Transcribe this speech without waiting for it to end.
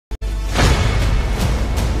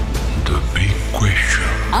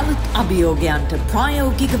අලුත් අභියෝගයන්ට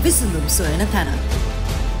ප්‍රායෝගික විසඳුම් සොයන තැන.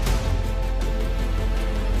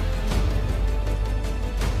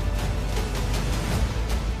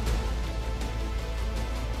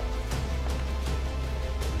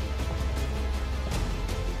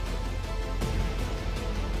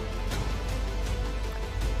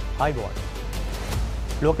 අයිබෝන්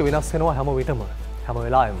ලෝක වෙනස් වෙනවා හැම විටම හැම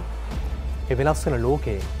වෙලාවෙම ඒ වෙනස් වෙන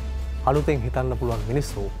ලෝකේ අලුතෙන් හිතන්න පුළුවන්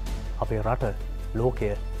මිනිස්සු අපේ රට ලෝකය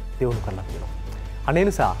දියුණු කරලා තියෙනවා. අනේ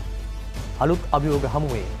නිසා අලුත් අභියෝග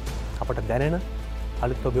හමුවේ අපට දැනෙන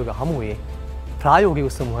අලුත් අභියෝග හමුවේ ප්‍රායෝගික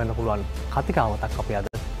විසඳුම් හොයන්න පුළුවන් කතිකාවතක් අපි අද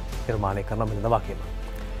නිර්මාණය කරන මෙන්න දවකේම.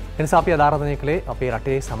 ඒ නිසා අපි ආරාධනය කළේ අපේ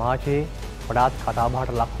රටේ සමාජයේ වඩාත්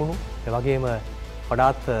කතාබහට ලක් වුණු ඒ වගේම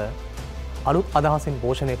වඩාත් අලුත් අදහසින්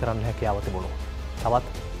පෝෂණය කරන්න හැකියාව තිබුණු තවත්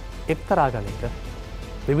එක්තරා ගණයක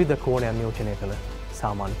විවිධ කෝණයන් නියෝජනය කළ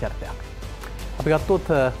සාමාන්‍ය චරිතයක්. අපි ගත්තොත්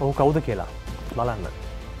ඔහු කවුද කියලා බලන්න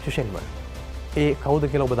විශේෂයෙන්ම ඒ කවුද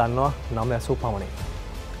කියලා ඔබ දන්නවා නම ඇසූ පමණින්.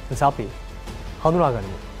 නිසා අපි හඳුනා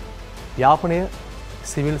ගනිමු. යාපනය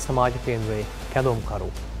සිවිල් සමාජ කේන්ද්‍රයේ කැඳවුම්කරු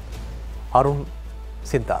අරුන්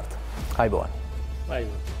සිද්ධාර්ථ. අයිබෝන්.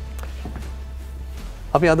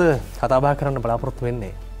 අපි අද කතා බහ කරන්න බලාපොරොත්තු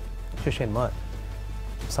වෙන්නේ විශේෂයෙන්ම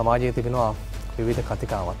සමාජයේ තිබෙනවා විවිධ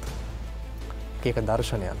කතිකාවත් එක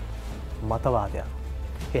දර්ශනයන් මතවාදයන්.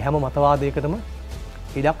 ඒ හැම මතවාදයකටම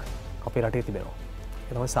ඉඩක් අපේ රටේ තිබෙනවා.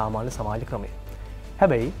 ඒ තමයි සාමාන්‍ය සමාජ ක්‍රමය.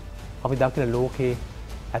 හැබැයි අපි දකින ලෝකේ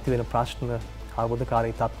ඇති වෙන ප්‍රශ්න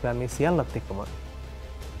ආර්බුදකාරී තත්ත්වයන් මේ සියල්ලත් එක්කම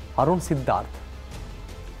අරුන් සිද්ධාර්ථ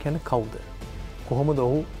කියන්නේ කවුද? කොහොමද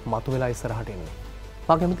ඔහු මතුවලා ඉස්සරහට එන්නේ?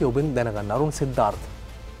 මම කැමතියි ඔබෙන් දැනගන්න අරුන් සිද්ධාර්ථ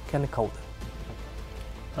කියන්නේ කවුද?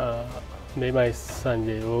 මේමයි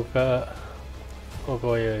සංජය ඕක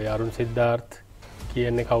ඔය අරුන් සිද්ධාර්ථ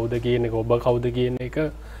කියන්නේ කවුද කියන එක ඔබ කවුද කියන එක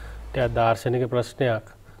ටිකක් දාර්ශනික ප්‍රශ්නයක්.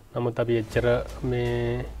 නමුත් අපි එච්චර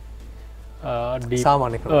මේ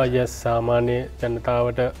සාමාන්‍ය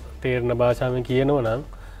ජනතාවට තේරෙන භාෂාවෙන් කියනවා නම්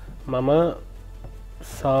මම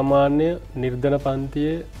සාමාන්‍ය නිර්ධන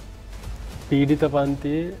පන්තියේ පීඩිත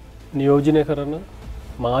පන්තියේ නියෝජනය කරන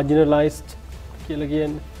මාර්ජිනලයිස්ඩ් කියලා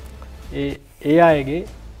කියන්නේ ඒ අයගේ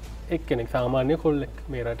එක්කෙනෙක් සාමාන්‍ය කොල්ලෙක්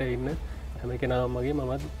මේ රටේ ඉන්න හැම කෙනාම වගේ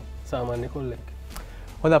මමත් සාමාන්‍ය කොල්ලෙක්.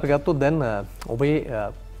 හොඳ අපි ගත්තොත් දැන් ඔබේ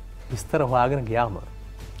විස්තර හොයාගෙන ගියාම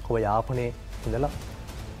ඔබ යාපනයේ ඉඳලා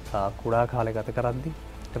කුඩා කාලේ ගත කරද්දී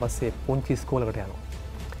ඊට පස්සේ පුංචි ඉස්කෝලේකට යනවා.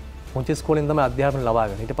 පුංචි ඉස්කෝලෙන් තමයි අධ්‍යාපනය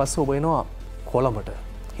ලබාගෙන ඊට පස්සේ ඔබ එනවා කොළඹට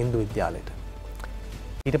හින්දු විද්‍යාලයට.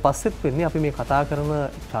 ඊට පස්සෙත් වෙන්නේ අපි මේ කතා කරන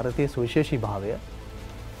චරිතයේ සුවිශේෂී භාවය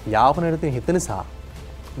යාපනයට තියෙන හිත නිසා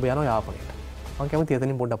ඔබ යනවා යාපනයට. මම කැමතියි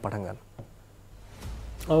එතනින් පොඩ්ඩක් පටන් ගන්න.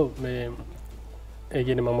 ඔව් මේ ඒ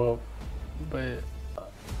කියන්නේ මම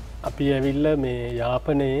අපි ඇවිල්ලා මේ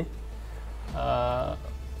යාපනයේ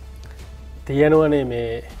තියෙනවනේ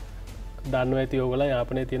මේ දන්නවා ඇති ඔයගොල්ලෝ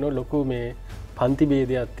යාපනයේ තියෙන ලොකු මේ පන්ති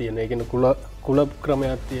ભેදයක් තියෙන. ඒ කියන්නේ කුල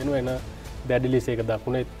ක්‍රමයක් තියෙනවා. එන දැඩි ලෙස එක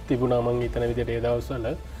දකුණේ තිබුණා මං හිතන විදිහට ඒ දවස්වල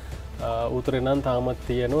උතුරේ නම් තාමත්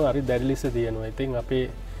තියෙනවා. හරි දැඩි ලෙස තියෙනවා. ඉතින් අපේ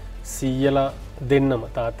සීයලා දෙන්නම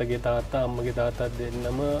තාත්තගේ තාත්තා අම්මගේ තාත්තා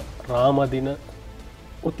දෙන්නම රාමදින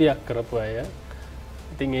උතියක් කරපු අය.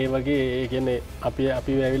 ඉතින් ඒ වගේ ඒ කියන්නේ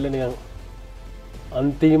අපි ඇවිල්ලා නිකන්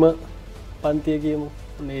අන්තිම පන්තිය කියමු.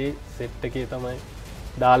 මේ සෙට් එකේ තමයි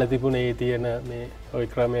දාලා තිබුණේ ඒ තියෙන මේ ওই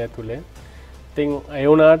ක්‍රමය ඇතුලේ. ඉතින් ඒ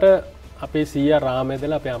වුණාට අපේ සීයා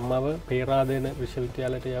රාමෙදලා අපේ අම්මව පේරාදෙන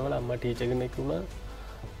විශ්වවිද්‍යාලයට යවලා අම්මා ටීචර් කෙනෙක් වුණා.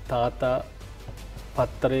 තාත්තා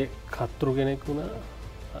පත්තරේ කතුරු කෙනෙක් වුණා.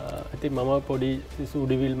 ඉතින් මම පොඩි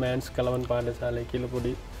සුඩිවිල් මෑන්ස් කලවන් පාඨශාලාවේ කියලා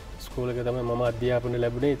පොඩි ස්කූලක තමයි මම අධ්‍යාපනය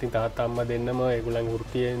ලැබුණේ. ඉතින් තාත්තා අම්මා දෙන්නම ඒගොල්ලන්ගේ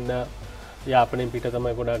වෘත්තියෙන් යාපනයෙන් පිට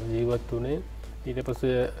තමයි ගොඩක් ජීවත් වුණේ. ඊට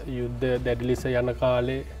පස්සේ යුද්ධ දැඩි ලෙස යන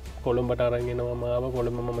කාලේ කොළඹට අරන් එනවා මාව.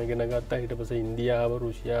 කොළඹ මම ඉගෙන ගත්තා. ඊට පස්සේ ඉන්දියාව,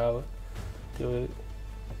 රුසියාව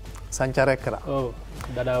සංචාරයක් කරා. ඔව්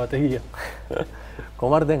දඩාවත ගියා.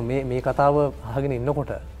 කොහමද දැන් මේ කතාව අහගෙන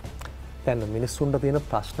ඉන්නකොට දැන් මිනිස්සුන්ට තියෙන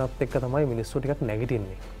ප්‍රශ්නත් එක්ක තමයි මිනිස්සු ටිකක්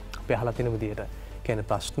නැගිටින්නේ. අපි අහලා තියෙන විදිහට. කියන්නේ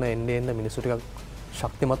ප්‍රශ්න එන්නේ මිනිස්සු ටිකක්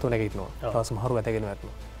ශක්තිමත්ව නැගිටිනවා. තව සමහරව ඇතගෙන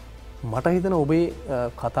වැටෙනවා. මට හිතෙන ඔබේ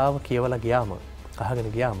කතාව කියවලා ගියාම අහගෙන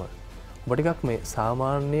ගියාම ඔබ ටිකක් මේ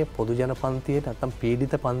සාමාන්‍ය පොදු ජන පන්තියේ නැත්නම්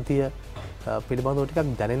පීඩිත පන්තිය පිළිබඳව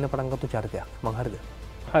ටිකක් දැනෙන්න පටන් ගත්ත චරිතයක්. මං හරිද?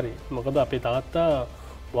 හරි. මොකද අපේ තාත්තා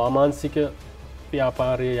වාමාංශික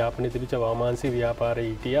ව්‍යාපාරයේ යාපනයේ තිබිච්ච වාමාංශික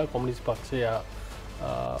ව්‍යාපාරයේ හිටියා. කොමියුනිස්ට් පක්ෂයේ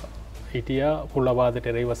හිටියා.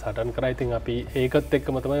 කුලවාදයට එරෙහිව සටන් කරා. ඉතින් අපි ඒකත්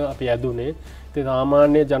එක්කම තමයි අපි ඇදුනේ. ඉතින්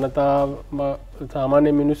සාමාන්‍ය ජනතාව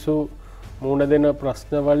සාමාන්‍ය මිනිස්සු මුණ දෙන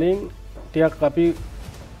ප්‍රශ්න වලින් ටිකක් අපි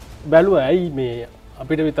බැලුවා ඇයි මේ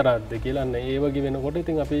අපිට විතරක්ද කියලා. ඒ වගේ වෙනකොට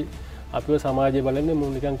ඉතින් අපි අපිව සමාජය බලන්නේ මු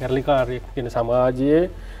නිකන් කැරලිකාරයෙක් කියන සමාජයේ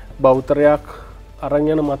බෞතරයක් අරන්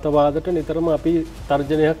යන මතවාදට නිතරම අපි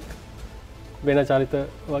තර්ජනයක් වෙන චරිත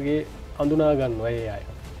වගේ අඳුනා ගන්නවා ඒ අය.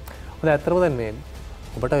 හොඳයි ඇත්තටම දැන් මේ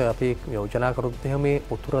ඔබට අපි යෝජනා කරොත් එහෙම මේ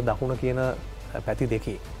උතුර දකුණ කියන පැති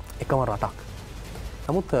දෙකේ එකම රටක්.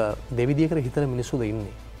 නමුත් දෙවිදියකට හිතන මිනිස්සුද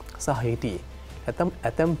ඉන්නේ සහ හිටියේ.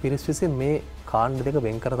 ඇතැම් පිරිස් විසින් මේ කාණ්ඩ දෙක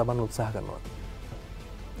වෙන් කර තබන්න උත්සාහ කරනවා.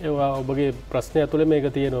 ඒවා ඔබගේ ප්‍රශ්නය ඇතුළේ මේක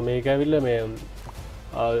තියෙනවා. මේක ඇවිල්ලා මේ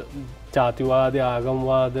ජාතිවාද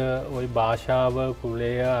ආගම්වාද ওই භාෂාව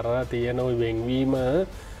කුලය අර තියෙන ওই වෙන්වීම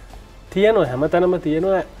තියෙනවා හැමතැනම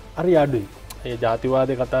තියෙනවා හරි අඩුයි. ඒ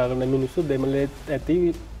ජාතිවාදේ කතා කරන මිනිස්සු දෙමළෙත් ඇති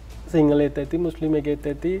සිංහලෙත් ඇති මුස්ලිමෙකෙත්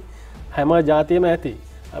ඇති හැම ජාතියෙම ඇති.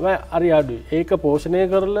 හැබැයි හරි අඩුයි. ඒක පෝෂණය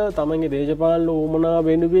කරලා තමන්ගේ දේශපාලන උවමනා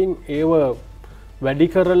වෙනුවෙන් ඒව වැඩි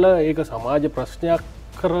කරලා ඒක සමාජ ප්‍රශ්නයක්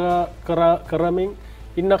කරමින්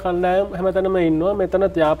ඉන්න කණ්ඩායම් හැමතැනම ඉන්නවා.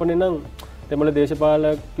 මෙතනත් යාපනයේ නම් දෙමළ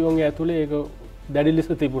දේශපාලකයෝගේ ඇතුලේ ඒක දැඩි ලෙස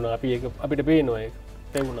තිබුණා. අපි ඒක අපිට පේනවා ඒක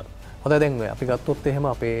තිබුණා. හොඳයි දැන් අපි ගත්තොත් එහෙම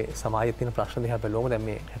අපේ සමාජයේ තියෙන ප්‍රශ්න දිහා බැලුවම දැන්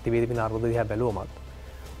මේ ඇතිවේදී වෙන අර්බුද දිහා බැලුවමත්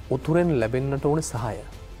උතුරෙන් ලැබෙන්නට ඕනේ සහාය.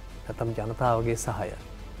 නැත්නම් ජනතාවගේ සහාය.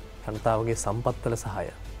 ජනතාවගේ සම්පත්වල සහාය.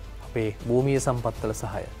 අපේ භූමියේ සම්පත්වල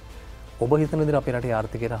සහාය. ඔබ හිතන විදිහට අපේ රටේ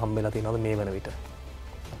ආර්ථිකයට හම්බෙලා තියෙනවද මේ වෙන විට?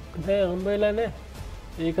 නෑ හම්බෙලා නෑ.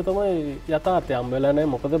 ඒක තමයි යථාර්ථය. හම්බෙලා නෑ.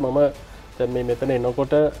 මොකද මම දැන් මේ මෙතන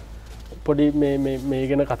එනකොට පොඩි මේ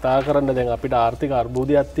ගැන කතා කරන්න දැන් අපිට ආර්ථික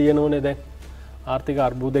අර්බුදයක් තියෙනවනේ දැන්. ආර්ථික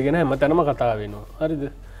අර්බුද ගැන හැමතැනම කතා වෙනවා. හරිද?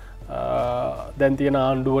 දැන් තියෙන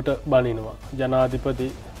ආණ්ඩුවට බනිනවා.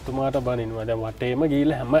 ජනාධිපතිතුමාට බනිනවා. දැන් වටේම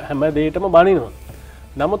ගිහිල්ලා හැම දෙයකටම බනිනවා.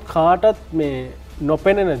 නමුත් කාටත් මේ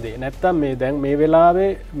නොපෙනෙන දේ නැත්තම් මේ දැන් මේ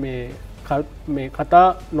වෙලාවේ මේ කතා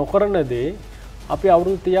නොකරන දේ අපි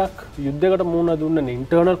අවුරුදු 30ක් යුද්ධයකට මුහුණ දුන්න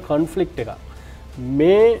ඉන්ටර්නල් කොන්ෆ්ලික්ට් එක.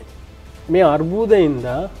 මේ අර්බුදයෙන්ද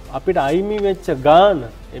අපිට අයිමි වෙච්ච ගාන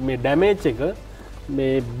මේ ඩැමේජ් එක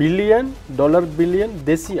මේ $200 බිලියන්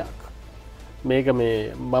 200ක්. මේක මේ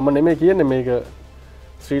මම නෙමෙයි කියන්නේ මේක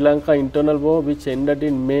Sri Lanka internal war which ended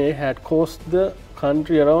in May had cost the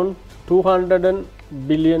country around $200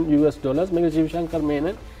 billion. මේක ජීවශංකර්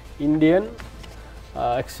මේනන් Indian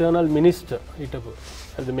external minister හිටපු.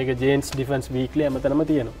 හරිද? මේක Jane's Defense Weekly හැමතැනම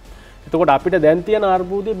තියෙනවා. එතකොට අපිට දැන් තියෙන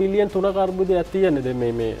අර්බුදය බිලියන් 3ක අර්බුදයක් තියෙන්නේ. දැන්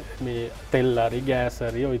මේ තෙල් හරි ගෑස්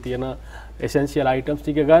හරි ඔය තියෙන essential items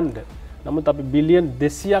ටික ගන්න. නමුත් අපි බිලියන්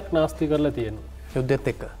 200ක් නාස්ති කරලා තියෙනවා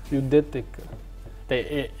යුද්ධෙත් එක්ක.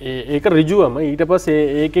 ඒක ඍජුවම ඊට පස්සේ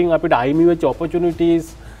ඒකෙන් අපිට අයිමි වෙච්ච opportunities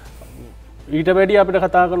ඊට වැඩි අපිට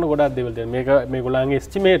කතා කරන ගොඩක් දේවල් තියෙනවා. මේක මේගොල්ලන්ගේ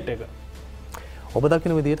estimate එක. ඔබ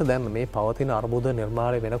දකින විදිහට දැන් මේ පවතින අර්බුද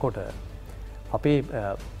නිර්මාණය වෙනකොට අපි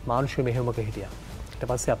මානුෂ්‍ය මෙහෙයුමක හිටියා. ඊට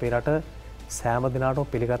පස්සේ අපේ රට සෑම දිනකටම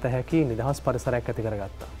පිළිගත හැකි නිදහස් පරිසරයක් ඇති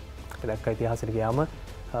කරගත්තා. අපි දැක්ක ඉතිහාසෙට ගියාම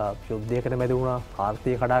යුද්ධයකට මැද වුණා,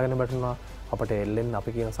 ආර්ථිකය කඩාගෙන වැටුණා, අපට එල්ලෙන්න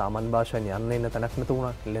අපි කියන සාමාන්‍ය භාෂාවෙන් යන්න එන්න තැනක් නැතු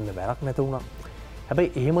වුණා, එල්ලෙන්න බැරක් නැතු වුණා.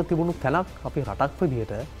 හැබැයි එහෙම තිබුණු තැනක් අපි රටක්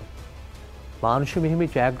විදිහට මානුෂ්‍ය මෙහෙයුමේ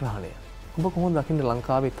ජයග්‍රහණය. ඔබ කොහොමද දකින්නේ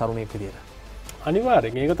ලංකාවේ තරුණයෙක් විදිහට?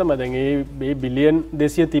 අනිවාර්යෙන් ඒක තමයි දැන් මේ බිලියන්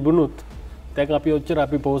 200 තිබුණොත් දැන් අපි ඔච්චර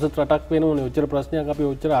අපි පොහොසත් රටක් වෙනෝනේ. ඔච්චර ප්‍රශ්නයක් අපි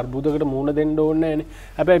ඔච්චර අර්බුදයකට මුහුණ දෙන්න ඕනේ නැහැනේ.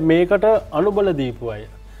 හැබැයි මේකට අනුබල දීපු අය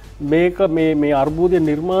මේක මේ අර්බුදය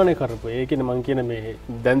නිර්මාණය කරපු. ඒ කියන්නේ මං කියන මේ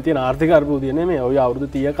දැන් තියෙන ආර්ථික අර්බුදය නෙමෙයි. ඔය අවුරුදු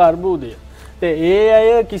 30ක අර්බුදය. ඒ අය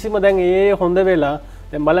කිසිම දැන් ඒ හොඳ වෙලා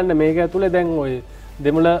දැන් බලන්න මේක ඇතුලේ දැන් ඔය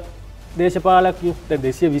දෙමළ දේශපාලකයෝ දැන්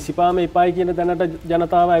 225ම එපායි කියන තැනට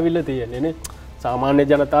ජනතාව ඇවිල්ලා තියෙන්නේ නේ. සාමාන්‍ය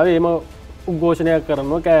ජනතාව එහෙම උද්ඝෝෂණයක්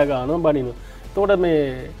කරනවා, කෑ ගන්නවා, බනිනවා. එතකොට මේ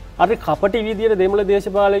හරි කපටි විදියට දෙමළ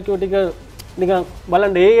දේශපාලකයෝ ටික නිකන්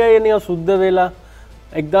බලන්න ඒ අය නිකන් සුද්ධ වෙලා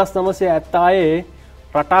 1976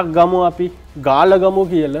 රටක් ගමු අපි ගාල ගමු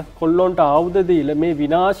කියලා කොල්ලොන්ට ආයුධ දීලා මේ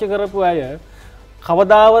විනාශ කරපු අය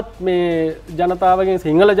කවදාවත් මේ ජනතාවගෙන්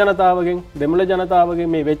සිංහල ජනතාවගෙන් දෙමළ ජනතාවගෙන්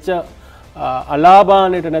මේ වෙච්ච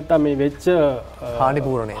අලාභානයට නැත්තම් මේ වෙච්ච හානි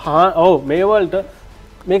පූරණය ඔව් මේ වලට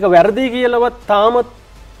මේක වැරදි කියලාවත් තාමත්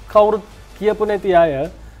කවුරුත් කියපු නැති අය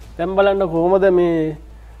දැන් බලන්න කොහොමද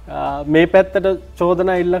මේ පැත්තට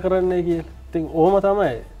චෝදනා ඉල්ල කරන්නේ කියලා. ඉතින් ඕම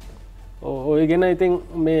තමයි. ඔය ගැන ඉතින්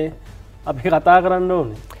මේ අපි කතා කරන්න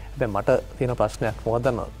ඕනේ. දැන් මට තියෙන ප්‍රශ්නයක් මොකක්ද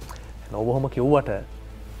දන්නවද? ඔබ කිව්වට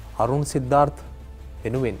අරුන් සිද්ධාර්ථ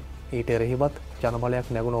වෙනුවෙන් ඊට එරෙහිවත් ජනබලයක්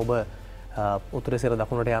නැගුණ ඔබ උතුරේ සිර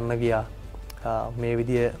දකුණට යන්න ගියා. මේ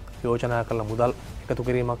විදිය යෝජනා කරලා මුදල් එකතු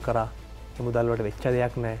කිරීමක් කරා. ඒ මුදල් වලට වෙච්ච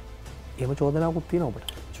දෙයක් නැහැ. එහෙම චෝදනාවකුත් තියෙනවා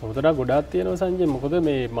ඔබට. චෝදනා ගොඩාක් තියෙනවා සංජය. මොකද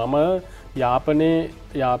මම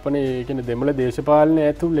යාපනයේ කියන්නේ දෙමළ දේශපාලනය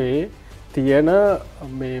ඇතුලේ තියෙන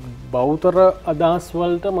මේ බෞද්ධ අදහස්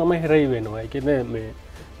වලට මම හැරෙයි වෙනවා. ඒ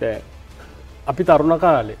කියන්නේ අපි තරුණ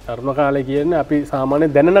කාලේ කියන්නේ අපි සාමාන්‍ය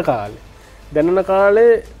දැනන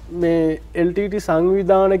කාලේ මේ LTT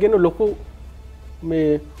සංවිධානය කියන ලොකු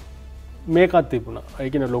මේකක් තිබුණා. ඒ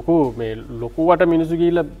කියන්නේ ලොකුවට මිනිස්සු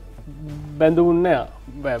ගිහිල්ලා බැඳුන්නේ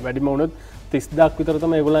නැහැ. වැඩිම වුණොත් 30000ක් විතර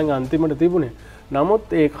තමයි ඒගොල්ලන්ගේ අන්තිමට තිබුණේ.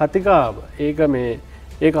 නමුත් ඒ කතිකාව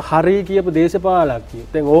ඒක හරි කියපු දේශපාලකයෝ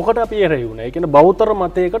දැන් ඕකට අපි එරෙහි වුණා. ඒ කියන්නේ බෞද්ධ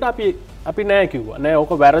මතයකට අපි නෑ කිව්වා. නෑ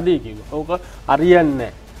ඕක වැරදි කිව්වා. ඕක හරියන්නේ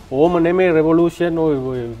නෑ. ඕම නෙමෙයි රෙවොලූෂන් ඔය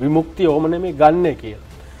විමුක්තිය ඕම නෙමෙයි ගන්න කියලා.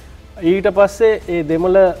 ඊට පස්සේ ඒ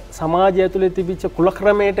දෙමළ සමාජය ඇතුලේ තිබිච්ච කුල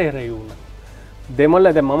ක්‍රමයට එරෙහි වුණා.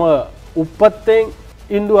 දෙමළ දැන් මම උප්පත්තෙන්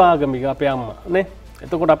හින්දු ආගමික අපේ අම්මා නේ.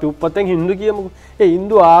 එතකොට අපි උප්පත්තෙන් හින්දු කියමුකෝ. ඒ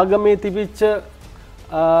හින්දු ආගමේ තිබිච්ච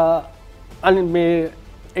මේ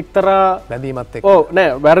එක්තරා බැඳීමත් එක්ක ඔව් නෑ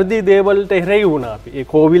වැරදි දේවල්ට එරෙහි වුණා අපි. ඒ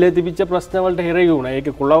කෝවිලේ තිබිච්ච ප්‍රශ්න වලට එරෙහි වුණා.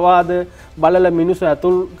 ඒකේ කුලවාද බලලා මිනිස්සු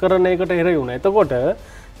ඇතුල් කරන එකට එරෙහි වුණා. එතකොට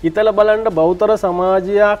හිතලා බලන්න බෞද්ධ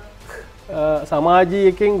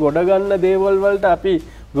සමාජයකින් ගොඩ ගන්න දේවල් වලට අපි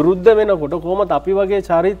විරුද්ධ වෙනකොට කොහොමද අපි වගේ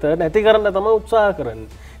චරිත නැති කරන්න තමයි උත්සාහ කරන්නේ.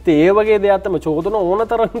 ඉතින් ඒ වගේ දෙයක් තමයි චෝදන ඕන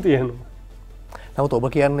තරම් තියෙනවා. නමුත් ඔබ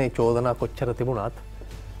කියන්නේ චෝදනා කොච්චර තිබුණත්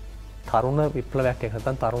තරුණ විප්ලවයක් එක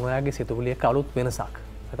නැත්නම් තරුණයාගේ සිතුවිලියක අලුත් වෙනසක්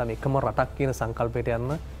නැත්නම් එකම රටක් කියන සංකල්පයට යන්න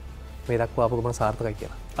මේ දක්වා අපු ගමන සාර්ථකයි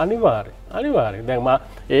කියලා. අනිවාර්යයෙන්. දැන්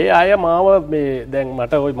ඒ අය මාව මේ දැන්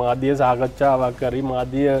මට ওই මාධ්‍ය සාකච්ඡාවක් කරි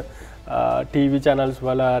මාධ්‍ය ටීවී channels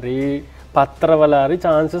වල හරි පත්‍ර වල හරි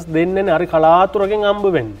chances දෙන්නේ නැහැ. හරි කලාතුරකින් හම්බ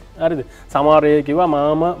වෙන්නේ. හරිද? සමහර අය කිව්වා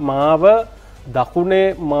මාව දකුණේ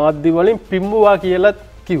මාධ්‍ය වලින් පිම්බුවා කියලා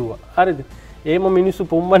කිව්වා. හරිද? ඒම මිනිස්සු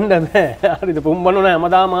පුම්බන්න බෑ. හරිද? පුම්බන්න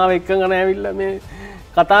හැමදාම මාව එක්කගෙන ඇවිල්ලා මේ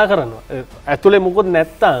කතා කරනවා. ඇතුලේ මොකොත්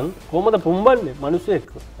නැත්තම් කොහොමද පුම්බන්නේ මිනිස්සෙක්?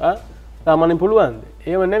 සාමාන්‍යයෙන් පුළුවන්ද?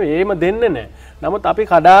 ඒව නෙමෙයි. ඒම දෙන්නේ නැහැ. නමුත් අපි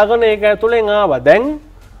කඩාගෙන ඒක ඇතුලෙන් ආවා. දැන්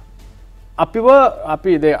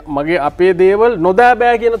අපේ දේවල් නොදා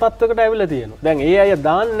බෑ කියන තත්වයකට ඇවිල්ලා තියෙනවා. දැන් ඒ අය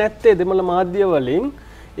දාන්නේ නැත්තේ දෙමළ මාධ්‍ය වලින්.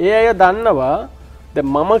 ඒ අය දන්නවා දැන්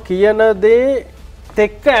මම කියන දේ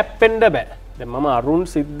එක්ක ඇප්පෙන්න බෑ. දැන් මම අරුන්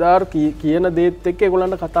සිද්ධාර් කියන දේත් එක්ක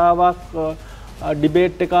ඒගොල්ලන්ට කතාවක්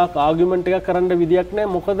ඩිබේට් එකක් ආගියුමන්ට් එකක් කරන්න විදියක්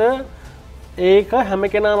නැහැ. මොකද ඒක හැම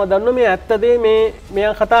කෙනාම දන්නවා මේ ඇත්ත දේ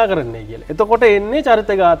මෙයා කතා කරන්නේ කියලා. එතකොට එන්නේ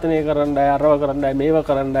චරිත ඝාතනය කරන්නයි අරව කරන්නයි මේව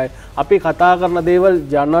කරන්නයි අපි කතා කරන දේවල්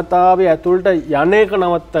ජනතාවේ ඇතුළට යන්නේක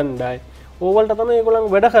නවත්තන්නයි. ඕවලට තමයි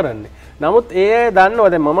ඒගොල්ලන් වැඩ කරන්නේ. නමුත් ඒ අය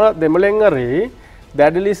දන්නවා දැන් මම දෙමළෙන් හරි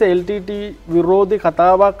දැඩි ලෙස LTT විරෝධී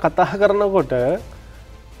කතාවක් කතා කරනකොට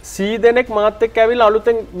දෙනෙක් මාත් එක්ක ඇවිල්ලා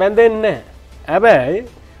අලුතෙන් බැඳෙන්නේ නැහැ. හැබැයි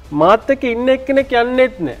මාත් එක්ක ඉන්න එක්කෙනෙක්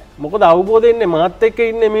යන්නේත් නැහැ. මොකද අවබෝධ වෙන්නේ මාත් එක්ක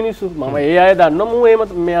ඉන්නේ මිනිස්සු. මම ඒ අය දන්නවා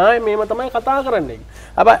මෙයා මේව තමයි කතා කරන්නේ.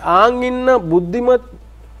 හැබැයි ආන් ඉන්න බුද්ධිමත්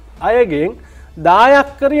අයගෙන් 10ක්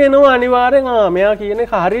කරි එනවා අනිවාර්යෙන් මෙයා කියන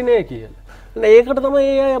එක හරිනේ කියලා. ඒකට තමයි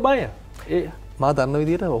ඒ අය බය. මා දන්න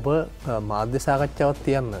විදිහට ඔබ මාධ්‍ය සාකච්ඡාවක්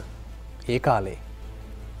තියන්න ඒ කාලේ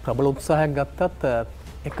ප්‍රබල උත්සාහයක් ගත්තත්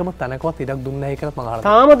එකම තැනකවත් ඉඩක් දුන්නේ නැහැ කියලා මම අහලා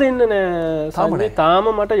තාම දෙන්නේ නැහැ. තාම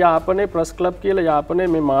මට යාපනයේ ප්‍රස් ක්ලබ් කියලා යාපනයේ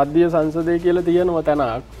මේ මාධ්‍ය සංසදය කියලා තියෙනවා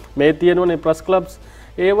තැනක්. මේ තියෙනවනේ ප්‍රස් ක්ලබ්ස්.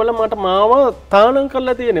 ඒවල මට මාව තානම්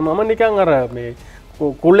කරලා තියෙන්නේ. මම නිකන් අර මේ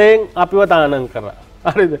කුලෙන් අපිව තානම් කරා.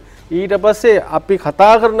 හරිද? ඊට පස්සේ අපි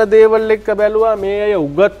කතා කරන දේවල් එක්ක බැලුවා මේ අය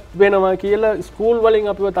උගත් වෙනවා කියලා ස්කූල්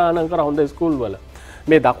වලින් අපිව තානම් කරා. හොඳ ස්කූල් වල.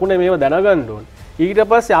 මේ දකුණේ මේව දැනගන්න ඕනේ. ඊට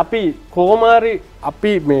පස්සේ අපි කොහොම හරි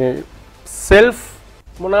අපි මේ සෙල්ෆ්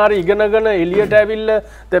මොනාරි ඉගෙනගෙන එළියට ඇවිල්ලා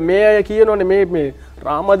දැන් මේ අය කියනෝනේ මේ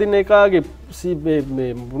රාමදින එකාගේ මේ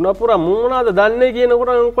මුණපුරා මොනවාද දන්නේ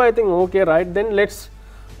කියනකොට අනුකෝ I think okay right then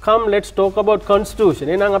let's talk about constitution.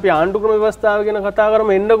 එහෙනම් අපි ආණ්ඩු ක්‍රම ව්‍යවස්ථාව ගැන කතා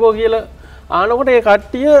කරමු එන්නකෝ කියලා ආනකොට ඒ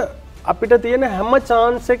කට්ටිය අපිට තියෙන හැම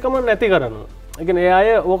chance එකම නැති කරනවා. ඒ කියන්නේ ඒ අය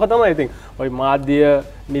ඕක තමයි I think ওই මාධ්‍ය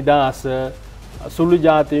නිදාස සුළු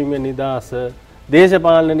ජාතීන්ගේ නිදාස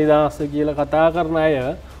දේශපාලන නිදාස කියලා කතා කරන අය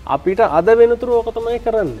අපිට අද වෙනතුරු ඕක තමයි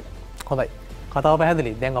කරන්නේ. හොඳයි. කතාව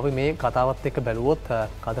පැහැදිලි. දැන් අපි මේ කතාවත් එක්ක බැලුවොත්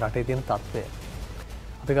අද රටේ තියෙන තත්ත්වය.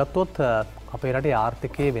 අපි ගත්තොත් අපේ රටේ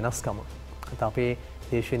ආර්ථිකයේ වෙනස්කම. නැත්නම් අපේ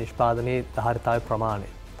දේශීය නිෂ්පාදනයේ ධාරිතාවේ ප්‍රමාණය.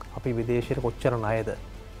 අපි විදේශයට කොච්චර ණයද?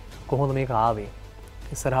 කොහොමද මේක ආවේ?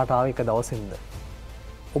 ඉස්සරහට ආවේ එක දවසින්ද?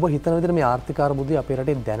 ඔබ හිතන විදිහට මේ ආර්ථික අර්බුදය අපේ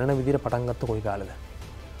රටේ දැනෙන විදිහට පටන් ගත්ත කොයි කාලෙද?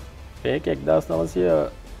 මේක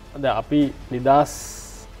 1900 දැන් අපි නිදාස්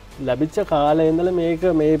ලැබිච්ච කාලේ ඉඳලා මේක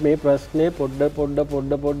මේ ප්‍රශ්නේ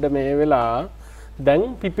පොඩ්ඩ මේ වෙලා දැන්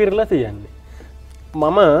පිපිරලා තියෙන්නේ.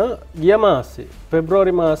 මම ගිය මාසේ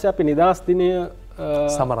පෙබ්‍රුවාරි මාසේ අපි නිදාස් දිනය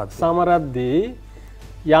සමරද්දී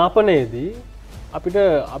යාපනයේදී අපිට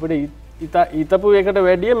ඊතපු එකට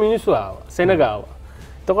වැඩිය මිනිස්සු ආවා සෙනගාව.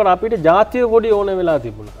 එතකොට අපිට ජාතිය කොඩි ඕන වෙලා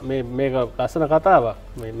තිබුණා. මේක ලස්සන කතාවක්.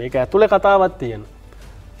 මේක ඇතුලේ කතාවක් තියෙනවා.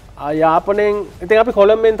 යාපනයෙන් ඉතින් අපි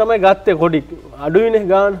කොළඹෙන් තමයි ගත්තේ කොඩි අඩුයිනේ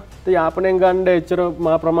ගාන. ඉතින් යාපනයෙන් ගන්න එච්චර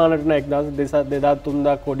මහා ප්‍රමාණයට නෑ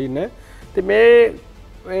 1200 කොඩි නෑ. ඉතින් මේ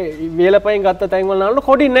වේලපයින් ගත්ත තැන් වල නල්ල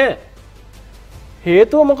කොඩි නෑ.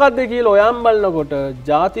 හේතුව මොකක්ද කියලා ඔයම් බලනකොට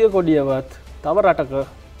ජාතිය කොඩියවත් තව රටක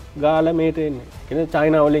ගාලා මේට එන්නේ. කියන්නේ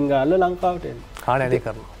චයිනා වලින් ගාලා ලංකාවට එන්නේ. කාණේ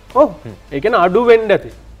කරනවා. ඔව්. ඒ කියන්නේ අඩු වෙන්න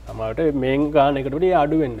ඇති. තමයි මේන් ගාන එකට වඩා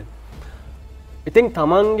අඩු වෙන්න. ඉතින්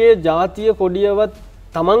තමන්ගේ ජාතිය කොඩියවත්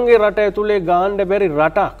තමන්ගේ රට ඇතුලේ ගාන්න බැරි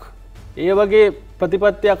රටක්. ඒ වගේ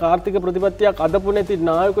ප්‍රතිපත්තියක් ආර්ථික ප්‍රතිපත්තියක් අදපු නැති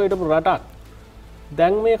නායකයෙක් හිටපු රටක්.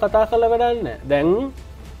 දැන් මේ කතා කරලා වැඩක් නැහැ. දැන්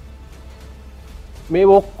මේ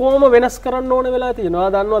ඔක්කොම වෙනස් කරන්න ඕන වෙලා තියෙනවා.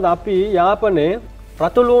 දන්නවද අපි යාපනයේ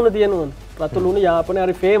රතු ලුණු තියෙනවනේ. රතු ලුණු යාපනයේ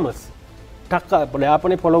හරි ෆේමස්. ටක්කා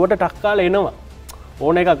යාපනයේ පොළොවට ටක්කාලා එනවා.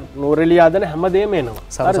 ඕන එකක් නෝරෙලිය ආදන හැමදේම එනවා.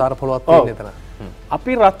 සංසාර පොළොවක් තියෙන එතන.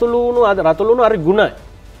 අපි රතු ලුණු හරි ගුණයි.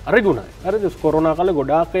 හරි ගුණයි. හරිද? කොරෝනා කාලේ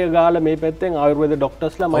ගොඩාක් අය ගාලා මේ පැත්තෙන් ආයුර්වේද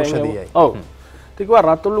ඩොක්ටර්ස්ලා මම ඔව්. තිකුවා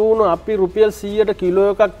රතු ලුණු අපි රුපියල් 100ට කිලෝ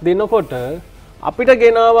එකක් දෙනකොට අපිට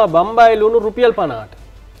ගෙනාවා බම්බයි ලුණු රුපියල් 50ට.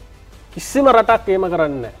 කිසිම රටක් එහෙම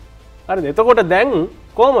කරන්නේ නැහැ. හරිද? එතකොට දැන්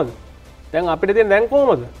කොහමද? දැන් අපිට තියෙන දැන්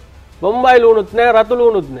කොහමද? බම්බයි ලුණුත් නැහැ රතු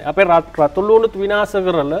ලුණුත් නැහැ. අපේ රතු ලුණුත් විනාශ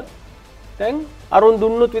කරලා දැන් අරුන්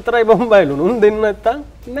දුන්නොත් විතරයි බම්බයි ලුණු. උන් දෙන්න නැත්තම්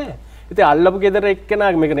නැහැ. ඉතින් අල්ලපු ගෙදර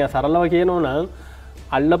එක්කෙනා මේක නිකන් සරලව කියනවා නම්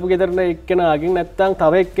අල්ලපු ගෙදර එක්කෙනාගෙන් නැත්තම්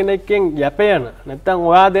තව එක්කෙනෙක්ගෙන් යැපෙන නැත්තම්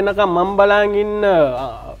ඔයා දෙනකම් මම බලන් ඉන්න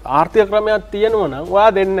ආර්ථික ක්‍රමයක් තියෙනවා නම් ඔයා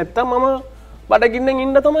දෙන්න නැත්තම් මම බඩගින්නෙන්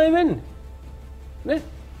ඉන්න තමයි වෙන්නේ නේ.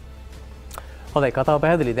 හොඳයි කතාව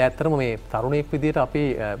පැහැදිලි. දැන් ඇත්තටම මේ තරුණයෙක් විදිහට අපි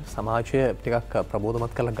සමාජය ටිකක්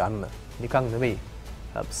ප්‍රබෝධමත් කරලා ගන්න නිකන් නෙවෙයි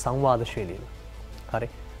සංවාදශීලීව. හරි.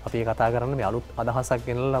 අපි කතා කරන්නේ මේ අලුත් අදහසක්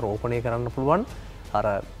ගෙනල්ලා රෝපණය කරන්න පුළුවන් අර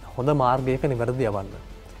හොඳ මාර්ගයක නිවැරදි යවන්න.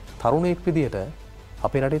 තරුණයෙක් විදිහට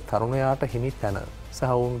අපේ රටේ තරුණයාට හිමි තැන සහ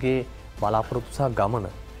ඔවුන්ගේ බලාපොරොත්තු සහ ගමන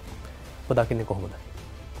ඔබ දකින්නේ කොහොමද?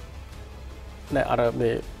 නෑ අර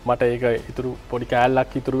මේ මට ඒක ඉතුරු පොඩි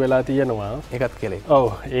කෑල්ලක් ඉතුරු වෙලා තියෙනවා. ඒකත් කියලා. ඔව්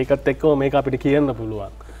ඒකත් එක්කම මේක අපිට කියන්න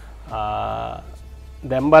පුළුවන්.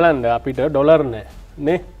 දැන් බලන්න අපිට ඩොලර් නෑ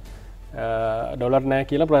නේ. ඩොලර් නෑ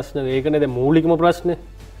කියලා ප්‍රශ්න. ඒකනේ දැන් මූලිකම ප්‍රශ්නේ.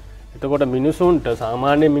 එතකොට මිනිසුන්ට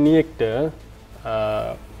සාමාන්‍ය මිනිහෙක්ට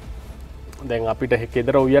දැන් අපිට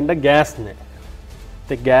ගෙදර උයන්න ගෑස් නෑ.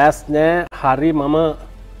 ඒ ගෑස් නෑ හරි මම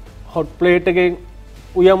හොට් ප්ලේට් එකෙන්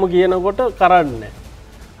උයමු කියනකොට කරන්නේ නෑ.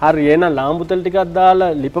 හරි එන ලාම්පු තෙල් ටිකක්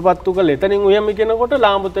දාලා ලිපපත්තු කරලා එතනින් උයමු කියනකොට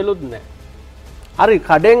ලාම්පු තෙලුත් නෑ. හරි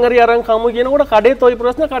කඩෙන් හරි අරන් කමු කියනකොට කඩේත් ওই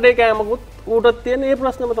ප්‍රශ්න කඩේ කෑමකුත් ඌටත් තියෙන ඒ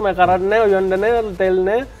ප්‍රශ්නම තමයි කරන්නේ නෑ උයන්න නෑ තෙල්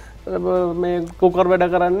නෑ මේ කුකර් වැඩ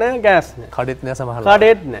කරන්නේ ගෑස් නෑ. කඩෙත් නෑ සමහරවල්.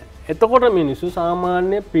 කඩෙත් නෑ. එතකොට මිනිස්සු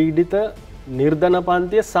සාමාන්‍ය පීඩිත නිර්ධන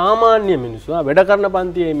පන්තිය සාමාන්‍ය මිනිස්සු වැඩ කරන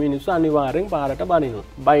පන්තියේ මිනිස්සු අනිවාර්යෙන් පාරට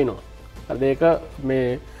බනිනවා. හරිද? ඒක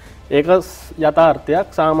මේ ඒක යථාර්ථයක්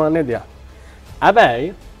සාමාන්‍ය දෙයක්.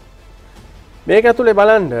 හැබැයි මේක ඇතුලේ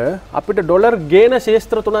බලන්න අපිට ඩොලර් ගේන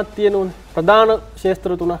ශේෂ්ත්‍ර තුනක් තියෙනවනේ. ප්‍රධාන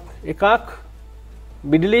ශේෂ්ත්‍ර තුනක්. එකක්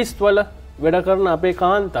මිඩල් ඊස්ට් වල වැඩ කරන අපේ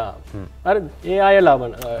කාන්තාව. හරිද? ඒ අය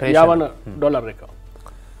යවන ඩොලර් එක.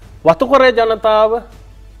 වතුකරේ ජනතාව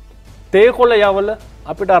තේකොළ යවල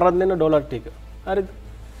අපිට අරන් දෙන ඩොලර් ටික. හරිද?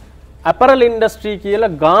 අපරල් ඉන්ඩස්ට්‍රි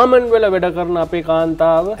කියලා ගාමන් වල වැඩ කරන අපේ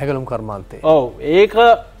කාන්තාව හැගලුම් කර්මාන්තේ. ඔව් ඒක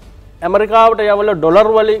ඇමරිකාවට යවල ඩොලර්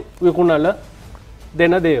වලින් විකුණලා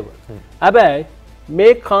දෙන දේව. හැබැයි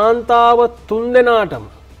මේ කාන්තාව තුන් දෙනාටම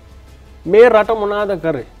මේ රට මොනවාද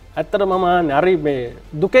කරේ? ඇත්තට මම ආන්නේ හරි මේ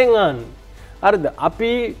දුකෙන් ආන්නේ. හරිද?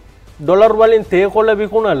 අපි ඩොලර් වලින් තේකොළ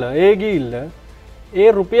විකුණලා ඒ ගිහිල්ලා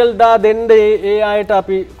ඒ රුපියල් 10 දෙන්න ඒ අයට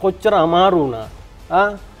අපි කොච්චර අමාරු වුණා.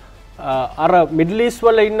 අර මිඩල් ඊස්ට්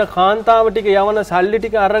වල ඉන්න කාන්තාව ටික යවන සල්ලි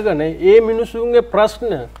ටික අරගෙන ඒ මිනිසුන්ගේ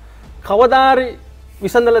ප්‍රශ්න කවදාරි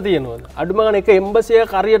විසඳලා තියෙනවද? අඩුම ගානේ එක එම්බසි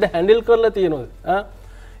එකක් හරියට හැන්ඩල් කරලා තියෙනවද?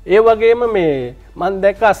 ඒ වගේම මේ මම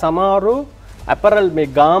දැක්කා සමහරු අපරල්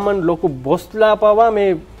මේ ගාමන් ලොකු බොස්ලා පවා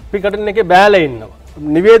මේ පිකටන් එකේ බෑලා ඉන්නවා.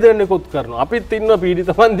 නිවේදනයකුත් කරනවා. අපිත් ඉන්නවා පීඩිත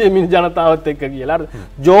පන්තියේ ජනතාවත් එක්ක කියලා. හරිද?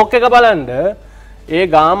 ජෝක් එක බලන්න ඒ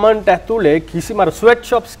ගාමන්ට් ඇතුලේ කිසිම ස්වෙට්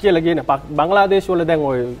ෂොප්ස් කියලා කියන බංග්ලාදේශ වල දැන්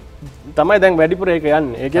ඔය තමයි දැන් වැඩිපුර ඒක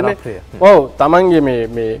යන්නේ. ඒ කියන්නේ ඔව් තමන්ගේ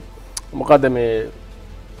මේ මොකද මේ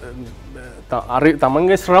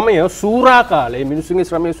තමන්ගේ ශ්‍රමය සූරා කාලේ මිනිස්සුන්ගේ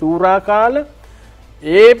ශ්‍රමය සූරා කාල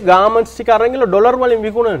ඒ ගාමන්ට්ස් ටික අරන් ගිහලා ඩොලර් වලින්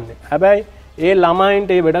විකුණන්නේ. හැබැයි ඒ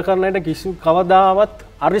ළමයින්ට ඒ වැඩ කරන අයට කිසි කවදාවත්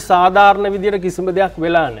හරි සාධාරණ විදියට කිසිම දෙයක්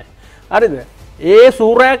වෙලා නැහැ. හරිද? ඒ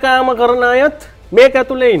සූරාකාම කරන අයත් මේක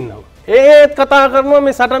ඇතුලේ ඉන්නවා. ඒත් කතා කරනවා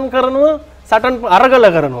මේ සටන් කරනවා සටන් අරගල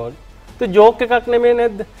කරනවා. ඒ ජෝක් එකක් නෙමෙයි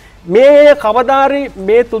නේද? මේ කවදාරි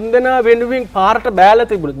මේ තුන්දෙනා වෙනුවෙන් පාරට බෑලා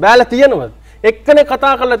තිබුණා. බෑලා තියෙනවද? එක්කනේ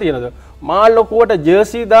කතා කරලා තියෙනවද? මා ලොකුවට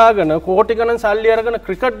ජර්සි දාගෙන කෝටි ගණන් සල්ලි අරගෙන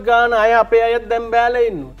ක්‍රිකට් ගාන අය අපේ අයත් දැන් බෑලා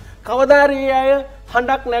ඉන්නවා. කවදාරි අය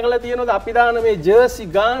හඬක් නැගලා තියෙනවද අපි දාන මේ ජර්සි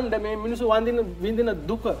ගාන්න මේ මිනිස්සු විඳින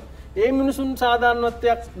දුක. ඒ මිනිසුන්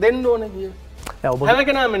සාධාරණත්වයක් දෙන්න ඕනේ කිය. හැම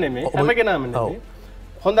කෙනාම නෙමෙයි. හැම කෙනාම නෙමෙයි.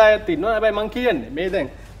 හොඳ අයත් ඉන්නවා. හැබැයි මං කියන්නේ මේ දැන්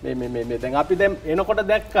මේ දැන් අපි දැන් එනකොට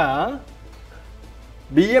දැක්කා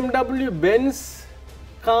BMW Benz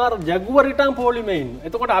car Jaguar return පොලිමේ ඉන්න.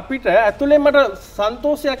 එතකොට අපිට ඇතුලෙන් මට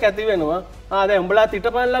සන්තෝෂයක් ඇති වෙනවා. දැන් උඹලා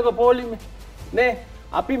හිටපන්ලක පොලිමේ. නේ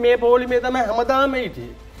අපි මේ පොලිමේ තමයි හැමදාම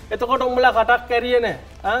හිටියේ. එතකොට උඹලා කටක් කැරියේ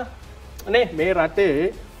නැහැ. නේ මේ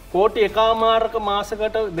රටේ කෝටි එකමාරක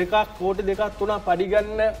මාසකට දෙකක් කෝටි දෙකක් තුනක් පඩි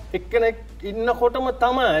ගන්න එක්කෙනෙක් ඉන්නකොටම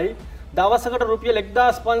තමයි දවසකට රුපියල්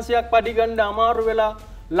 1500ක් පඩි ගන්න අමාරු වෙලා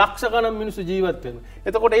ලක්ෂ ගණන් මිනිස්සු ජීවත් වෙනවා.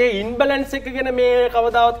 එතකොට ඒ ඉන්බැලන්ස් එක ගැන මේ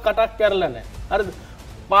කවදාවත් කටක් කරලා නැහැ. හරිද?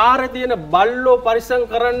 පාරේ තියෙන බල්ලෝ පරිසම්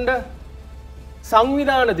කරන්න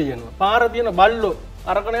සංවිධාන තියෙනවා. පාරේ තියෙන බල්ලෝ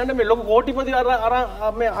අරගෙන යන්න මේ ලොකු කෝටිපති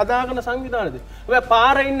මේ අදාගෙන සංවිධාන තියෙනවා. හැබැයි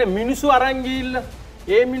පාරේ ඉන්න මිනිස්සු අරන් ගිහිල්ලා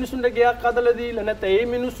ඒ මිනිසුන්ට ගයක් අදලා දීලා නැත්නම් ඒ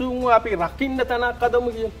මිනිසුන්ව අපි රකින්න තැනක්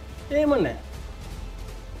අදමු කියන. එහෙම නැහැ.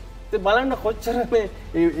 ඒ බලන්න කොච්චර මේ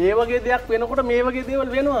ඒ වගේ දෙයක් වෙනකොට මේ වගේ දේවල්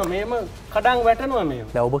වෙනවා. මේම කඩන් වැටෙනවා මේව.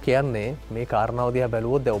 දැන් ඔබ කියන්නේ මේ කාරණාව දිහා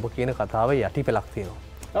බැලුවොත් දැන් ඔබ කියන කතාවේ යටිපෙලක් තියෙනවා.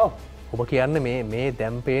 ඔව්. ඔබ කියන්නේ මේ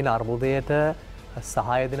දැන් පේන අර්බුදයට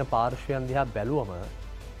සහාය දෙන පාර්ශ්වයන් දිහා බැලුවම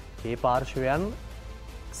ඒ පාර්ශ්වයන්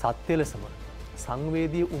සත්‍ය ලෙසම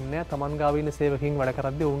සංවේදී උන්නේ තමන් ගාව ඉන්න සේවකින් වැඩ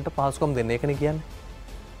කරද්දී උන්ට පහසුකම් දෙන්න. ඒකනේ කියන්නේ.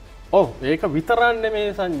 ඔව් ඒක විතරක් නෙමේ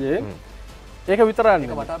සංජය. ඒක විතරක්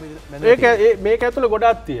නෙමෙයි. ඒක මේක ඇතුලේ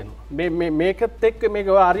ගොඩක් තියෙනවා. මේකත් එක්ක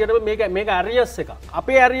මේක හරියට මේක ඇරියස් එක.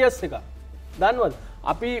 අපේ ඇරියස් එක. දන්නවද?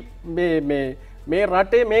 අපි මේ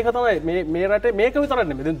රටේ මේක තමයි මේ රටේ මේක විතරක්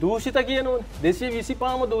නෙමෙයි. දැන් දූෂිත කියනෝනේ.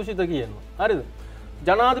 225ම දූෂිත කියනවා. හරිද?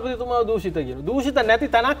 ජනාධිපතිතුමා දූෂිත කියනවා. දූෂිත නැති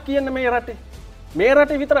තැනක් කියන්නේ මේ රටේ. මේ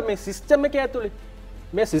රටේ විතර මේ සිස්ටම්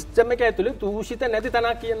එක ඇතුලේ දූෂිත නැති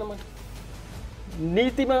තැනක් කියන්න මට.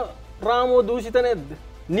 නීතිම රාමෝ දූෂිත නැද්ද?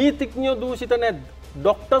 නීතිඥයෝ දූෂිත නැද්ද?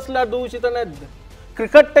 ඩොක්ටර්ස්ලා දූෂිත නැද්ද?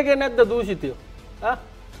 ක්‍රිකට් එකේ නැද්ද දූෂිතයෝ?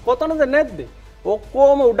 කොතනද නැද්ද?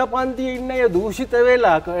 ඔක්කොම උඩ පන්තියේ ඉන්න අය දූෂිත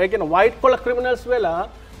වෙලා ඒ කියන්නේ වයිට් කොලර් ක්‍රිමිනල්ස් වෙලා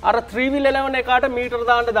අර 3wheel11 එකට මීටර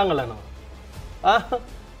දාන්න දඟලනවා.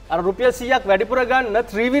 අර රුපියල් 100ක් වැඩිපුර ගන්න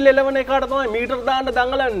 3wheel11 එකට තමයි මීටර දාන්න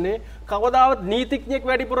දඟලන්නේ. කවදාවත් නීතිඥයෙක්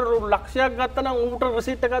වැඩිපුර ලක්ෂයක් ගත්තා නම් ඌට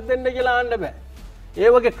රිසිට් එකක් දෙන්න කියලා ආන්න බෑ. ඒ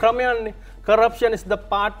වගේ ක්‍රමයන්නේ. Corruption is the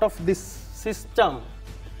part of this system.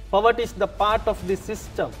 Poverty is the part of this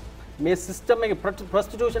system. මේ system එකේ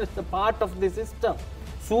prostitution is the part of this system.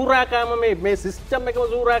 සූරාකාම මේ system එකම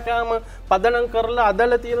සූරාකාම පදනම් කරලා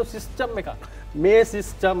අදලා තියෙන system එකක්. මේ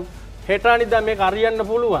system හෙට අනිද්දා මේක අරියන්න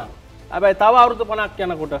පුළුවන්. හැබැයි තව අවුරුදු 50ක්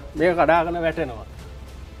යනකොට මේක කඩාගෙන වැටෙනවා.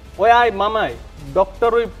 ඔයයි මමයි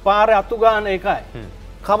ડોක්ටරුයි පාරේ අතු ගන්න එකයි.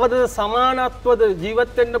 කවද සමානත්වද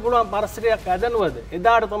ජීවත් වෙන්න පුළුවන් පරිසරයක් ඇදෙනවද?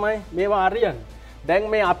 එදාට තමයි මේවා අරියන්නේ. දැන්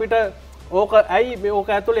මේ අපිට ඕක ඇයි මේ ඕක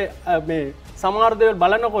ඇතුලේ මේ සමහර දේවල්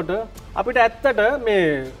බලනකොට අපිට ඇත්තට මේ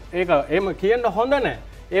ඒක එහෙම කියන්න හොඳ නැහැ.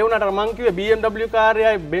 ඒ වුණාට මං කිව්වේ BMW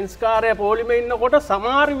කාර්යයයි Benz කාර්යය පොලිමේ ඉන්නකොට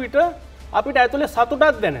සමහර විට අපිට ඇතුලේ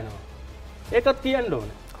සතුටක් දැනෙනවා. ඒකත් කියන්න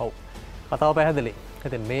ඕනේ. ඔව්. කතාව පැහැදිලි.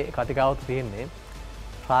 ඉතින් මේ කතිකාවත තියෙන්නේ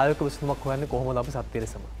ප්‍රායෝගික විසඳුමක් හොයන්නේ කොහොමද අපි සත්‍ය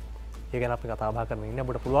ලෙසම. ඒ ගැන අපි කතා බහ කරගෙන ඉන්නේ.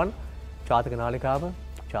 ඔබට පුළුවන් ජාතික නාලිකාව,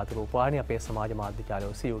 ජාතික රූපවාහිනිය, අපේ සමාජ මාධ්‍ය ජාලය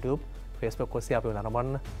ඔස්සේ YouTube, Facebook ඔස්සේ අපිව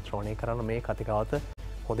නරඹන්න, ශ්‍රවණය කරන්න මේ කතිකාවත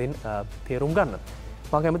හොඳින් තේරුම් ගන්න.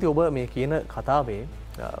 මම කැමති ඔබ මේ කියන කතාවේ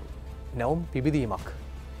නැවුම් පිබිදීමක්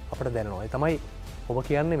අපට දැනෙනවා. ඒ තමයි ඔබ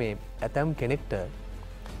කියන්නේ මේ ඇතම් කෙනෙක්ට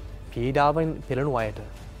පීඩාවෙන් පෙළෙනු අයට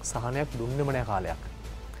සහනයක් දුන්නෙම නැහැ කාලයක්.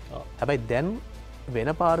 හැබැයි දැන් වෙන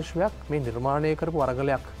පාර්ශ්වයක් මේ නිර්මාණය කරපු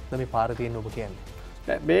අරගලයක් මේ පාරේ තියෙන ඔබ කියන්නේ.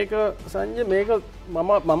 මේක සංජය මේක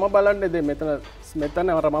මම බලන්නේ දෙ මෙතන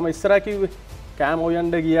අර මම ඉස්සරහ කිව්වේ කෑම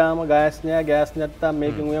උයන්ඩ ගියාම ගෑස් නෑ ගෑස් නැත්තම්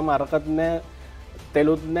මේකෙන් උයම අරකත් නෑ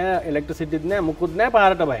තෙලුත් නෑ ඉලෙක්ට්‍රිසිටිත් නෑ මුකුත් නෑ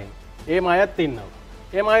පාරට බහින්න. ඒ අයත් ඉන්නවා.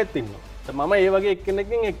 මම ඒ වගේ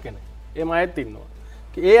එක්කෙනෙක්ගෙන් එක්කෙනෙක්. ඒ අයත් ඉන්නවා.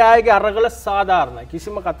 ඒ අයගේ අරගල සාධාරණයි.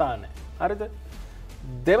 කිසිම කතා නෑ. හරිද?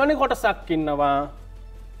 දෙවනි කොටසක් ඉන්නවා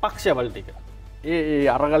පක්ෂවල ටික. ඒ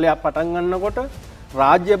අරගලයක් පටන් ගන්නකොට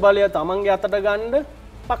රාජ්‍ය බලය තමන්ගේ අතට ගන්න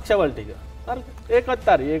පක්ෂවල ටික. හරිද? ඒකත්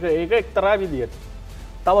හරි. ඒක එක්තරා විදියට.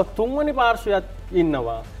 තව තුන්වෙනි පාර්ශ්වයක්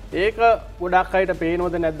ඉන්නවා. ඒක ගොඩක් අයට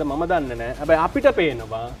පේනවද නැද්ද මම දන්නේ නැහැ. හැබැයි අපිට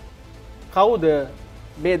පේනවා කවුද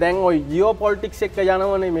මේ දැන් ওই ජියෝපොලිටික්ස් එක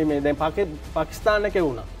යනවනේ මේ දැන් පාකිස්තාන එකේ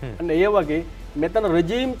වුණා. අන්න ඒ වගේ මෙතන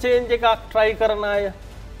රෙජීම් චේන්ජ් එකක් try කරන අය,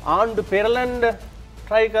 ආණ්ඩු පෙරලන්න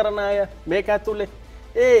try කරන අය මේක ඇතුලේ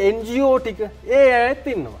ඒ NGO ටික ඒ අයත්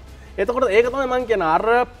ඉන්නවා. එතකොට ඒක තමයි මම කියන අර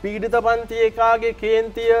පීඩිත පන්ති එකාගේ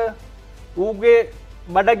කේන්තිය ඌගේ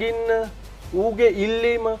බඩගින්න ඌගේ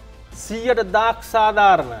ඉල්ලීම 100%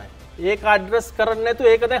 සාධාරණයි. ඒක ඇඩ්‍රස් කරන්නේ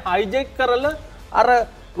නැතුව ඒක දැන් හයිජෙක් කරලා අර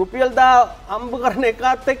රුපියල් 1000 අම්බ කරන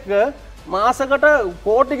එකත් එක්ක මාසකට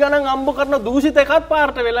කෝටි ගණන් අම්බ කරන දූෂිත එකත්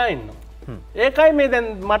පාරට වෙලා ඉන්නවා. ඒකයි මේ දැන්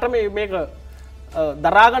මට මේක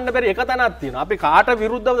දරා ගන්න බැරි එක තැනක් තියෙනවා. අපි කාට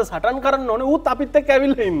විරුද්ධවද සටන් කරන්න ඕනේ ඌත් අපිත් එක්ක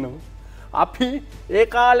ඇවිල්ලා ඉන්නවා. අපි ඒ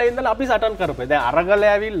කාලේ ඉඳලා අපි සටන් කරපේ. දැන් අරගල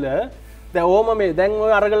ඇවිල්ලා දැන් ඕම මේ දැන්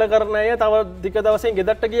ඔය අරගල කරන අය තව ටික දවසෙන්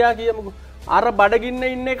ගෙදරට ගියා කියමුකෝ. අර බඩගින්න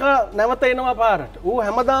ඉන්න එක නැවත එනවා පාරට. ඌ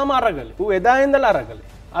හැමදාම අරගලේ. ඌ එදා ඉඳලා අරගලේ.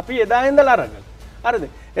 අපි එදා ඉඳලා අරගලේ. හරිද?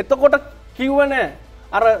 එතකොට කිව්ව නෑ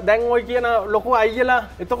අර දැන් ඔය කියන ලොකු අයියලා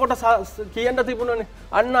එතකොට කියන්න තිබුණනේ.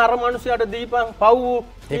 අන්න අර මිනිහයාට දීපන් පව්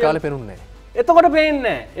ඒ කාලේ පෙනුන්නේ නෑ. එතකොට පේන්නේ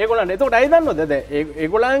නෑ. ඒගොල්ලන්ට. එතකොට ඇයි දන්නවද? දැන්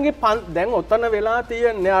ඒගොල්ලන්ගේ දැන් ඔතන වෙලා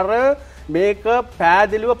තියෙන්නේ අර මේක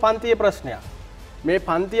පෑදිලිව පන්තිය ප්‍රශ්නයක්. මේ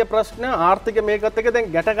පන්තිය ප්‍රශ්න ආර්ථික මේකත් එක්ක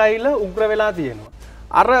දැන් ගැටගහිල උග්‍ර වෙලා තියෙනවා.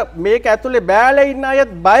 අර මේක ඇතුලේ බෑලා ඉන්න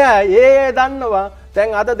අයත් බයයි. ඒ දන්නවා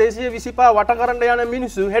දැන් අද 225 වට කරන්න යන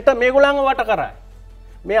මිනිස්සු හෙට මේගොල්ලන්ව වට කරයි.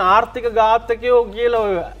 මේ ආර්ථික ඝාතකයෝ කියලා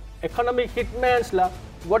ඔය ඉකොනොමික් හිට්මෑන්ස්ලා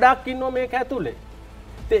ගොඩක් ඉන්නවා මේක ඇතුලේ.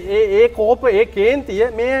 ඉතින් ඒ කෝප ඒ කේන්තිය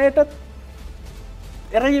මේකට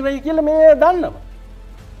එරෙහි වෙයි කියලා මේ දන්නවා.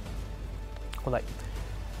 හොඳයි.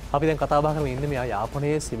 අපි දැන් කතා බහ කරමින් ඉන්නේ මේ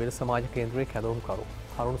යාපනයේ සිවිල් සමාජ කේන්ද්‍රයේ කැදවුම්කරු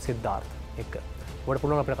අරුණ සිද්ධාර්ථ එක්ක. ඔබට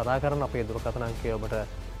පුළුවන් අපිට කතා කරන්න අපේ දුරකථන අංකය ඔබට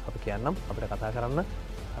අපි කියන්නම් අපිට කතා කරන්න.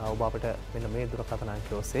 ඔබ අපිට මෙන්න මේ දුරකථන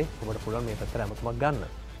අංකය ඔස්සේ ඔබට පුළුවන් මේ පැත්තට ඇමතුමක් ගන්න.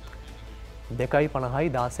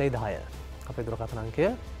 250 1610 අපේ දුරකථන අංකය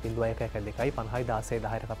 0112 50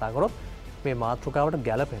 1610ට කතා කරොත් මේ මාතෘකාවට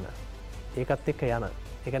ගැළපෙන ඒකත් එක්ක යන.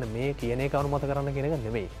 ඒ කියන්නේ මේ කියන එක අනුමත කරන්න කියන එක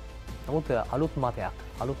නෙමෙයි. නමුත් අලුත් මතයක්,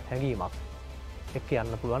 අලුත් හැඟීමක් එක්ක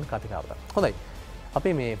යන්න පුළුවන් කතිකාවට. හොඳයි.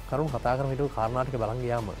 අපි මේ කරුණු කතා කරන විට කාරණා ටික බලන්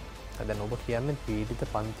ගියාම දැන් ඔබ කියන්නේ පීඩිත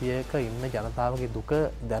පන්තියක ඉන්න ජනතාවගේ දුක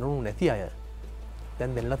දැනුණු නැති අය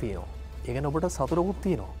දැන් දෙන්නලා තියෙනවා. ඒ කියන්නේ ඔබට සතුටකුත්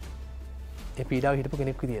තියෙනවා. ඒ පීඩාව හිටපු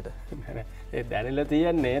කෙනෙක් විදියට. ඒ දැනෙලා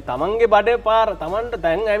තියන්නේ තමන්ගේ බඩේ පාර තමන්ට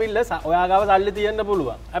දැන් ඇවිල්ලා ඔයා ගාව සල්ලි තියන්න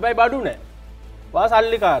පුළුවන්. හැබැයි බඩු නැහැ. වා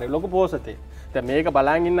සල්ලිකාරේ ලොකු පෝසතේ. දැන් මේක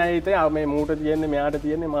බලන් ඉන්න අය හිතේ මේ මූට තියන්නේ මෙයාට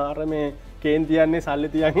තියන්නේ මාර මේ කේන් තියන්නේ සල්ලි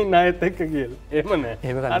තියන් ඉන්න අයත් එක්ක කියලා. එහෙම නෑ.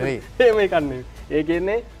 එහෙම කන්නේ. එහෙම කන්නේ. ඒ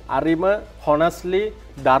කියන්නේ අරිම හොනස්ලි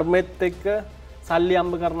ධර්මෙත් එක්ක සල්ලි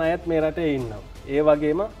අම්බ කරන අයත් මේ රටේ ඉන්නවා. ඒ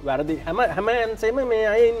වගේම වැරදි හැම ඇන්සෙම මේ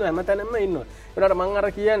අය ඉන්නවා. හැම තැනම ඉන්නවා. ඒකට මම අර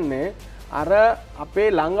කියන්නේ අර අපේ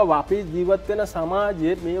ළඟ අපි ජීවත් වෙන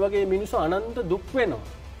සමාජයේ මේ වගේ මිනිස්සු අනන්ත දුක් වෙනවා.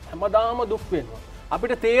 හැමදාම දුක් වෙනවා.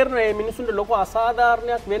 අපිට තේරෙනවා මේ මිනිස්සුන්ට ලොකු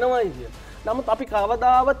අසාධාරණයක් වෙනවයි කියලා. නමුත් අපි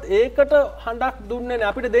කවදාවත් ඒකට හඬක් දුන්නේ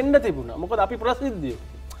නැහැ. අපිට දෙන්න තිබුණා. මොකද අපි ප්‍රසිද්ධිය.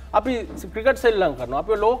 අපි ක්‍රිකට් සෙල්ලම් කරනවා.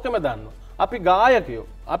 අපි ලෝකෙම දන්නවා. අපි ගායකයෝ.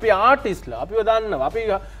 අපි ආටිස්ලා. අපිව දන්නවා. අපි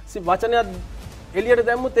වචනයක් එළියට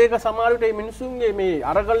දැම්මුත් ඒක සමහර විට මේ මිනිසුන්ගේ මේ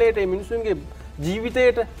අරගලයට මේ මිනිසුන්ගේ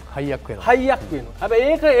ජීවිතයට හයියක් වෙනවා. හයියක් වෙනවා.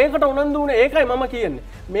 හැබැයි ඒකට උනන්දු වුණේ ඒකයි මම කියන්නේ.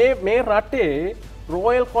 මේ රටේ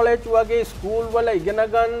රොයල් කොලෙජ් වගේ ස්කූල් වල ඉගෙන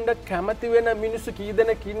ගන්න කැමති වෙන මිනිස්සු කී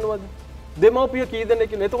දෙනෙක් ඉන්නවද? දෙමව්පිය කී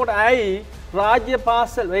දෙනෙක් ඉන්නවද? එතකොට ඇයි රාජ්‍ය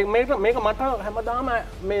පාසල් මේක මට හැමදාම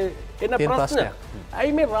මේ එන ප්‍රශ්නයක්.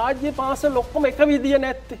 ඇයි මේ රාජ්‍ය පාසල් ඔක්කොම එක විදිය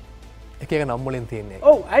නැත්තේ? එක එක නම් වලින් තියෙන්නේ.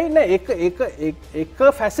 ඔව් ඇයි නෑ එක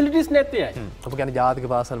ෆැසිලිටිස් නැත්තේ ඇයි? ඔබ කියන්නේ ජාතික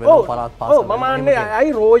පාසල් වෙනවා පළාත් පාසල්. ඔව් මම අන්නේ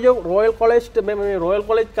ඇයි රොයල් කොලෙජ්ට මේ රොයල්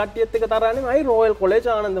කොලෙජ් කට්ටියත් එක තරන්නේ ඇයි royal college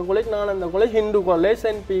Ananda college නානන්ද college Hindu college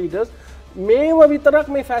scent Peters මේව විතරක්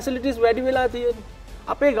මේ ෆැසිලිටිස් වැඩි වෙලා තියෙන්නේ.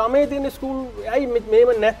 අපේ ගමේ තියෙන ස්කූල් ඇයි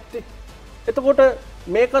මේව නැත්තේ? එතකොට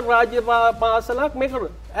මේක රාජ්‍ය පාසලක් මේක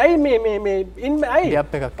ඇයි මේ ඉන්න ඇයි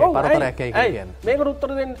ගැප් එකක් පරතරයක් කියන්නේ. මේකට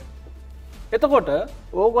උත්තර දෙන්න. එතකොට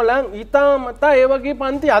ඕගොල්ලන් ඊටමතා ඒ වගේ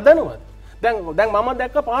පන්ති හදනවද? දැන් මම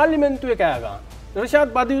දැක්ක පාර්ලිමේන්තුවේ කෑ ගන්න.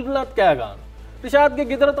 රිෂාඩ් බදියුල්ලාත් කෑ ගන්න. රිෂාඩ්ගේ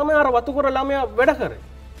ගෙදර තමයි අර වතුකර ළමයා වැඩ කරේ.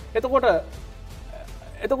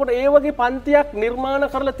 එතකොට ඒ වගේ පන්තියක් නිර්මාණ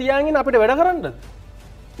කරලා තියාගෙන අපිට වැඩ කරන්නද?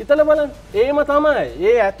 හිතලා බලන්න. ඒම තමයි.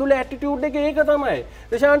 ඒ ඇතුලේ ඇටිටියුඩ් එක ඒක තමයි.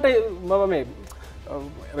 රිෂාන්ට මම මේ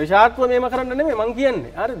රිෂාඩ්ව මේම කරන්න නෙමෙයි මං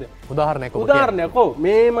කියන්නේ. හරිද? උදාහරණයක් ඔව්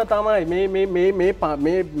මේම තමයි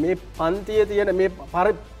මේ පන්තියේ තියෙන මේ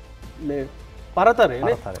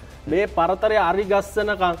පරතරයනේ. මේ පරතරය අරි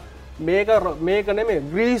ගස්සනකම් මේක නෙමෙයි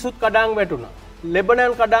ග්‍රීසුත් කඩාන් වැටුණා.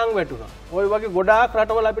 ලෙබනන් කඩාන් වැටුණා. ওই වගේ ගොඩාක්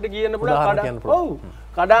රටවල අපිට කියන්න පුළුවන් කඩාන්. ඔව්.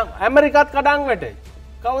 කඩාන් ඇමරිකාත් කඩාන් වැටේ.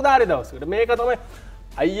 කවදා හරි දවසකට. මේක තමයි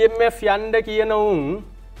IMF යන්න කියන උන්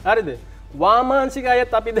හරිද? වාමාංශික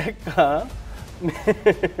අයත් අපි දැක්කා.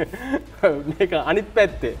 මේක අනිත්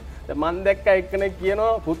පැත්තේ. මම දැක්ක එක්කෙනෙක්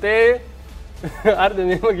කියනවා පුතේ හරිද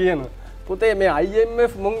මේව කියනවා. පුතේ මේ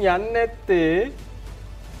IMF මුන් යන්නේ නැත්තේ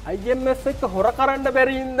IMF එක හොර කරන්න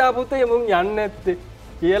බැරි හින්දා පුතේ මුන් යන්නේ නැත්තේ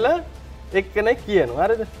කියලා එක්කෙනෙක් කියනවා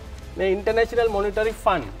හරිද මේ ඉන්ටර්නැෂනල් මොනිටරි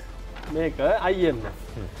ෆන්ඩ් මේක IMF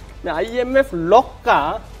මේ IMF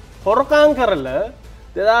ලොක්කා හොරකම් කරලා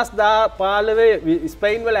 2015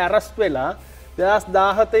 ස්පේන් වල ඇරස්ට් වෙලා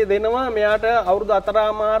 2017 දෙනවා මෙයාට අවුරුදු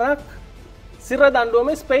 4මාරක් සිර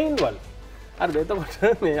දඬුවම ස්පේන් වල හරිද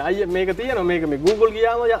එතකොට මේ මේක තියෙනවා මේක මේ Google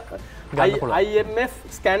ගියාම IMF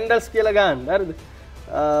scandals කියලා ගන්න හරිද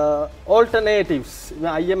alternatives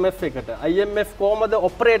IMF එකට IMF කොහමද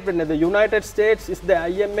operate වෙන්නේ the United States is the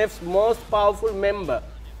IMF's most powerful member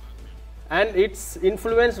and its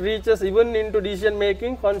influence reaches even into decision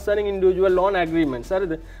making concerning individual loan agreements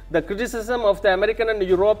the criticism of the American and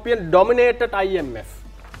European dominated IMF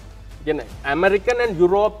again American and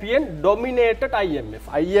European dominated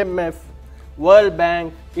IMF World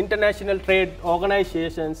Bank international trade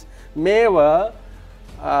organizations මේවා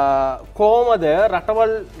කොහොමද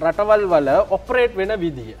රටවල් වල operate වෙන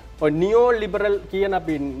විදිය ඔය නියෝ liberal කියන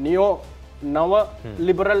අපි නියෝ නව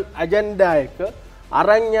ලිබරල් ඇජෙන්ඩා එක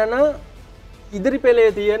අරන් යන ඉදිරි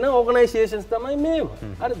පෙළේ තියෙන ඕගනයිසේෂන්ස් තමයි මේවා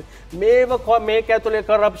හරිද මේවා මේක ඇතුලේ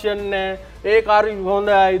කරප්ෂන් නැහැ ඒක හරි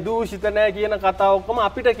හොඳයි දූෂිත නැහැ කියන කතාව ඔක්කොම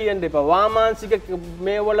අපිට කියන්න එපා වාමාංශික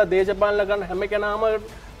මේවල දේශපාලන කරන හැම කෙනාම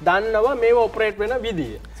දන්නවා මේව ඔපරේට් වෙන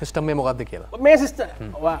විදිය සිස්ටම් මේ මොකක්ද කියලා මේ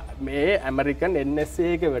සිස්ටම් මේ ඇමරිකන් NSA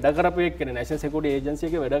එක වැඩ කරපු එක්කෙනෙක් නැෂනල් සිකියුරිටි ඒජන්සි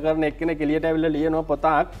එකේ වැඩ කරන එක්කෙනෙක් එළියට ඇවිල්ලා ලියනවා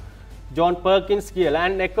පොතක් ජෝන් පර්කින්ස් කියලා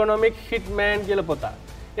and economic hitman කියලා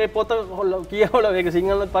පොතක් ඒ පොත කියවලා ඒක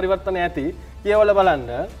සිංහලට පරිවර්තන ඇති කියවලා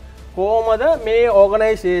බලන්න කොහොමද මේ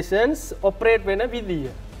ඕගනයිසේෂන්ස් ඔපරේට් වෙන විදිය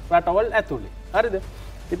රටවල් ඇතුලේ හරිද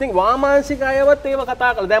ඉතින් වාමාංශික අයවත් ඒව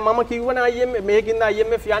කතා කළා. දැන් මම කිව්වනේ IMF මේකින්ද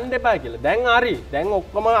IMF යන්න එපා කියලා. දැන් හරි. දැන්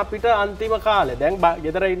ඔක්කොම අපිට අන්තිම කාලේ. දැන්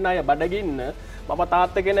ගෙදර ඉන්න අය බඩගින්න මම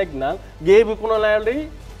තාත්තා කෙනෙක් නම් ගේ විකුණලාලි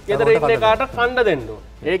ගෙදර ඉන්න කාට කන්න දෙන්න ඕන.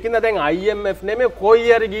 ඒකින්ද දැන් IMF නෙමෙයි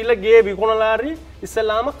කොයි හරි ගිහිල්ලා ගේ විකුණලාරි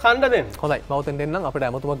ඉස්සලාම කන්න දෙන්න. හොඳයි. මම උතෙන් දෙන්නම්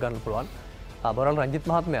අපිට අමතුමක් ගන්න පුළුවන්. බොරල් රංජිත්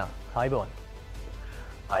මහත්මයා. ආයිබෝන්.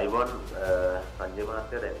 ආයිබෝන් සංජය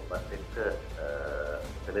මහත්තයා දැන් ඉපත් එක්ක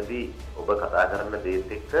එතනදී ඔබ කතා කරන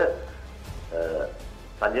දේත් එක්ක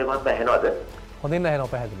සංජය මහත්මයා ඇහෙනවද? හොඳින්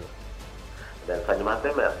ඇහෙනවා පැහැදිලිව. දැන් සංජය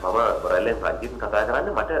මහත්මයා මම බොරැල්ලෙන් රංජිත් කතා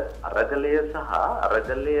කරන්නේ මට අරගලය සහ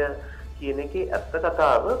අරගලය කියන එකේ ඇත්ත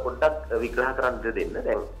කතාව පොඩ්ඩක් විග්‍රහ කරන්න දෙන්න.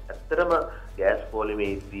 දැන් ඇත්තටම ගෑස්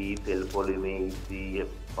පොලිමේදී, තෙල් පොලිමේදී,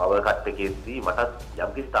 පවර් කට් එකේදී මට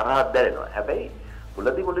යම්කිසි තරහක් දැනෙනවා. හැබැයි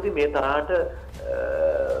මුලදී මේ තරහට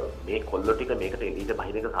මේ කොල්ලෝ ටික මේකට එළියට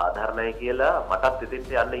බහින එක සාධාරණයි කියලා මටත්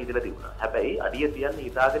එතෙන්ට යන්න හිතලා තිබුණා. හැබැයි අඩිය තියන්න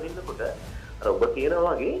හිතාගෙන ඉන්නකොට අර ඔබ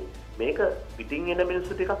කියනවා වගේ මේක පිටින් එන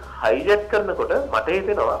මිනිස්සු ටිකක් හයිජැක් කරනකොට මට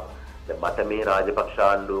හිතෙනවා දැන් මට මේ රාජපක්ෂ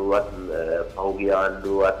ආණ්ඩුවත් පහුගිය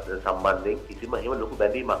ආණ්ඩුවත් සම්බන්ධයෙන් කිසිම එහෙම ලොකු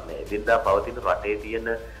බැඳීමක් නැහැ. එදින්දා පවතින රටේ තියෙන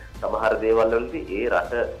සමහර දේවල් වලදී ඒ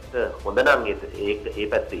රටට හොඳ නම් ඒ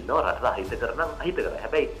පැත්තේ ඉන්නවා රටට අහිත කරනම් අහිත කරා.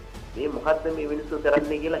 හැබැයි මේ මොකද්ද මේ මිනිස්සු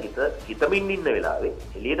කරන්නේ කියලා හිතමින් ඉන්න වෙලාවේ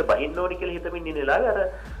එළියට බහින්න ඕනි කියලා හිතමින් ඉන්න වෙලාවේ අර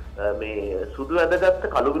මේ සුදු ඇඳගත්ත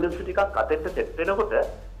කළු මිනිස්සු ටිකක් අතෙන්ට සෙට් වෙනකොට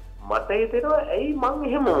මට හිතෙනවා ඇයි මං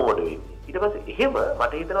එහෙම මෝඩ වෙන්නේ ඊට පස්සේ එහෙම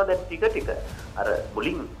මට හිතෙනවා දැන් ටික අර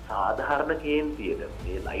මුලින් සාධාරණ කේන්තියට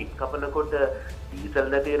මේ ලයිට් කපනකොට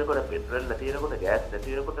ඩීසල් නැති වෙනකොට පෙට්‍රල් නැති වෙනකොට ගෑස්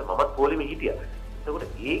නැති වෙනකොට මමත් පොලිමේ හිටියා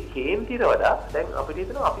එතකොට ඒ කේන්තියට වඩා දැන් අපිට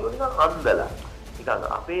හිතෙනවා අපි නිකන් අන්දලා නිකන්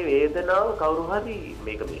අපේ වේදනාව කවුරු හරි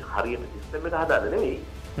මේක මේ හරියට සිස්ටම් එක හදාන්න නෙවෙයි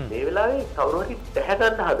මේ වෙලාවේ කවුරු හරි දැහැ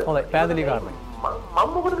ගන්න හදනවා. හොඳයි පැහැදිලි කරන්න. මම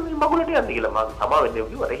මොකටද මේ මගුලට යන්නේ කියලා මම සමා වෙන්නේ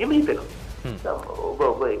කිව්වට එහෙම හිතෙනවා.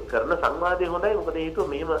 ඔබ කරන සංවාදය හොඳයි මොකද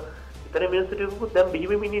හේතුව මෙහෙම ඉතන මිනිස්සු ටිකකුත් දැන්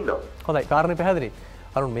බිහිවෙමින් ඉන්නවා. හොඳයි කාරණේ පැහැදිලි.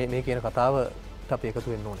 අරුණ මේ කියන කතාවට අපි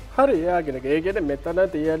එකතු වෙන්න ඕනේ. හරි එයාගෙන ඒ කියන්නේ මෙතන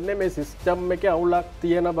තියන්නේ මේ සිස්ටම් එකේ අවුලක්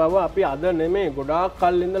තියෙන බව අපි අද නෙමෙයි ගොඩාක්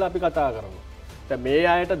කල් ඉඳලා අපි කතා කරනවා. දැන් මේ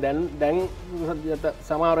අයට දැන්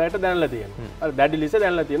සමහර අයට දැනලා තියෙනවා. අර දැඩි ලෙස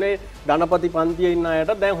දැනලා තියෙන ඒ ධනපති පන්තියේ ඉන්න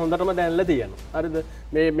අයට දැන් හොඳටම දැනලා තියෙනවා. හරිද?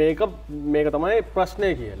 මේක තමයි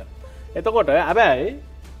ප්‍රශ්නේ කියලා. එතකොට හැබැයි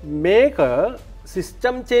මේක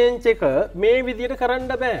සිස්ටම් චේන්ජ් එක මේ විදිහට කරන්න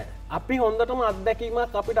බෑ. අපි හොඳටම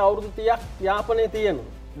අත්දැකීමක් අපිට අවුරුදු 30ක් යාපනයේ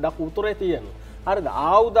තියෙනවා. දක් උතුරේ තියෙනවා. හරිද?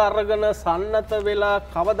 ආයුධ අරගෙන සන්නත වෙලා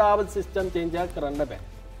කවදාවත් සිස්ටම් චේන්ජ් එකක් කරන්න බෑ.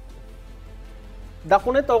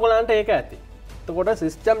 දකුණේ ඔයගලන්ට ඒක ඇති. එතකොට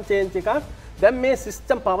සිස්ටම් චේන්ජ් එකක් දැන් මේ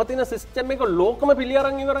සිස්ටම් පවතින සිස්ටම් එක ලෝකම පිළි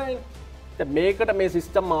අරන් ඉවරයි. දැන් මේකට මේ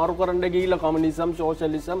සිස්ටම් මාරු කරන්න ගිහිල්ලා කමියුනිසම්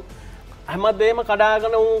සෝෂලිසම් හැමදේම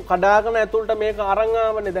කඩාගෙන ඇතුළට මේක අරන්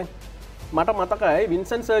ආවනේ දැන්. මට මතකයි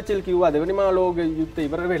වින්සන් සර්චිල් කිව්වා දෙවෙනි මහා ලෝක යුද්ධ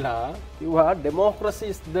ඉවර වෙලා කිව්වා democracy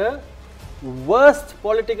is the worst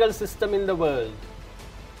political system in the world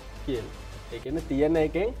කියලා. ඒ කියන්නේ තියෙන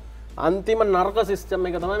එකෙන් අන්තිම නරක සිස්ටම්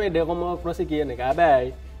එක තමයි මේ democracy කියන එක.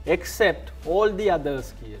 හැබැයි except all the others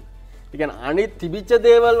කියලා. ඒ කියන්නේ අනිත් තිබිච්ච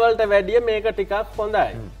දේවල් වලට වැඩිය මේක ටිකක් හොඳයි.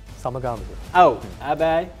 සමගාමීව. ඔව්.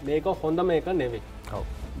 හැබැයි මේක හොඳ මේක නෙවෙයි. ඔව්.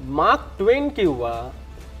 Mark Twain කිව්වා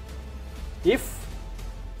if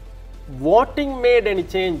voting made any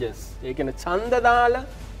changes ඒ කියන්නේ ඡන්ද දාලා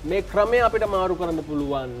මේ ක්‍රමය අපිට මාරු කරන්න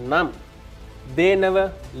පුළුවන් නම් they never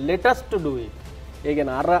let us to do it. ඒ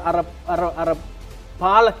කියන්නේ අර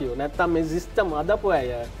පාලකයෝ නැත්තම් මේ සිස්ටම් අදපු අය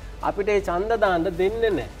අපිට ඒ ඡන්ද දාන්න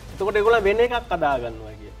දෙන්නේ නැහැ. එතකොට ඒගොල්ලෝ වෙන එකක් අදා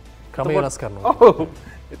ගන්නවා කිය. ක්‍රමය වෙනස් කරනවා. ඔව්.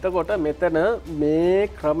 එතකොට මෙතන මේ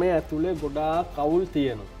ක්‍රමය ඇතුලේ ගොඩාක් කවුල්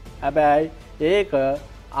තියෙනවා. හැබැයි ඒක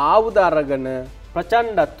ආයුධ අරගෙන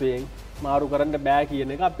ප්‍රචණ්ඩත්වයෙන් මාරු කරන්න බෑ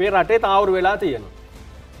කියන එක අපේ රටේ තාවුරු වෙලා තියෙනවා.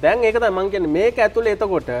 දැන් ඒක තමයි මම කියන්නේ මේක ඇතුලේ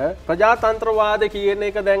එතකොට ප්‍රජාතන්ත්‍රවාද කියන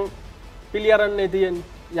එක දැන් පිළිඅරන්නේ තියෙන්නේ.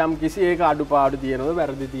 යම් කිසි ඒක අඩුපාඩු තියෙනවා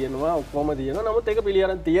වැරදි තියෙනවා ඔක්කොම තියෙනවා. නමුත් ඒක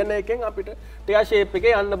පිළිඅරන් තියෙන එකෙන් අපිට ටියා ෂේප්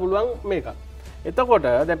එකේ යන්න පුළුවන් මේක. එතකොට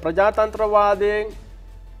දැන් ප්‍රජාතන්ත්‍රවාදයෙන්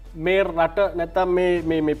මේ රට නැත්තම්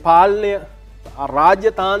මේ පාලනය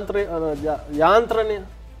රාජ්‍ය තාන්ත්‍රය යාන්ත්‍රණය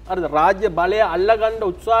හරිද රාජ්‍ය බලය අල්ලගන්න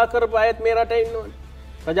උත්සාහ කරපු අයත් මේ රටේ ඉන්නවනේ.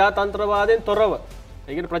 ප්‍රජාතන්ත්‍රවාදයෙන් තොරව.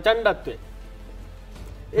 ඒ කියන්නේ ප්‍රචණ්ඩත්වයේ.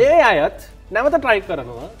 ඒ අයත් නැවත try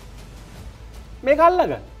කරනවා මේක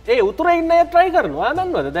අල්ලගන්න. ඒ උතුරේ ඉන්න අය try කරනවා.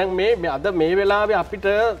 දන්නවද? දැන් මේ අද මේ වෙලාවේ අපිට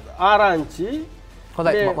ආරංචි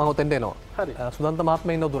හොඳයි මම ඔතෙන්ට එනවා. හරි. සුදන්ත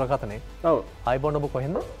මහත්මයා ඉන්න දුරකථනේ. ඔව්. ආයිබෝන් ඔබ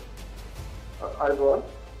කොහෙන්ද? ආයිබෝන්.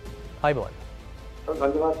 ආයිබෝන්.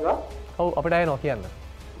 ගන්ධවාසලා. ඔව් අපිට ඇහෙනවා කියන්න.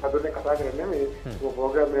 අදනේ කතා කරන්නේ මේ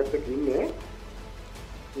ප්‍රෝග්‍රෑම් එකක් ඉන්නේ.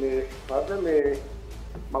 මේ වාද මේ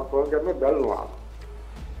මම ප්‍රෝග්‍රෑම් එක බලනවා.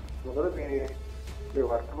 මොකද මේ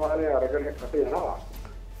වර්තමානයේ අරගෙන කට යනවා.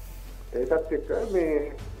 ඒකත් එක්ක මේ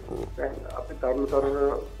දැන් අපි තරුණ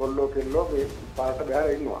පොල්ලෝ කෙල්ලෝ මේ පාට බෑර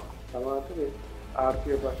ඉන්නවා. සමහරවිට මේ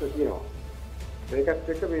ආර්ථික ප්‍රශ්න තියෙනවා. ඒකත්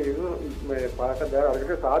එක්ක මේ පාට බෑර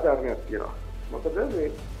අරගෙන සාධාරණයක් තියෙනවා. මොකද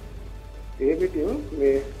මේ ඒ පිටින්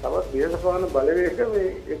මේ තවත් දේශපාලන බලවේග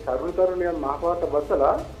මේ තරුණයන් මහපාට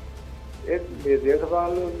බසලා ඒ මේ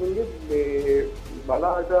දේශපාලනයේ මේ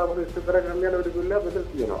බලාජාපන ඉස්තර කරන්න යන විදිහට බෙදලා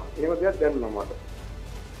තියෙනවා. එහෙම දෙයක් දැනනවා මට.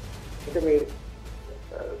 ඒක මේ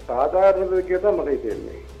සාධාරණ දෙයක් කියලා මට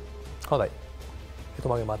හිතෙන්නේ. හොඳයි.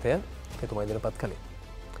 එතුමාගේ මතය එතුමා ඉදිරිපත් කළේ.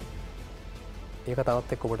 ඒක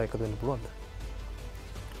තවත් එක්ක ඔබට එකතු වෙන්න පුළුවන්ද?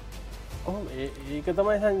 ඔව් ඒක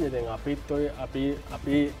තමයි සංජය. දැන් අපිත් ඔය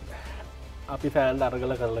අපි ෆෑන්ඩ්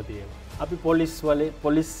අරගල කරලා තියෙනවා. අපි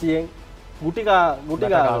පොලිසියෙන් ගුටි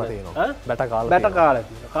කාලා තියෙනවා. බැට කාලා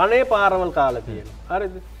තියෙනවා. කනේ පාරවල් කාලා තියෙනවා.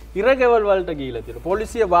 හරිද? ඉරගෙවල් වලට ගිහිල්ලා තියෙනවා.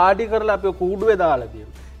 පොලිසිය වාඩි කරලා අපි කූඩුවේ දාලා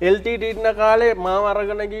තියෙනවා. LTT ඉන්න කාලේ මාව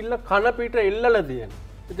අරගෙන ගිහිල්ලා කන පිට එල්ලලා තියෙනවා.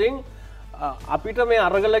 ඉතින් අපිට මේ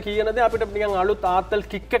අරගල කියන දේ අපිට නිකන් අලුත් ආත්තල්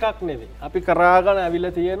කික් එකක් නෙවෙයි. අපි කරාගෙන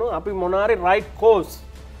ඇවිල්ලා තියෙනවා. අපි මොනාරි රයිට් කෝස්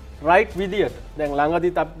රයිට් විදියට. දැන්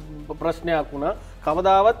ළඟදිත් ප්‍රශ්නයක් වුණා.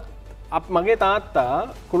 කවදාවත් මගේ තාත්තා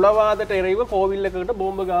කුලවාදට එරෙහිව කෝවිල් එකකට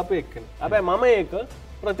බෝම්බ ගාපු එක්කෙනෙක්. හැබැයි මම ඒක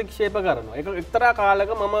ප්‍රතික්ෂේප කරනවා. ඒක එක්තරා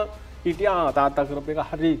කාලයක මම හිටියා තාත්තා කරපු එක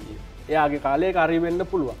හරි කියලා. එයාගේ කාලේ ඒක හරි වෙන්න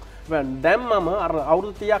පුළුවන්. දැන් මම අර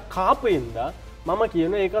අවුරුදු 30ක් කාපෙන්දා මම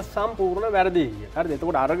කියන ඒක සම්පූර්ණ වැරදි කියලා. හරිද?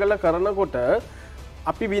 එතකොට අරගල කරනකොට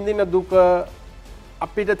අපි විඳින දුක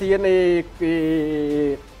අපිට තියෙන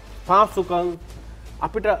ඒ පාසුකම්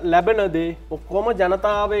අපිට ලැබෙන දේ ඔක්කොම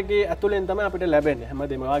ජනතාවගේ ඇතුළෙන් තමයි අපිට ලැබෙන්නේ.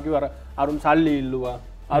 හැමදේම ඔයා කිව්ව අරුන් සල්ලි ඉල්ලුවා.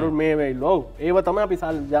 අරුන් මේව ඉල්ලුවා. ඔව් ඒව තමයි අපි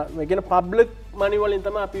ඒ කියන්නේ පබ්ලික් මනි වලින්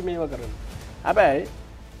තමයි අපි මේව කරන්නේ. හැබැයි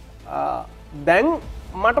දැන්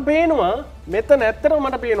මට පේනවා මෙතන ඇත්තටම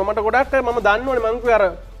මට පේනවා මට ගොඩක් අය මම දන්නවනේ මං කිව්වේ අර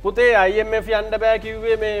පුතේ IMF යන්න බෑ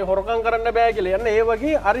කිව්වේ මේ හොරකම් කරන්න බෑ කියලා. යන්න ඒ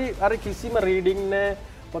වගේ හරි කිසිම රීඩින් නැහැ.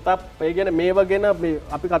 පොතක් ඒ කියන්නේ මේව ගැන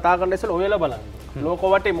අපි කතා කරන්න ඉස්සෙල්ලා ඔයලා බලන්න. ලෝක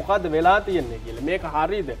වටේ මොකද්ද වෙලා තියෙන්නේ කියලා. මේක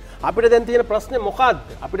හරියද? අපිට දැන් තියෙන ප්‍රශ්නේ මොකද්ද?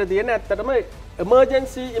 අපිට තියෙන ඇත්තටම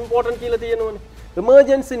එමර්ජන්සි ඉම්පෝටන්ට් කියලා තියෙනවනේ.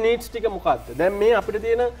 එමර්ජන්සි නීඩ්ස් ටික මොකද්ද? දැන් මේ අපිට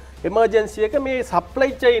තියෙන එමර්ජන්සි එක මේ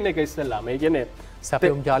සප්ලයි චේන් එක ඉස්සෙල්ලා. මේ කියන්නේ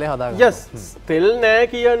සැපයුම් ජාලය හදාගන්න. yes තෙල් නෑ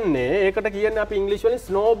කියන්නේ ඒකට කියන්නේ අපි ඉංග්‍රීසි වලින්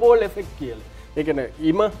ස්නෝබෝල් එෆෙක්ට් කියලා. ඒ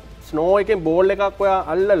කියන්නේ ස්නෝ එකෙන් බෝල් එකක් ඔයා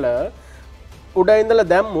අල්ලලා උඩ ඉඳලා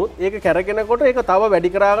දැම්මුත් ඒක කැරකෙනකොට ඒක තව වැඩි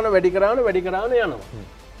කරාගෙන යනවා.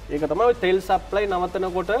 ඒක තමයි තෙල් සප්ලයි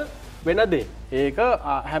නවතනකොට වෙන දේ. ඒක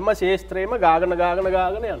හැම ශේෂ්ත්‍රයේම ගාගෙන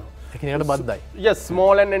යනවා. ඒකට බද්දයි. yes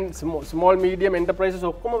small medium enterprises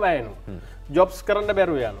ඔක්කොම වැයෙනවා. jobs කරන්න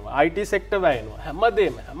බැරුව යනවා. IT sector වැයෙනවා.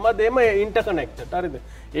 හැමදේම interconnected. හරිද?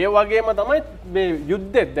 ඒ වගේම තමයි මේ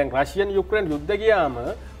යුද්ධෙත් දැන් රෂියන් යුක්‍රේන් යුද්ධ ගියාම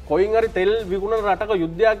කොයින් හරි තෙල් විකුණන රටක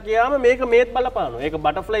යුද්ධයක් ගියාම මේක මේත් බලපානවා. ඒක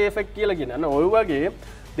බටර්ෆ්ලයි එෆෙක්ට් කියලා කියනවා. ඔය වගේ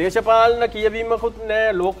දේශපාලන කියවීමකුත්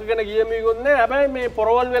නැහැ, ලෝක ගැන කියවීමකුත් නැහැ. හැබැයි මේ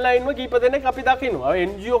පොරවල් වෙලා ඉන්න කීප දෙනෙක් අපි දකිනවා.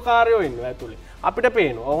 NGO කාර්යෝ ඉන්නවා ඇතුලේ. අපිට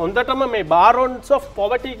පේනවා. හොඳටම මේ barons of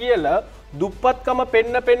poverty කියලා දුප්පත්කම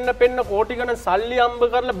පෙන්න කෝටි ගණන් සල්ලි අම්බ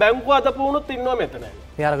කරලා බැංකුව අදපු වුණොත් ඉන්නවා මෙතන.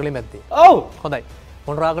 මේ අරගලේ මැද්දේ. ඔව්. හොඳයි.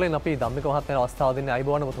 මොණරාගලෙන් අපි ධම්මික මහත්මයාට අවස්ථාව දෙන්නේ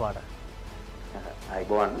අයබෝවන් ඔබතුමාට.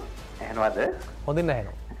 අයබෝවන් ඇහෙනවද? හොඳින්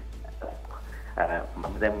ඇහෙනවා.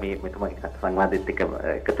 මම දැන් මේ මෙතුමා සංවාදෙත් එක්ක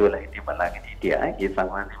එකතු වෙලා හිටිය බලාගෙන හිටියා. ඒ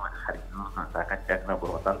සංවාදේ මම හරියට සාකච්ඡා කරන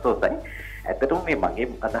බොහොම සන්තෝෂයි. ඇත්තටම මේ මගේ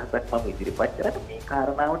අදහසක් මම ඉදිරිපත් කරලා මේ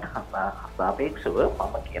කාරණාවට සාපේක්ෂව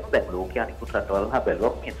මම කියන දැන් ලෝකයේ අනිකුත් රටවල් හා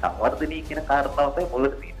බැලුවොත් මේ සංවර්ධනය කියන කාරණාව තමයි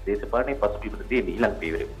මුලට තියෙන්නේ. දේශපාලනයේ පසුබිමට තියෙන ඊළඟ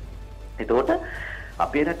පියවර. එතකොට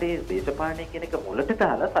අපේ රටේ දේශපාලනය කියන එක මුලට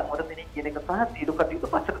දාලා සංවර්ධනය කියන එක සහ තීරු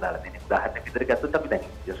කටයුතු පස්සට දාලා දෙන්නේ. උදාහරණයක් විදිහට ගත්තොත් අපි දැන්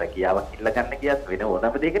රැකියාවක් ඉල්ල ගන්න ගියත් වෙන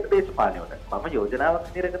ඕනම දෙයකට දේශපාලනය උඩ. මම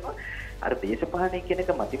යෝජනාවක් නිරගනවා අර දේශපාලනය කියන එක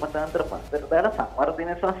මතිමතාන්තර පස්සට දාලා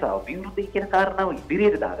සංවර්ධනය සහ අභිවෘද්ධිය කියන කාරණාව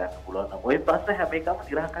ඉදිරියට දාගන්න පුළුවන්. නම් ওই ප්‍රශ්න හැම එකම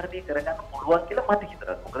निराකරණය කරගන්න පුළුවන් කියලා මට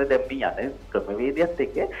හිතනවා. මොකද දැන් මේ යන ක්‍රමවේදයත්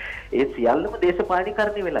එක්ක ඒ සියල්ලම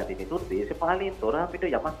දේශපාලනීකරණය වෙලා තියෙනවා. ඒක දේශපාලනයෙන් තොර අපිට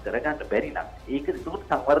යමක් කරගන්න බැරි නම් ඒක ඒක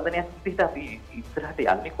සංවර්ධනයක් විදිහට අපි ඉස්සරහට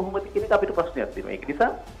යන්නේ කොහොමද කියන එක අපිට ප්‍රශ්නයක් තියෙනවා. ඒක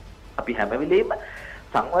නිසා අපි හැම වෙලේම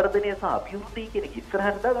සංවර්ධනය සහ අභිවෘද්ධිය කියන එක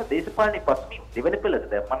ඉස්සරහට දාලා දේශපාලනයේ පස්මින් දෙවෙනි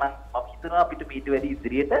පෙළට දැම්මම මම හිතනවා අපිට මීට වැඩි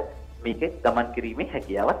ඉදිරියට මේකේ ගමන් කිරීමේ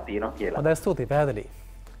හැකියාවක් තියෙනවා කියලා. හොඳයි ස්තුතියි පැහැදිලි.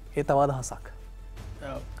 ඒ තව අදහසක්.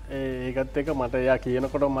 ඒකත් එක මට එයා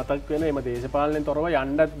කියනකොට මතක් වෙන එම දේශපාලනයෙන් තොරව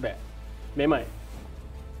යන්නත් බෑ. මෙමයි.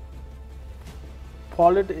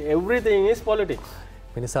 Everything is politics.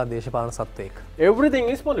 මිනිසා දේශපාලන සත්වයෙක්. Everything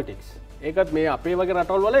is politics. ඒකත් මේ අපේ වගේ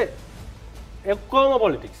රටවල් වල එක්කොම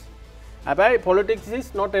politics. හැබැයි politics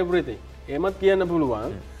is not everything. එහෙමත් කියන්න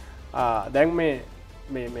පුළුවන්. දැන්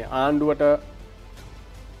මේ ආණ්ඩුවට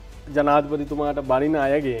ජනාධිපතිතුමාට බනින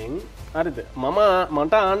අයගෙන් හරිද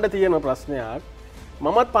මට ආණ්ඩ තියෙන ප්‍රශ්නයක්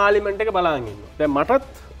මමත් පාර්ලිමේන්තු එක බලාගෙන ඉන්නවා. දැන්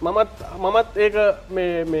මමත් ඒක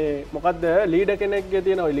මේ මොකද්ද ලීඩර් කෙනෙක්ගේ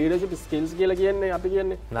තියෙන ඔය ලීඩර්ෂිප් ස්කිල්ස් කියලා කියන්නේ අපි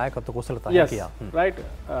කියන්නේ නායකත්ව කුසලතා හැකියාව. right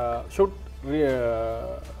should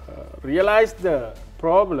realize the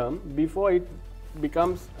problem before it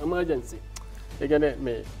becomes emergency. ඒ කියන්නේ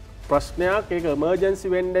මේ ප්‍රශ්නයක් ඒක emergency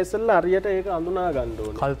වෙන්න ඉස්සෙල්ලා හරියට ඒක හඳුනා ගන්න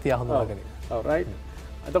ඕනේ. කල්තිය හඳුනාගෙන. ඔව් right.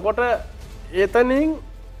 එතකොට එතනින්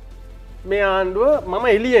මේ ආණ්ඩුව මම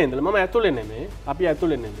එළියේ ඉඳලා මම ඇතුලේ නෙමෙයි අපි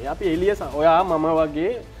ඇතුලේ නෙමෙයි අපි එළිය ඔයා මම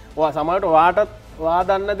වගේ ඔයා සමහරට ඔයා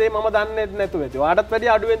දන්න දේ මම දන්නේ නැතුව ඇති. ඔයාටත්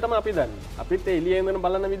වැඩි අඩුවෙන් තමයි අපි දන්නේ. අපිත් එළියේ ඉඳන්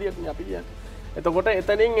බලන විදියට අපි කියන්නේ. එතකොට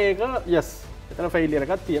එතනින් ඒක yes එතන ෆේලියර්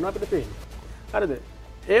එකක් තියෙනවා අපිට පේන්නේ. හරිද?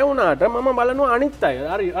 ඒ වුණාට මම බලනවා අනිත් අය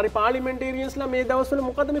හරි පාර්ලිමේන්ටේරියන්ස්ලා මේ දවස්වල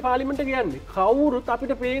මොකද මේ පාර්ලිමේන්තේ කියන්නේ? කවුරුත්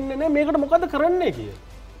අපිට පේන්නේ නැහැ මේකට මොකද කරන්නේ කියලා.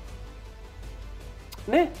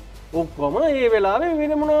 නේ ඔක්කොම ඒ වෙලාවේ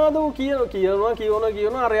වෙන මොනවද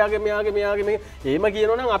කියනවා අරයාගේ මෙයාගේ මේ එහෙම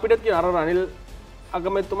කියනවා නම් අපිට කියන අර රනිල්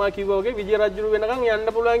අගමැතිතුමා කිව්වා වගේ විජය රජුරු වෙනකන් යන්න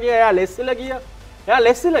පුළුවන් ගියා. එයා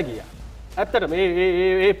ලෙස්සලා ගියා. ඇත්තට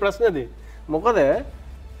මේ ප්‍රශ්නේදී මොකද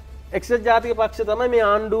එක්සත් ජාතික පක්ෂ තමයි මේ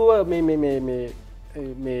ආණ්ඩුව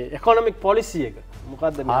මේ ඉකොනොමික් පොලිසි එක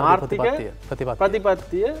මොකද්ද මේ ආර්ථික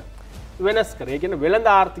ප්‍රතිපත්තිය වෙනස් කරේ. ඒ කියන්නේ වෙළඳ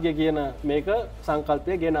ආර්ථිකය කියන මේක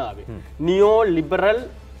සංකල්පය ගෙන ආවේ. නියෝ ලිබරල්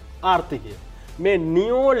ආර්ථිකය. මේ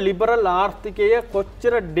නියෝ ලිබරල් ආර්ථිකය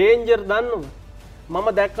කොච්චර ඩේන්ජර් දන්නවද? මම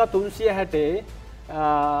දැක්කා 360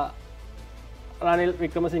 රනිල්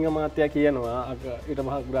වික්‍රමසිංහ මහත්තයා කියනවා ඊට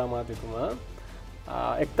මහ ග්‍රාමාත්‍යතුමා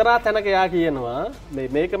එක්තරා තැනක යා කියනවා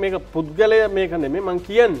මේක පුද්ගලය මේක නෙමෙයි මං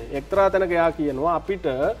කියන්නේ එක්තරා තැනක යා කියනවා අපිට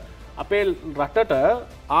අපේ රටට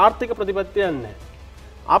ආර්ථික ප්‍රතිපත්තියක් නැහැ.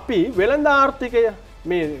 අපි වෙළඳ ආර්ථිකය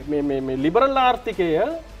මේ ලිබරල් ආර්ථිකය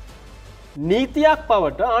නීතියක්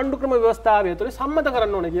පවට ආණ්ඩු ක්‍රම ව්‍යවස්ථාව ඇතුලේ සම්මත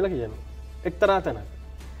කරන්න ඕනේ කියලා කියනවා. එක්තරා තැනක.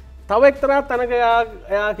 තව එක්තරා තැනක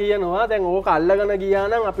එයා කියනවා දැන් ඕක අල්ලගෙන ගියා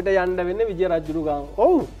නම් අපිට යන්න වෙන්නේ විජය රජුරු ගාව.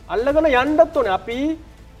 ඔව් අල්ලගෙන යන්නත් ඕනේ. අපි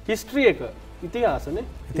හිස්ටරි එක ඉතිහාසනේ.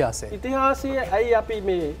 ඉතිහාසය ඇයි අපි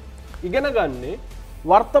මේ ඉගෙන ගන්නේ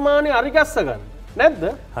වර්තමානයේ අරිගස්ස ගන්න. නැද්ද?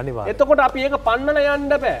 එතකොට අපි ඒක පන්නලා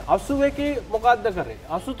යන්න බෑ. 81 මොකද්ද කරේ?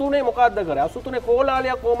 83 මොකද්ද කරේ? 83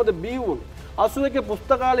 කෝලාලයක් කොහමද බීවුනේ? 81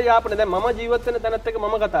 පුස්තකාලේ යාපනයේ දැන් මම ජීවත් වෙන තැනත් එක්ක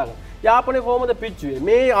මම කතා කරා. යාපනයේ කොහමද පිච්චුවේ?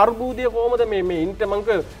 මේ අර්බුදය කොහමද මේ ඉන්ට මංක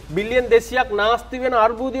බිලියන් 200ක් නාස්ති වෙන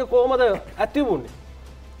අර්බුදය කොහමද ඇති වුනේ?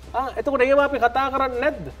 එතකොට ඒවා අපි කතා කරන්නේ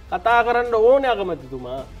නැද්ද? කතා කරන්න ඕනේ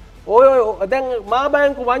අගමැතිතුමා. ඔය දැන් මා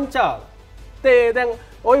බැංකු වංචාව. දැන්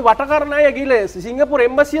ඔය වටකරන අය ගිහලා සිංගප්පූරු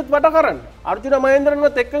එම්බසියත් වට කරන්න. අර්ජුන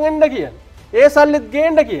මහේන්ද්‍රන්වත් එක්කන් එන්න කියන්නේ. ඒ සල්ලිත්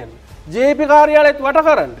ගේන්න කියන්නේ. ජේ.පී කාර්යාලයත් වට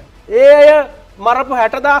කරන්න. ඒ අය මරපු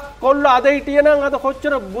 60000 කොල්ල අද හිටියනම් අද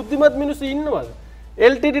කොච්චර බුද්ධිමත් මිනිස්සු ඉන්නවද?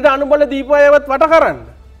 LTTට අනුබල දීපු අයවත් වට කරන්න.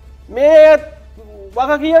 මේ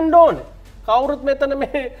වග කියන්න ඕනේ. කවුරුත් මෙතන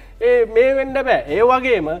මේ වෙන්න බෑ. ඒ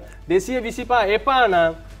වගේම 225 එපා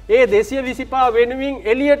නම් ඒ 225 වෙනුවෙන්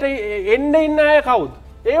එළියට එන්න ඉන්න අය කවුද?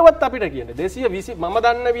 ඒවත් අපිට කියන්නේ 220 මම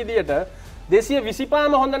දන්න විදියට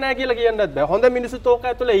 225ම හොඳ නැහැ කියලා කියන්නත් බෑ. හොඳ මිනිස්සු තෝක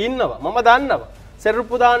ඇතුලේ ඉන්නවා. මම දන්නවා.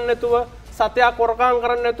 සෙරුප්පු දාන්න නැතුව, සතයක් කොරකම්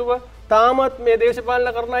කරන්න නැතුව තාමත් මේ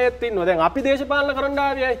දේශපාලන කරන අයත් ඉන්නවා. දැන් අපි දේශපාලන කරන්න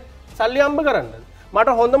ආවියයි. සල්ලි හම්බ කරන්න. මට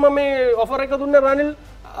හොඳම මේ ඔෆර් එක දුන්නේ රනිල්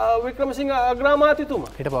වික්‍රමසිංහ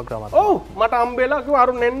අග්‍රාමාත්‍යතුමා. හිටපු අග්‍රාමාත්‍ය. ඔව් මට හම්බෙලා කිව්වා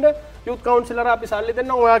අරුන් එන්න යුත් කවුන්සිලර් අපි සල්ලි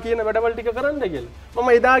දෙන්නම් ඔයා කියන වැඩවල ටික කරන්න කියලා. මම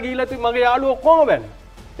එදා ගිහිල්ලා තිබ්බ මගේ යාළුවෝ ඔක්කොම බැන්න.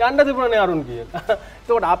 යන්න තිබුණනේ අරුන් කියලා.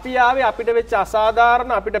 එතකොට අපි ආවේ අපිට වෙච්ච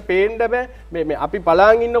අසාධාරණ අපිට පේන්න බෑ මේ අපි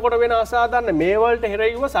පලාන් ඉන්නකොට වෙන අසාධාරණ මේ වලට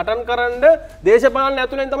හෙරෙයිව සටන් කරන්න දේශපාලන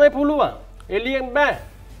ඇතුලෙන් තමයි පුළුවන්. එළියෙන් බෑ.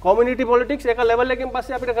 කොමියුනිටි පොලිටික්ස් එක ලෙවල් එකකින්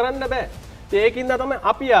පස්සේ අපිට කරන්න බෑ. ඒකින්ද තමයි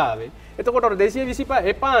අපි ආවේ. එතකොට 225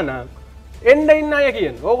 එපා නම් එන්න ඉන්න අය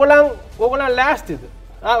කියන්නේ. ඕගොල්ලන් ලෑස්තිද?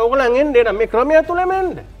 ඕගොල්ලන් එන්නේ නම් මේ ක්‍රමය තුලම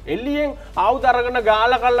එන්න. එළියෙන් ආයුධ අරගෙන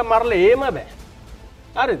ගාලා කල්ලා මරලා ඒම බෑ.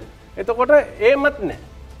 හරිද? එතකොට ඒමත් නෑ.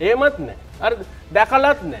 ඒමත් නෑ. හරිද?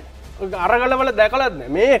 දැකලත් නෑ. අරගලවල දැකලත් නෑ.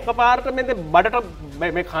 මේ එකපාරට මේ බඩට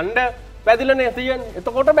මේ ඛණ්ඩ පැදිලානේ තියෙන්නේ.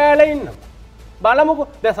 එතකොට බෑලා ඉන්නවා. බලමුකෝ.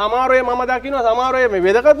 දැන් සමහරව මම දකිනවා සමහරව මේ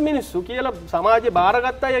වෙදකත් මිනිස්සු කියලා සමාජයේ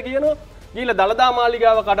බාරගත්ත අය කියනවා ගිහලා දලදා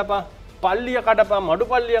මාලිගාව කඩපන්, පල්ලිය කඩපන්, මඩු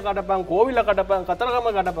පල්ලිය කඩපන්, කෝවිල කඩපන්, කතරගම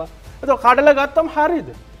කඩපන්. එතකොට කඩලා ගත්තම හරියද?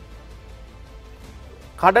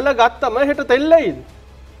 කඩලා ගත්තම හෙට තෙල් ඇයිද?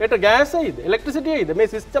 හෙට ගෑස් ඇයිද? ඉලෙක්ට්‍රිසිටි ඇයිද? මේ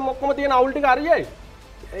සිස්ටම් ඔක්කොම තියෙන අවුල් ටික හරියයි.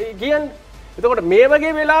 ඒ කියන්නේ. එතකොට මේ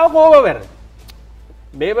වගේ වෙලාවක ඕව වැරදි.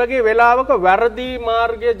 මේ වගේ වෙලාවක වැරදි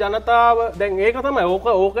මාර්ගයේ ජනතාව දැන් ඒක තමයි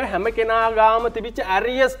ඕක හැම කෙනා ගාම තිබිච්ච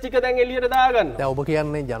ඇරියස් ටික දැන් එළියට දාගන්න. දැන් ඔබ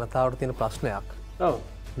කියන්නේ ජනතාවට තියෙන ප්‍රශ්නයක්. ඔව්.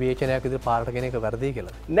 විවේචනයක් විදිහට පාරට කෙන එක වැරදි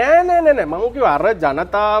කියලා. නෑ මම කිව්වා අර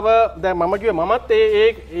ජනතාව දැන් මම කිව්වා මමත්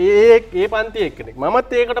ඒ පන්ති එක්කෙනෙක්.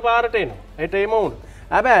 මමත් ඒකට පාරට එනවා. ඒට එම වුණා.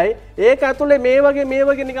 හැබැයි ඒක ඇතුලේ මේ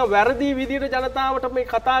වගේ නිකන් වැරදි විදිහට ජනතාවට මේ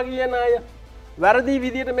කතා කියන අය වැරදි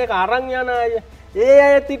විදිහට මේක අරන් යන අය ඒ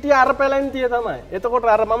අය තිටිය අර පැලැන්තිය තමයි. එතකොට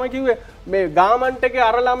අර මම කිව්වේ මේ ගාමන්ට් එකේ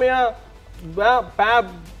අර ළමයා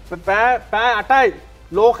පෑ 8යි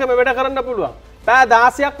ලෝකෙම වැඩ කරන්න පුළුවන්. පෑ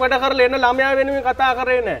 16ක් වැඩ කරලා එන ළමයා වෙනුවෙන් කතා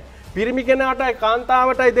කරේ නැහැ. පිරිමි කෙනාටයි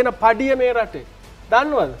කාන්තාවටයි දෙන පඩිය මේ රටේ.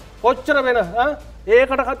 දන්නවද? කොච්චර වෙන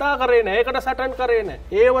ඒකට කතා කරේ නැහැ. ඒකට සටන් කරේ නැහැ.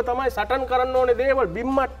 ඒව තමයි සටන් කරන්න ඕනේ දේවල්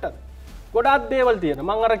බිම්මට්ට. ගොඩාක් දේවල් තියෙන.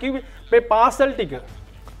 මම අර කිව්වේ මේ පාසල් ටික.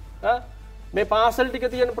 මේ පාසල් ටික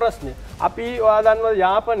තියෙන ප්‍රශ්නේ. අපි ඔයා දන්නවා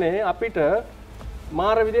යාපනයේ අපිට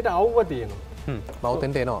මාර විදියට අවුව තියෙනවා.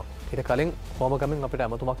 බෞතෙන්ට එනවා. ඊට කලින් කොහොම ගමින් අපිට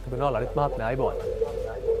අමතුමක් තිබෙනවා ලලිත් මහත්මයා ආයිබෝන්.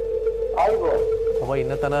 ආයිබෝන්. ඔබ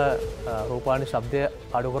ඉන්න තන රූපවාහිනී ශබ්දය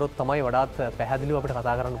අඩු කරොත් තමයි වඩාත් පැහැදිලිව අපිට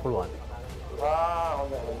කතා කරන්න පුළුවන්.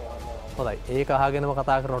 හොඳයි. ඒක අහගෙනම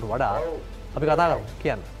කතා කරනවට වඩා අපි කතා කරමු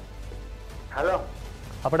කියන්න. හලෝ.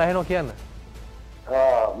 අපිට ඇහෙනවා කියන්න.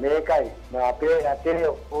 මේකයි අපේ රටේ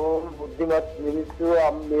ඕම් බුද්ධිමත් මිනිස්සු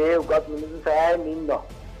මේ උගත් මිනිස්සු සෑහෙන ඉන්නවා.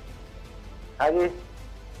 හරි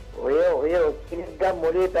ඔය ඔක්කොම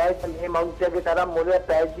මොලේ පැය මේ මනුස්සයගේ තරම් මොලේ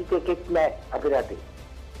පැයදික එකෙක් නැහැ අපේ රටේ.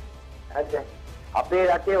 හරිද? අපේ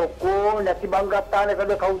රටේ ඔක්කොම නැති බං ගත්තානේ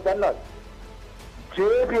කවුද දන්නවද?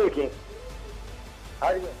 ජේපී එකේ.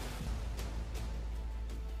 හරිද?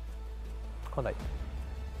 හොඳයි.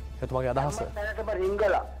 එතුමාගේ අදහස. තැනටම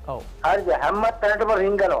රිංගලා. ඔව්. හරිද? හැම තැනටම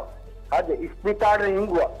රිංගනවා. හරිද? ඉස්පිතාලේ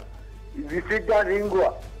රිංගුවා. විශ්වවිද්‍යාලේ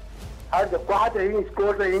රිංගුවා. හරිද? කොහාට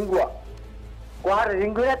ඉස්කෝලේ රිංගුවා. කොහාට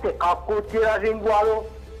රිංගුවේ නැත්තේ කක්කුච්චිලා රිංගුවාලෝ.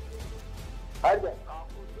 හරිද?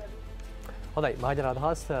 හොඳයි මහජන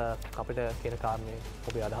අදහස් අපිට කියන කාරණේ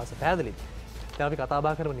ඔබේ අදහස පැහැදිලි. දැන් අපි කතා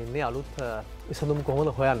බහ කරමින් ඉන්නේ අලුත් විසඳුම් කොහොමද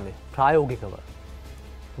හොයන්නේ ප්‍රායෝගිකව.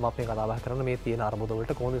 මම අපේ කතා බහ කරන මේ තියෙන අරමුදු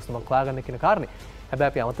වලට කොහොමද විසඳුමක් හොයාගන්න කියන කාරණේ.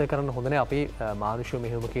 හැබැයි අපි අමතක කරන්න හොඳ නැහැ අපි මානුෂ්‍ය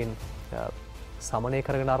මෙහෙයුමකින් සමනය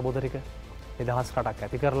කරගෙන අරමුදු ටික නිදහස් රටක්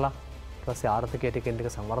ඇති කරලා ඊට පස්සේ ආර්ථිකය ටිකෙන්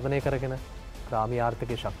ටික සංවර්ධනය කරගෙන ග්‍රාමීය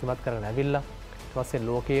ආර්ථිකය ශක්තිමත් කරගෙන ඇවිල්ලා ඊට පස්සේ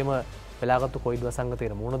ලෝකයේම වෙලාගත්තු කොයිඩ්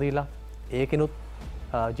වසංගතයට මුහුණ දීලා ඒකිනුත්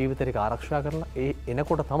ජීවිතරික ආරක්ෂා කරලා ඒ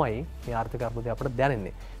එනකොට තමයි මේ ආර්ථික අර්බුදය අපිට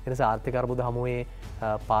දැනෙන්නේ. ඒ නිසා ආර්ථික අර්බුද හමුවේ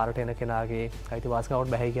පාරට එන කෙනාගේ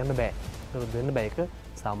අයිතිවාසිකමකට බැහැ කියන්න බෑ. ඒක දෙන්න බෑ. ඒක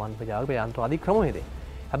සාමාන්‍ය ප්‍රජාවගේ යන්ත්‍රවාදී ක්‍රමවේදේ.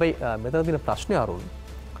 හැබැයි මෙතන තියෙන ප්‍රශ්නේ අරුන්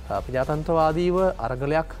ප්‍රජාතන්ත්‍රවාදීව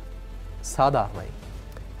අරගලයක් සාධාරණයි.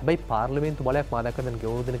 හැබැයි පාර්ලිමේන්තු බලයක් මා දැක්ක දැන්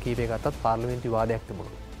ගෙවුණු දින කීපයක් ගත්තත් පාර්ලිමේන්තු විවාදයක්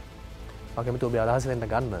තිබුණා. මම කැමති ඔබේ අදහස් දෙන්න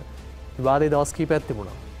ගන්න. විවාදේ දවස් කීපයක්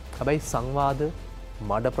තිබුණා. හැබැයි සංවාද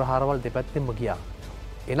මඩ ප්‍රහාරවල් දෙපැත්තෙන්ම ගියා.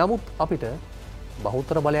 එනමුත් අපිට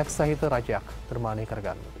බහුතර බලයක් සහිත රජයක් නිර්මාණය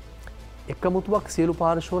කරගන්න. එකමුතුවක් සියලු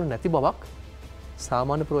පාර්ශ්වවල නැති බවක්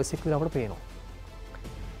සාමාන්‍ය ප්‍රවේශයක් විදිහට අපිට පේනවා.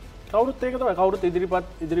 කවුරුත් ඒක තමයි කවුරුත්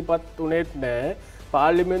ඉදිරිපත් උනේත් නෑ.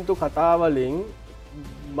 පාර්ලිමේන්තු කතාවලින්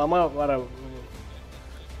මම අර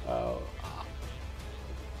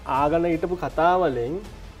ආගන හිටපු කතාවලින්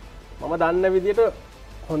මම දන්න විදිහට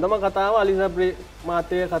හොඳම කතාව අලිසබ්‍රේ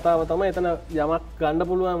මාතේ කතාව තමයි එතන යමක් ගන්න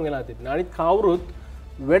පුළුවන් වෙලා තිබෙනවා. අනිත් කවුරුත්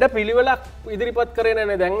වැඩ පිළිවෙලක් ඉදිරිපත් කරේ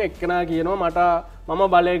නැහැ. දැන් එක්කෙනා කියනවා මට මම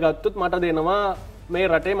බලය ගත්තොත් මට දෙනවා මේ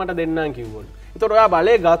රටේ මට දෙන්නම් කිව්වලු. ඒතකොට ඔයා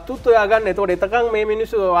බලය ගත්තොත් ඔයා ගන්න. ඒතකොට එතකන් මේ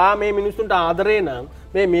මිනිස්සු ඔයා මේ මිනිස්සුන්ට ආදරේ නම්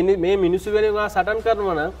මේ මිනිස්සු වෙනුවෙන් ඔයා සටන්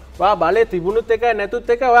කරනවා නම් ඔයා බලය තිබුණුත් එකයි නැතුත්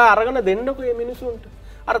එකයි ඔයා අරගෙන දෙන්නකෝ මේ මිනිස්සුන්ට.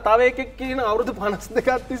 අර තව එකෙක් කියන අවුරුදු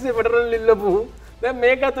 52ක් තිස්සේ ෆෙඩරල් ඉල්ලපු දැන්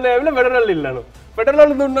මේක ඇතුලේ ඇවිල්ලා ෆෙඩරල් ඉල්ලනවා.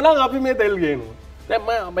 ෆෙඩරල් දුන්නා නම් අපි මේ තෙල් ගේනවා.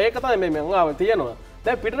 දැන් මේක තමයි මේ ආව තියෙනවා.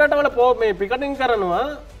 දැන් පිටරටවල මේ පිකටින් කරනවා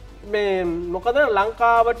මේ මොකද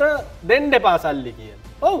ලංකාවට දෙන්න එපා සල්ලි කියන්නේ.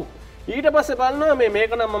 ඔව්. ඊට පස්සේ බලනවා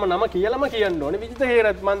මේක නම් මම නම කියලාම කියන්න ඕනේ. විජිත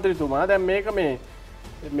හේරත් මන්ත්‍රීතුමා දැන් මේක මේ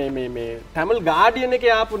Tamil Guardian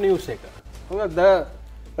එකේ ආපු නිවුස් එක.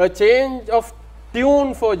 The change of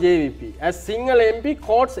tune for JVP as single MP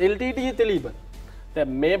courts LTT Taliban.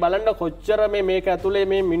 දැන් මේ බලන්න කොච්චර මේක ඇතුලේ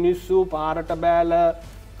මේ මිනිස්සු පාරට බෑලා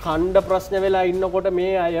ඛණ්ඩ ප්‍රශ්න වෙලා ඉන්නකොට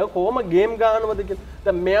මේ අය කොහොම ගේම් ගන්නවද කියලා.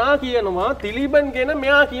 දැන් මෙයා කියනවා තිලිබන් කියන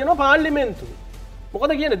මෙයා කියනවා පාර්ලිමේන්තුවේ.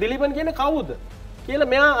 මොකද කියන්නේ තිලිබන් කියන්නේ කවුද කියලා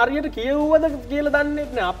මෙයා හරියට කියවුවද කියලා දන්නේ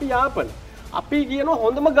නැහැ. අපි යාපන. අපි කියනවා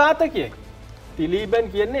හොඳම ඝාතකයෙක්. තිලිබන්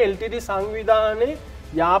කියන්නේ LTT සංවිධානයේ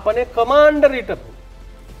යාපනයේ කමාන්ඩර් හිටපු.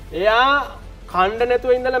 එයා ඛණ්ඩ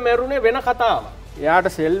නැතුව ඉඳලා මැරුණේ වෙන කතාවක්. එයාට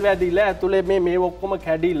සෙල් වැදිලා ඇතුලේ මේ ඔක්කොම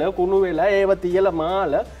කැඩිලා කුණු වෙලා ඒව තියලා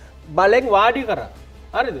මාල බලෙන් වාඩි කරා.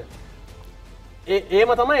 හරිද? ඒම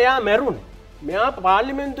තමයි එයා මැරුණේ. මෙයා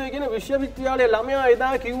පාර්ලිමේන්තුවේ කියන විශ්වවිද්‍යාලයේ ළමයා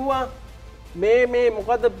එදා කිව්වා මේ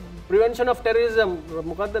මොකද්ද prevention of terrorism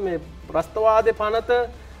මොකද්ද මේ ප්‍රස්තවාදේ පනත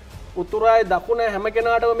උතුරයි දකුණ හැම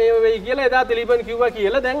කෙනාටම මේ වෙයි කියලා එදා තිලිබන් කිව්වා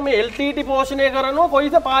කියලා. දැන් මේ LTT පෝෂණය කරනවා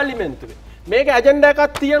කොයිද පාර්ලිමේන්තුවේ. මේක ඇජෙන්ඩා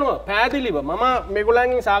එකක් තියෙනවා පැහැදිලිව. මම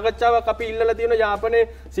මේගොල්ලන්ගෙන් සාකච්ඡාවක් අපි ඉල්ලලා තියෙනවා යාපනයේ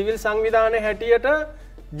සිවිල් සංවිධානයේ හැටියට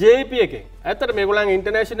JP එකෙන්. ඇත්තට මේගොල්ලන්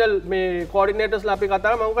ඉන්ටර්නැෂනල් මේ කෝඩිනේටර්ස්ලා අපි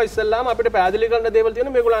කතා කරා. මම ඉස්සෙල්ලාම අපිට පැහැදිලි කරන්න දේවල්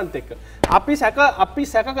තියෙනවා මේගොල්ලන්ත් එක්ක. අපි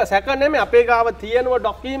සැක නෙමෙයි අපේ ගාව තියෙනවා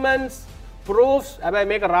ඩොකියුමන්ට්ස් ප්‍රූෆ්ස්.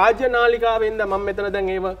 හැබැයි මේක රාජ්‍ය නාලිකාවෙන්ද මම මෙතන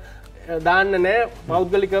දැන් ඒව දාන්න නැහැ.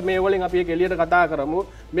 පෞද්ගලික මේ වලින් අපි ඒක එළියට කතා කරමු.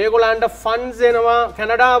 මේගොල්ලන්ට ෆන්ඩ්ස් එනවා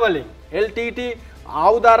කැනඩා වලින්. LTT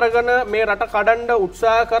ආයුධ අරගෙන මේ රට කඩන්න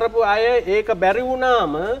උත්සාහ කරපු අය ඒක බැරි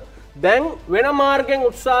වුණාම දැන් වෙන මාර්ගෙන්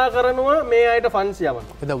උත්සාහ කරනවා මේ අයට ෆන්ඩ්ස්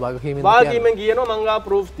යවනවා. ඒක වාගීමෙන් කියනවා මං ගාව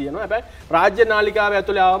ප්‍රූෆ්ස් තියෙනවා. හැබැයි රාජ්‍ය නාලිකාවේ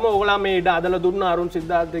ඇතුලේ ආවම ඕගොල්ලෝ මේ ඉඩ අදලා දුන්න අරුන්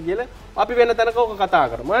සිද්ධාර්ථ කියලා අපි වෙන තැනක ඔක කතා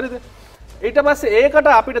කරමු. හරිද? ඊට පස්සේ ඒකට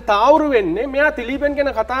අපිට තාවුරු වෙන්නේ මෙයා තිලිබන්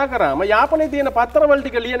ගැන කතා කරාම යාපනයේ තියෙන පත්තරවල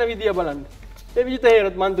ටික ලියන විදිය බලන්න. ඒ විජිත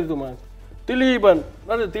හේරත් මන්ත්‍රීතුමා තිලිබන්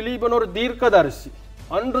නේද තිලිබන් ஒரு දීර්ඝදර්ශී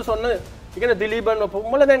අන්රු සොන්න ඉගෙන තිලිබන්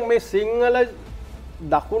ඔපමල දැන් මේ සිංහල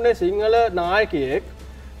දකුණේ සිංහල නායකයෙක්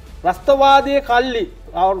රස්තවාදයේ කල්ලි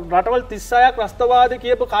රටවල් 36ක් රස්තවාදී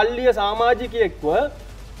කියපු කල්ලිය සමාජිකයෙක්ව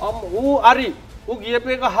ඌ හරි ඌ කියපු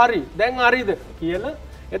එක හරි දැන් හරිද කියලා.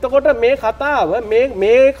 එතකොට මේ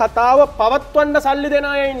කතාව පවත්වන්න සල්ලි දෙන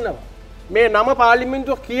අය ඉන්නවා. මේ නම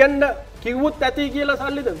පාර්ලිමේන්තුව කියන්න කිව්වොත් ඇති කියලා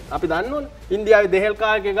සල්ලි දෙන. අපි දන්නවනේ ඉන්දියාවේ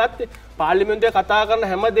දෙහෙල්කාගේ ගත්තේ පාර්ලිමේන්තුවේ කතා කරන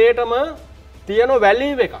හැම දෙයකම තියෙන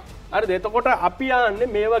වැලීව් එකක්. හරිද? එතකොට අපි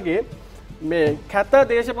යන්නේ මේ වගේ මේ කැත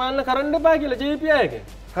දේශපාලන කරන්න එපා කියලා JPI එකේ.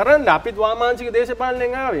 කරන්න අපි වාමාංශික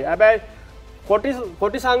දේශපාලනයෙන් ආවේ. හැබැයි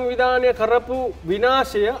කොටි සංවිධානය කරපු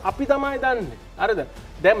විනාශය අපි තමයි දන්නේ. හරිද?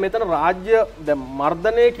 දැන් මෙතන රාජ්‍ය දැන්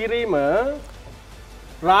මර්ධනය කිරීම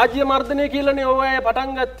රාජ්‍ය මර්ධනය කියලානේ ඔය අය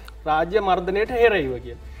පටන් ගත්තේ. රාජ්‍ය මර්ධනයට හේරෙයිව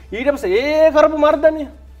කියන්නේ. ඊට පස්සේ ඒ කරපු මර්ධනය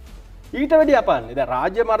ඊට වැඩි අපාන්නේ. දැන්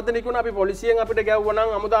රාජ්‍ය මර්ධනය කියන අපි පොලිසියෙන් අපිට ගැව්වා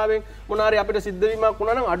නම් අමුදාවෙන් මොනාරි අපිට සිද්ධ වීමක්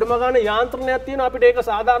වුණා නම් අඩුම ගාන යාන්ත්‍රණයක් තියෙනවා අපිට ඒක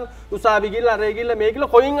සාධාරණ උසාවි ගිහිල්ලා රේ ගිහිල්ලා මේ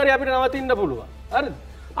ගිහිල්ලා කොයින් හරි අපිට නවතින්න පුළුවන්. හරිද?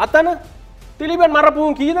 අතන තිලිබන්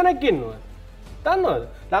මරපුන් කී දෙනෙක් ඉන්නවද? දන්නවද?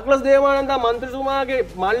 ඩග්ලස් දේවානන්ද මන්ත්‍රීතුමාගේ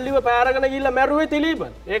මල්ලිව පෑරගෙන ගිහිල්ලා මැරුවේ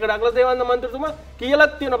තිලිබන්. ඒක ඩග්ලස් දේවානන්ද මන්ත්‍රීතුමා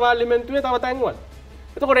කියලාත් තියෙන පාර්ලිමේන්තුවේ තව තැන්වල.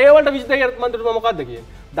 එතකොට ඒ වලට විජිත හේරත් මන්ත්‍රීතුමා මොකද්ද කියන්නේ?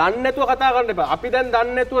 දන්නේ නැතුව කතා කරන්න එපා. අපි දැන්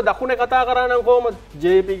දන්නේ නැතුව දකුණේ කතා කරා නම් කොහොමද?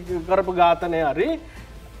 JP කරපු ඝාතනය හරි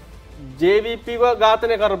JVPව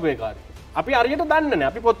ඝාතනය කරපු එක හරි. අපි හරියට දන්නේ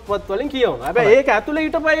නැහැ. අපි පොත් වලින් කියවනවා. හැබැයි ඒක ඇතුලේ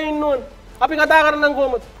ඊටපස්සේ ඉන්න ඕනේ. අපි කතා කරනම්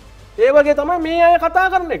කොහොමද? ඒ වගේ තමයි මේ අය කතා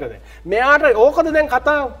කරන එක දැන්. මෙයාට ඕකද දැන්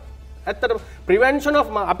කතාව? ඇත්තටම ප්‍රිවෙන්ෂන් ඔෆ්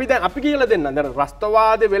අපි කියලා දෙන්න. දැන්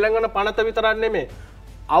රස්තවාදේ වෙලඟන පනත විතරක් නෙමෙයි.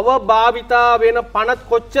 අවභාවිතා වෙන පනත්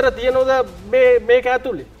කොච්චර තියෙනවද මේක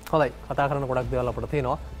ඇතුලේ? හොඳයි. කතා කරන ගොඩක් දේවල් අපිට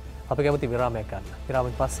තියෙනවා. අපි කැමති විරාමයක් ගන්න.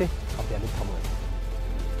 විරාමයෙන් පස්සේ අපි අනිත් හමු වෙනවා.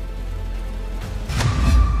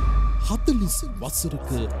 40 වසරක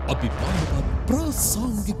අභිමානවත්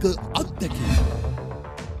ප්‍රාසංගික අත්දැකීම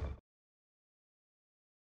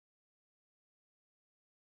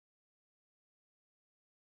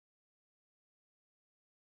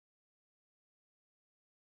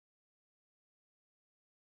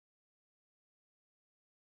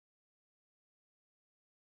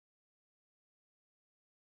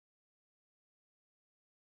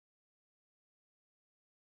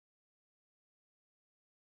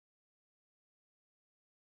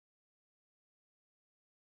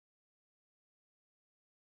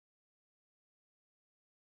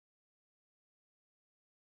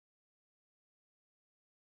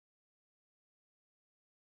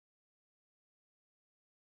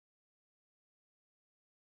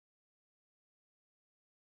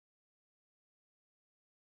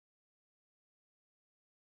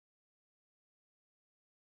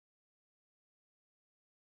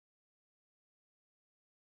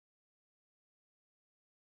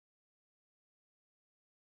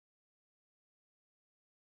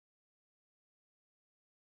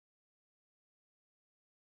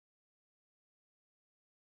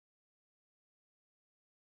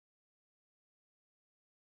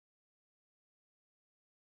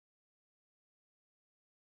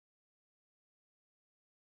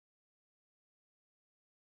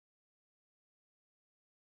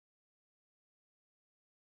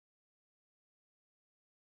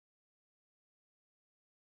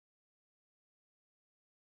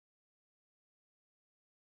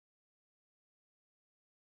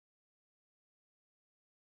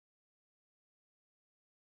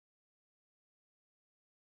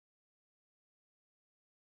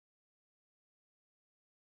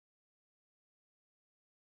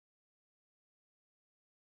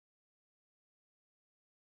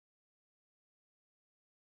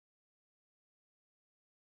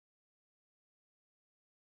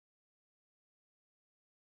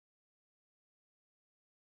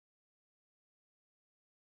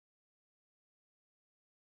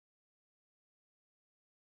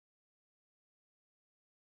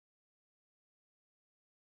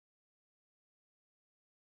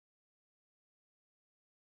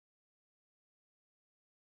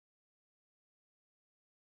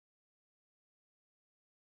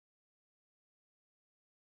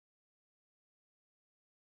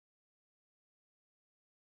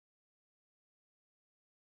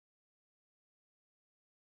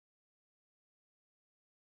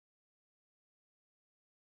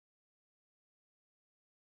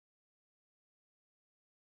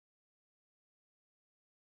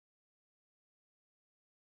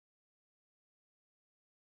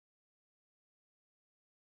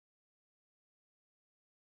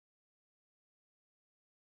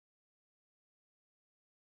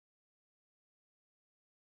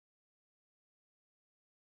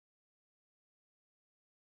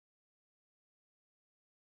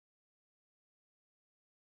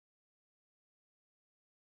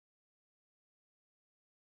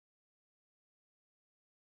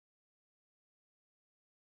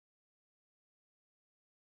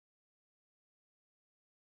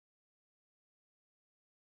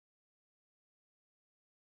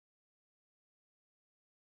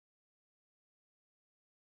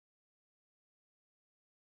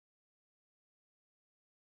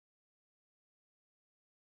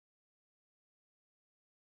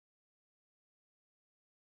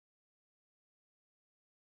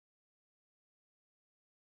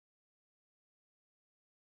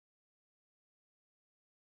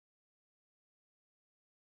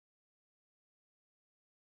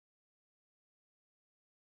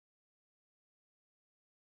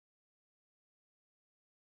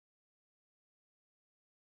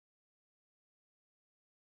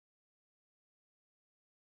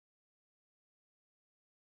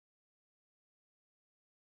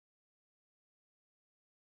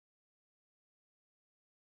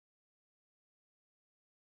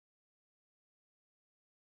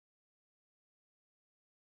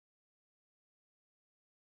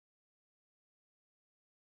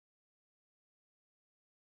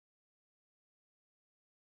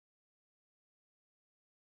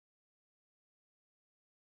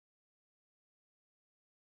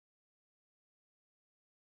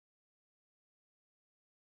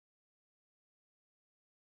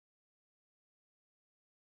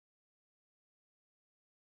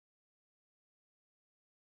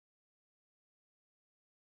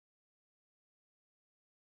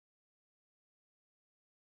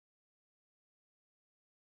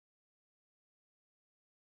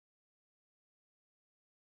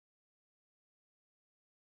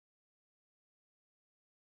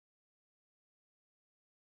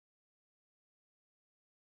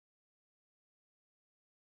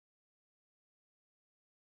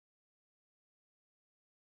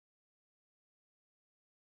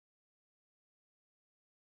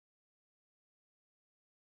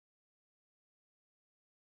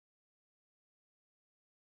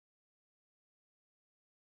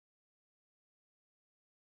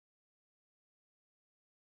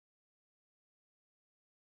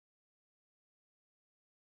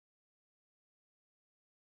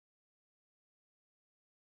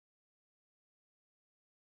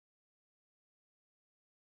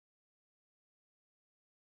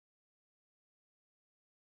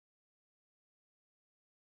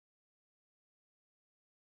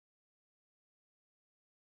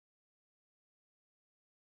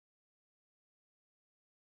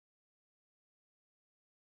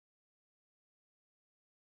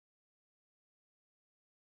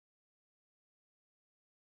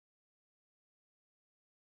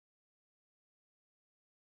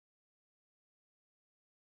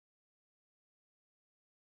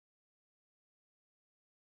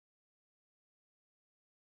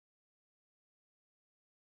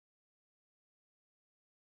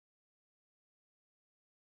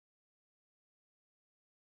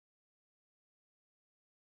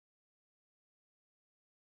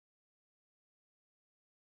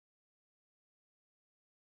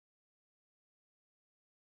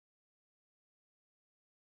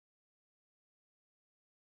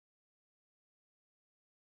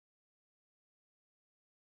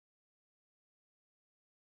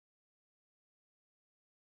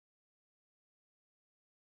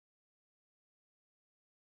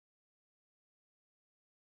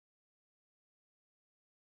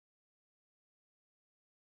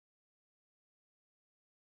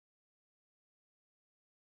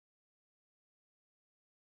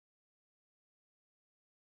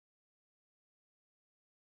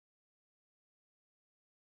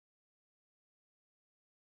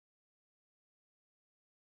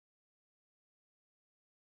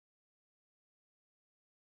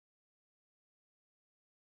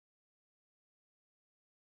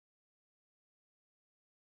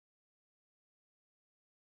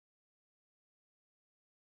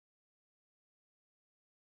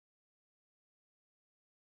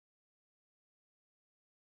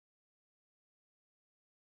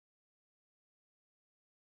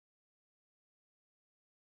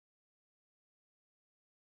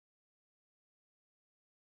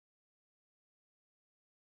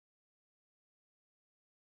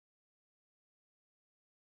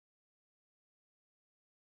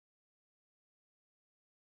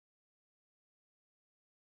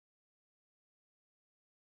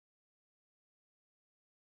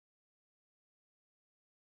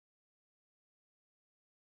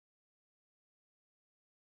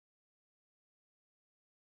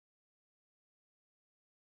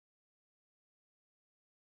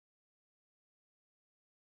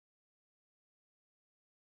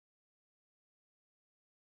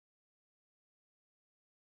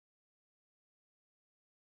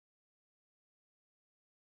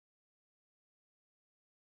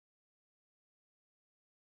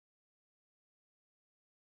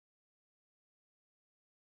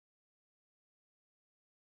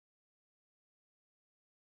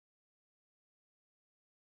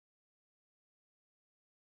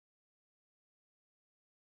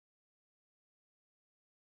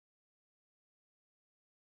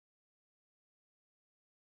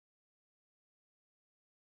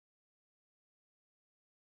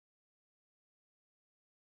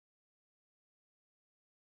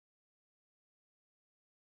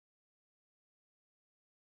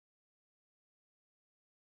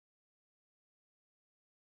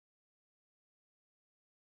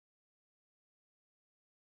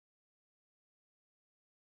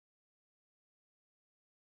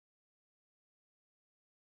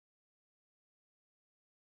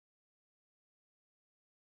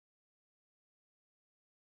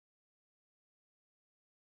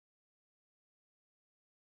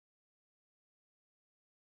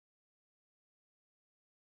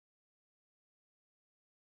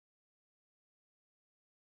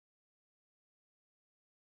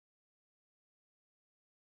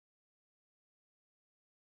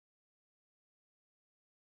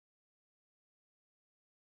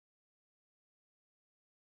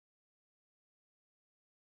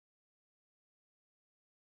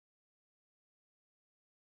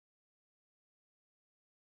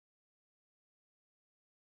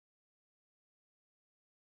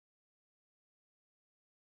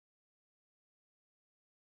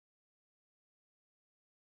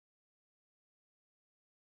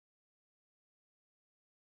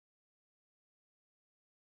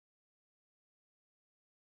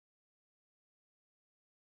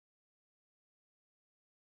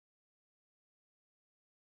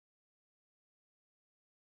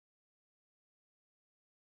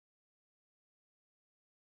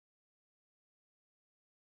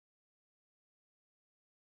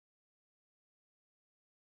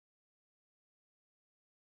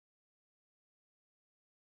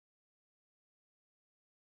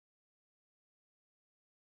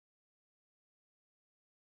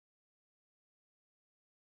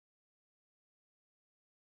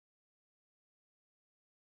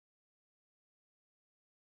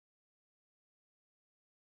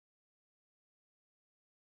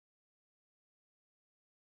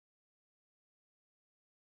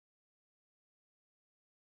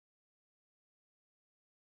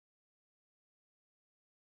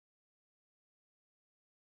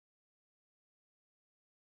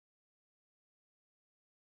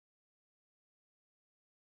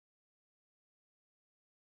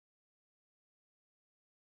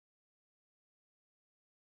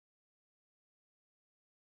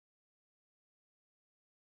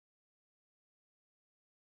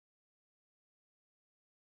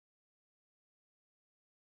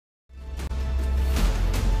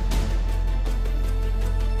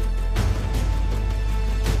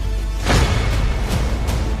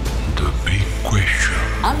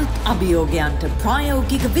අභියෝගයන්ට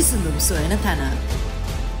ප්‍රායෝගික විසඳුම් සොයන තැන.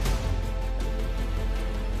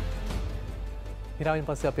 ඊට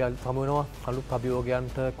පස්සේ අපි හමුවෙනවා අලුත්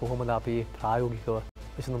අභියෝගයන්ට කොහොමද අපි ප්‍රායෝගිකව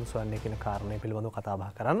විසඳුම් සොයන්නේ කියන කාරණය පිළිබඳව කතා බහ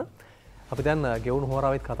කරන්න. අපි දැන් ගෙවුණු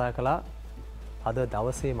හෝරාවෙත් කතා කළා අද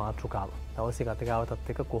දවසේ මාතෘකාව. දවසේ කතිකාවතත්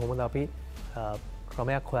එක්ක කොහොමද අපි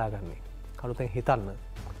ක්‍රමයක් හොයාගන්නේ. අලුතෙන් හිතන්න.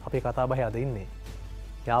 අපි කතා බහේ අද ඉන්නේ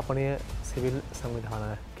යාපනය සිවිල්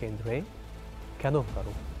සංවිධාන කේන්ද්‍රයේ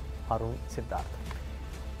කැඳවුම්කරු අරුන් සිද්ධාර්ථ.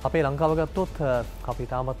 අපේ ලංකාව ගත්තොත් අපි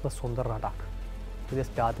තාමත්ම සුන්දර රටක්. විදෙස්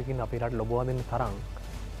ජාතිකින් අපි රට ලොබවා දෙන්න තරම්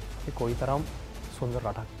අපි කොයිතරම් සුන්දර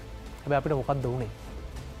රටක්. හැබැයි අපිට මොකක්ද වුනේ?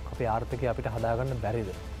 අපේ ආර්ථිකය අපිට හදාගන්න බැරිද?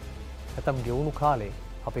 නැත්නම් ගෙවුණු කාලේ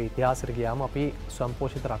අපේ ඉතිහාසෙට ගියාම අපි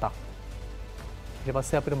ස්වයංපෝෂිත රටක්. ඊට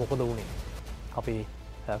පස්සේ අපිට මොකද වුනේ? අපි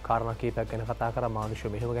කාරණා කීපයක් ගැන කතා කරා, මානුෂ්‍ය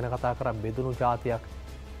මෙහෙම ගැන කතා කරා, බෙදුණු ජාතියක්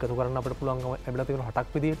එකතු කරන්න අපිට පුළුවන්කම ලැබිලා තියෙන රටක්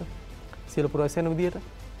විදියට, සියලු පුරවැසියන් විදියට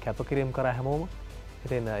කැපකිරීම කරා හැමෝම.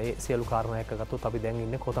 ඉතින් ඒ සියලු කාරණා එක්ක ගත්තොත් අපි දැන්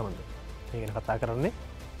ඉන්නේ කොතනද? මේ ගැන කතා කරන්නේ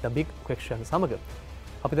the big question සමග.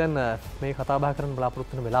 අපි දැන් මේ කතා බහ කරන්න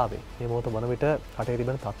බලාපොරොත්තු වෙන වෙලාවේ මේ මොහොත වන විට රටේ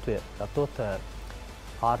තිබෙන තත්ත්වය ගත්තොත්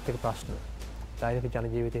ආර්ථික ප්‍රශ්න, දෛනික ජන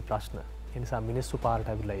ජීවිතයේ ප්‍රශ්න. ඒ නිසා මිනිස්සු පාරට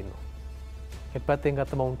ඇවිල්ලා ඉන්නවා. එක් පැත්තෙන්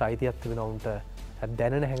ගත්තම උන්ට අයිතියක් තිබෙනවා, උන්ට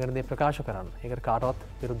දැනෙන හැඟෙන දේ ප්‍රකාශ කරන්න. ඒකට කාටවත්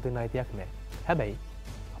විරුද්ධ වෙන්න අයිතියක් නැහැ. හැබැයි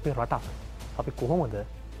අපි රටක් අපි කොහොමද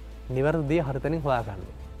නිවැරදි දේ හරිතනින්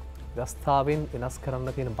හොයාගන්නේ? ව්‍යවස්ථාවෙන් වෙනස්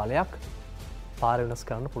කරන්න තියෙන බලයක් පාර වෙනස්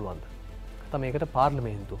කරන්න පුළුවන්ද? නැත්නම් මේකට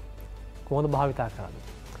පාර්ලිමේන්තුව කොහොමද භාවිතා කරන්නේ?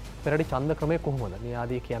 පෙරටි ඡන්ද ක්‍රමය කොහොමද? මේ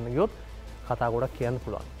ආදී කියන්න ගියොත් කතා ගොඩක් කියන්න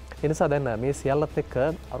පුළුවන්. ඒ නිසා දැන් මේ සියල්ලත් එක්ක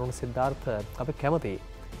අරුණ සිද්ධාර්ථ අපි කැමතියි.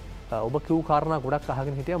 ඔබ කිව් කාරණා ගොඩක්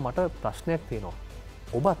අහගෙන හිටියා. මට ප්‍රශ්නයක් තියෙනවා.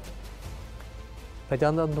 ඔබත්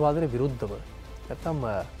ප්‍රජාතන්ත්‍රවාදයට විරුද්ධව නැත්නම්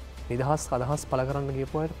නිදහස් අදහස් පළ කරන්න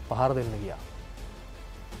ගියපු අයට පහර දෙන්න ගියා.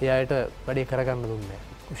 ඒ අයට වැඩේ කරගන්න දුන්නේ නැහැ.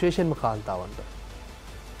 විශේෂයෙන්ම කාන්තාවන්ට.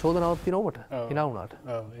 චෝදනාවක් තියෙනවා ඔබට? hina වුණාට.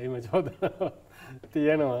 ඔව් එහෙම චෝදනාවක්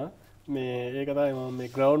තියෙනවා. මේ ඒක තමයි මම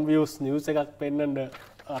මේ ground views news එකක් පෙන්නන්න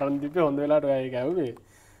අරන් දීපේ හොඳ වෙලාවට ඔයා ඒක ඇහුවේ.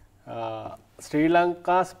 Sri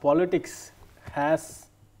Lanka's politics has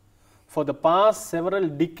for the past several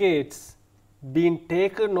decades been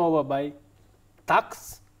taken over by thugs,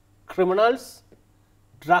 criminals,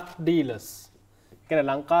 drug dealers. කියන්නේ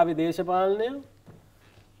ලංකාවේ දේශපාලනය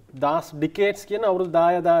දාස් ඩිකේට්ස් කියන අවුරුදු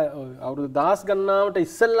 10 ගණනාවට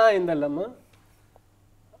ඉස්සෙල්ලා ඉඳලම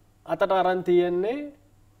අතට අරන් තියෙන්නේ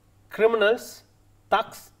ක්‍රිමිනල්ස්,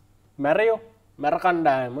 thugs, මැර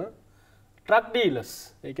කණ්ඩායම, ට්‍රක් ඩීලර්ස්.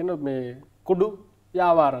 ඒ කියන්නේ මේ කුඩු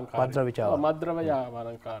ව්‍යාපාරංකාරයෝ, මද්ද්‍රව්‍ය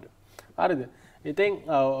ව්‍යාපාරංකාරයෝ. හරිද? ඉතින්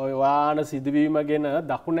ඔය වාහන සිදුවීම ගැන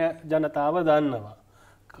දකුණ ජනතාව දන්නවා.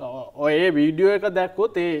 ඔය වීඩියෝ එක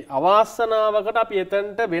දැක්කොත් ඒ අවාසනාවකට අපි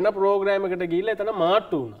එතනට වෙන ප්‍රෝග්‍රෑම් එකකට ගිහිල්ලා එතන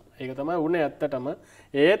මාට්ටු වුණා. ඒක තමයි වුණේ ඇත්තටම.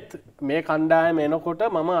 ඒත් මේ කණ්ඩායම එනකොට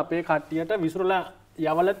මම අපේ කට්ටියට විසිරලා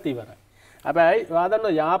යවලත් ඉවරයි. හැබැයි ඔයා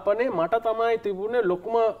දන්නවා යාපනයේ මට තමයි තිබුණේ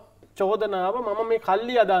ලොකුම චෝදනාව මම මේ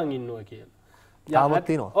කල්ලි අදාන් ඉන්නවා කියලා. තාමත්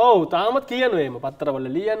තියෙනවා. ඔව් තාමත් කියනවා එහෙම. පත්තරවල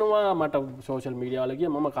ලියනවා, මට සෝෂල් මීඩියා වල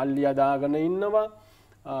කියනවා මම කල්ලි අදාගෙන ඉන්නවා.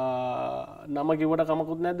 නම කිව්වට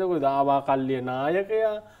කමකුත් නැද්ද? ඔය දාවා කල්ලිය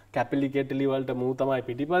නායකයා, කැපිලි කෙටලි වලට මූ තමයි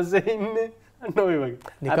පිටිපස්සේ ඉන්නේ. නෝයි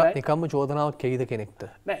වගේ. නිකම්ම චෝදනාවක් කෙයිද කෙනෙක්ට?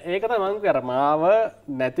 නෑ ඒක තමයි මං කර මාව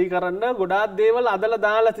නැති කරන්න ගොඩාක් දේවල් අදලා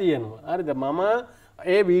දාලා තියෙනවා. හරිද? මම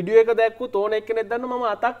ඒ වීඩියෝ එක දැක්කුත් ඕන එක්කෙනෙක් දන්න මම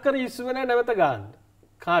අතක් කර ඉස්සුවේ නෑ නැවත ගන්න.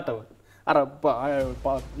 කාටවත්. අර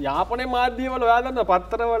යාපනයේ මාධ්‍යවල ඔයා දන්න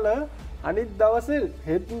පත්තරවල අනිත් දවසේ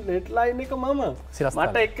හෙඩ්ලයින් එක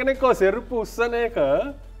මට එක්කෙනෙක් සෙරුප්පු උස්සන එක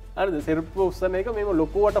හරිද? සෙරුප්පු උස්සන එක මෙම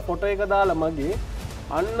ලොකුවට ෆොටෝ එක දාලා මගේ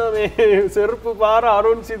අන්න මේ සෙරුප්පු පාර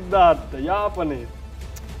අරුන් සිද්ධාර්ථ යාපනයේ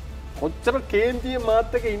කොච්චර කේන්තිය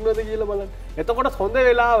මාත් එක්ක ඉන්නවද කියලා බලන්න. එතකොට හොඳ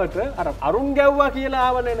වෙලාවට අර අරුන් ගැව්වා කියලා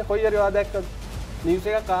ආවනේ. කොයි හරි ඔයා දැක්කද නිවුස්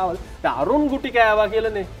එකක් ආවද? දැන් අරුන් ගුටි කෑවා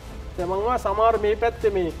කියලානේ. දැන් මම සමහර මේ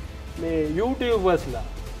පැත්තේ මේ YouTubersලා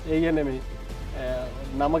ඒ කියන්නේ මේ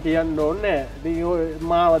නම කියන්න ඕනේ නැහැ.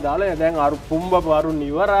 මාව දාලා දැන් අරු පුම්බ අරුන්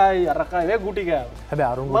ඉවරයි අරකා වේ ගුටි කෑවා.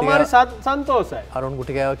 හැබැයි අරුන් ගුටි මම සන්තෝෂයි. අරුන්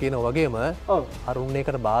ගුටි කෑවා කියන වගේම අරුන්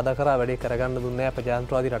ඒකට බාධා කරා වැඩේ කරගන්න දුන්නේ නැහැ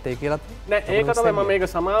ප්‍රජාතන්ත්‍රවාදී රටේ කියලාත්. නෑ ඒක තමයි මම මේක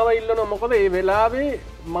සමාව ඉල්ලනවා. මොකද මේ වෙලාවේ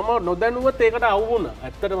මම නොදැනුවත් ඒකට අවු වුණා.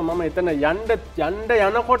 ඇත්තටම මම එතන යන්න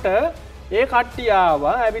යනකොට ඒ කට්ටිය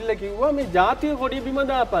ආවා ඇවිල්ලා කිව්වා මේ ජාතික කොඩිය බිම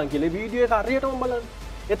දාපන් කියලා. වීඩියෝ එක හරියටම බලන්න.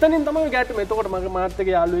 එතනින් තමයි ගැටුම. එතකොට මගේ මාත් එක්ක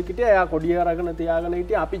යාළුවෙක් හිටියා. එයා කොඩිය අරගෙන තියාගෙන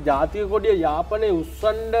හිටියා. අපි ජාතික කොඩිය යාපනයේ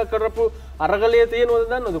උස්සන්න කරපු අරගලයේ තියෙනවද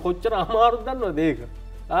දන්නවද? කොච්චර අමාරුද දන්නවද ඒක?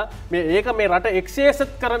 ඒක මේ රට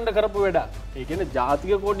එක්සේසත් කරන්න කරපු වැඩක්. ඒ කියන්නේ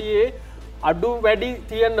ජාතික කොඩියේ අඩු වැඩි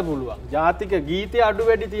තියෙන්න පුළුවන්. ජාතික ගීතය අඩු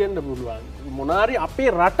වැඩි තියෙන්න පුළුවන්. මොනාරි අපේ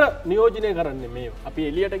රට නියෝජනය කරන්නේ මේ. අපි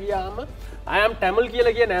එළියට ගියාම I am Tamil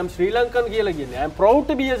කියලා කියන්නේ I am Sri Lankan කියලා කියන්නේ I am proud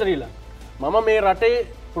to be a Sri Lankan. මම මේ රටේ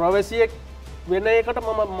ප්‍රවැසියෙක් වෙන එකට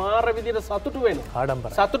මම මාර විදිහට සතුටු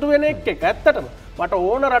වෙනවා. සතුටු වෙන එක ඇත්තටම මට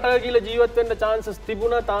ඕන රටක කියලා ජීවත් වෙන්න chances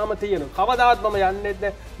තිබුණා තාම තියෙනවා. කවදාවත් මම යන්නේ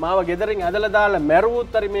නැහැ. මාව ගෙදරින් ඇදලා දාලා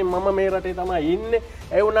මැරුවොත් හරි මම මේ රටේ තමයි ඉන්නේ.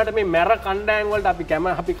 ඒ වුණාට මේ මැර කණ්ඩායම් වලට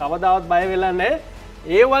අපි කවදාවත් බය වෙලා නැහැ.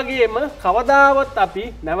 ඒ වගේම කවදාවත් අපි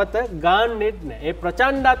නැවත ගාන්නෙත් නැහැ. ඒ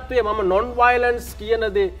ප්‍රචණ්ඩත්වය මම non violence කියන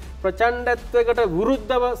දේ ප්‍රචණ්ඩත්වයකට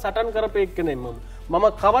විරුද්ධව සටන් කරපෙන්නේ මම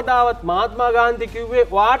කවදාවත් මහත්මා ගාන්ධි කිව්වේ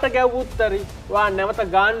වාට ගැව්වුත් හරි වා නැවත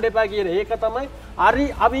ගාන්න එපා කියන ඒක තමයි අරි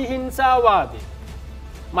අවිහිංසාවාදී.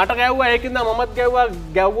 මට ගැව්වා ඒකින්ද මමත්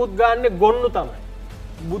ගැව්වුත් ගාන්නේ ගොන්නු තමයි.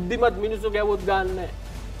 බුද්ධිමත් මිනිස්සු ගැව්වුත් ගන්නෑ.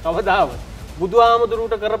 කවදාවත්.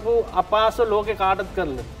 බුදුහාමුදුරුවෝ කරපු අපාස ලෝකේ කාටත්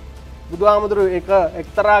කරලා. බුදුහාමුදුරුවෝ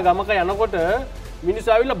එක්තරා ගමක යනකොට මිනිස්සු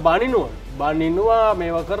ආවිල්ලා බනිනවා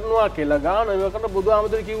මේවා කරනවා කියලා ගාන මේවා කරන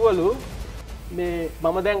බුදුහාමුදුරුවෝ කිව්වලු මේ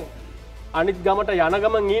මම දැන් අනිත් ගමට යන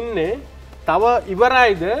ගමන් ඉන්නේ තව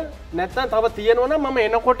ඉවරයිද නැත්නම් තව තියෙනවනම් මම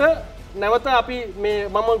එනකොට නැවත අපි මේ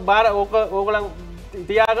මම බාර ඕගලන්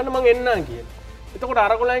තියාගන්න මං එන්නම් කියලා. එතකොට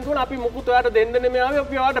අරගලයන් කියනවා අපි මුකුත් ඔයාට දෙන්න නෙමෙයි ආවේ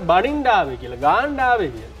අපි ඔයාට බනින්න ආවේ කියලා ගාන්න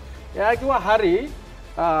ආවේ කියලා. එයා කිව්වා හරි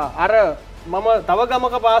අර මම තව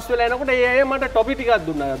ගමක පාස් වෙලා එනකොට ඒ අය මට ටොපි ටිකක්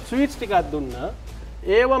දුන්නා ස්වීට්ස් ටිකක් දුන්නා.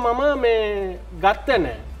 ඒව මම මේ ගත්තේ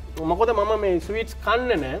නැහැ. මොකද මම මේ ස්වීට්ස්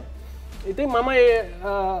කන්නේ නැහැ. ඉතින් මම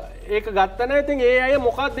ඒක ගත්ත නැහැ. ඉතින් ඒ අය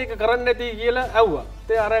මොකක්ද ඒක කරන්න නැති කියලා ඇහුවා.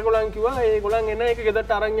 ඉතින් අර ඒගොල්ලන් කිව්වා ඒගොල්ලන් එන එක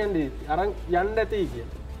ගෙදරට අරන් යන්න ඇති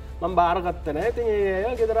කියලා. මම බාරගත්තේ නැහැ. ඉතින් ඒ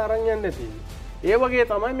අය ගෙදර අරන් යන්න ඇති. ඒ වගේ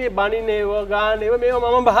තමයි මේ බණිනේව ගානේව මේව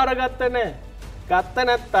මම බාරගත්තේ නැහැ. ගත්ත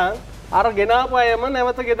නැත්තම් අර ගෙනාපු අයම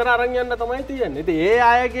නැවත ගෙදර අරන් යන්න තමයි තියෙන්නේ. ඉතින් ඒ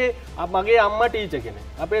අයගේ මගේ අම්මා ටීචර් කෙනෙක්.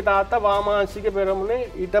 අපේ තාත්තා වාමාංශික පෙරමුණේ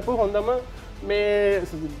හිටපු හොඳම මේ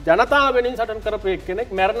ජනතාව වෙනින් සටන් කරපු එක්කෙනෙක්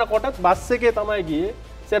මැරෙන කොටත් බස් එකේ තමයි ගියේ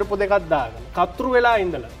සෙරපු දෙකක් දාගෙන. කතුරු වෙලා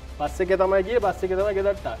ඉඳලා බස් එකේ තමයි ගියේ බස් එකේ තමයි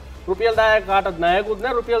ගෙදරට ආවේ. රුපියල් 10ක් කාටවත් ණයකුත්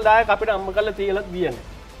නැහැ රුපියල් 10ක් අපිට අම්ම කරලා තියලත් ගියනේ.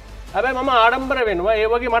 හැබැයි මම ආඩම්බර වෙනවා ඒ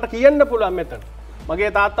වගේ මට කියන්න පුළුවන් මෙතන.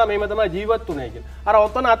 මගේ තාත්තා මේම තමයි ජීවත් වුනේ කියලා. අර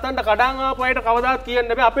ඔතන අතන්ට කඩන් ආපු අයට කවදාවත්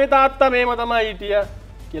කියන්න බෑ අපේ තාත්තා මේම තමයි හිටියා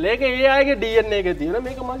කියලා. ඒක ඒ අයගේ DNA එකේ තියෙන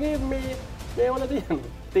මේක මගේ මේවල තියෙනවා.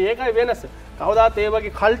 ඒකයි වෙනස. කවදාත් ඒ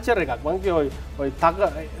වගේ කල්චර් එකක් මං කිය ඔය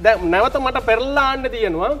දැන් නැවත මට පෙරලා ආන්න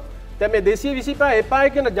තියෙනවා. දැන් මේ 225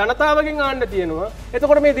 එපායි කියන ජනතාවගෙන් ආන්න තියෙනවා.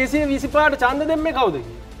 එතකොට මේ 225ට ඡන්ද දෙන්නේ කවුද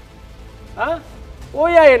කියලා?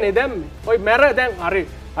 ඔය අයනේ දැම්මේ. ඔය මැර දැන්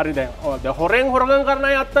හරි දැන් හොරෙන් හොරගම් කරන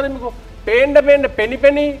අය අත්තරින්කෝ. පේන්න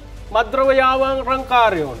පෙනි මද්‍රව යාවන්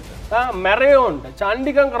රංකාරයෝන්ට. මැරයෝන්ට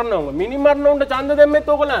චණ්ඩිකම් කරනවා. මිනිමරණෝන්ට ඡන්ද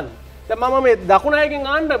දෙන්නෙත් ඕගොල්ලන්. දැන් මම මේ දකුණයකින්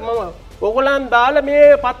ආන්න මම ඕගොල්ලන් දාලා මේ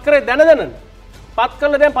පත් කරේ දැනදැනන. පත්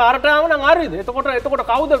කළා දැන් පාරට ආව නම් හරිද? එතකොට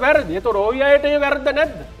කවුද වැරදි? එතකොට ඔය අයට ඒ වැරද්ද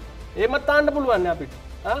නැද්ද? එහෙමත් තාන්න පුළුවන් නේ අපිට.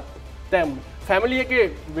 දැන් ෆැමිලි එකේ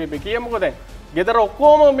මේ කියමුකෝ දැන් ගෙදර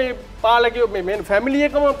ඔක්කොම මේ පාලකයෝ මේ ෆැමිලි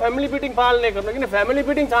එකම ෆැමිලි පිටින් පාලනය කරනවා. කියන්නේ ෆැමිලි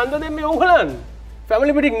පිටින් ඡන්ද දෙන්නේ ඕගොල්ලන්.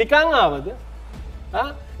 ෆැමිලි පිටින් නිකන් ආවද?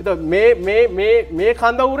 එතකොට මේ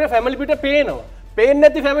කඳවුරේ ෆැමිලි පිට පේනවා. පේන්නේ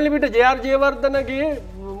නැති ෆැමිලි පිට ජේ.ආර්. ජයවර්ධනගේ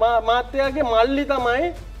මාත්‍යාගේ මල්ලි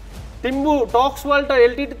තමයි තිම්බු ටොක්ස් වලට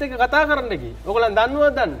එල්ටීටීත් එක කතා කරන්න ගියේ. ඔයගොල්ලන්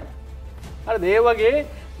දන්නවද දන්නේ? හරිද? ඒ වගේ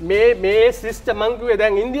මේ සිස්ටම් මං කිව්වේ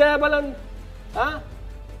දැන් ඉන්දියාව බලන්න.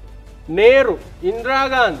 නේරු, ඉන්දිරා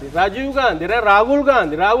ගාන්ධි, රජීව් ගාන්ධි,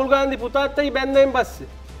 රාහුල් ගාන්ධි පුතාත් එයි බැන්දෙන් පස්සේ.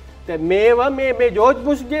 දැන් මේවා මේ ජෝර්ජ්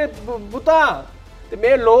බුෂ්ගේ පුතා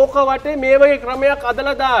මේ ලෝක වටේ මේ වගේ ක්‍රමයක්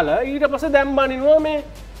අදලා දාලා ඊට පස්සේ දැන් බනිනවා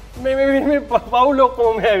මේ පවුල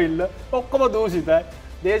ඔක්කොම ඇවිල්ලා ඔක්කොම දූෂිතයි.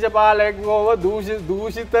 දේශපාලකයෝව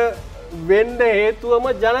දූෂිත වෙන්න හේතුවම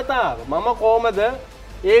ජනතාව. මම කොහමද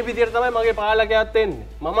ඒ විදිහට තමයි මගේ පාලකයාත් එන්නේ.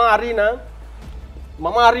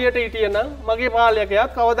 මම හරියට හිටියනම් මගේ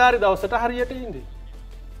පාලකයාත් කවදාරි දවසට හරියට ඉන්නේ.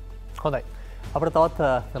 හොඳයි. අපිට තවත්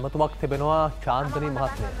නමතුමක් තිබෙනවා චාන්දනී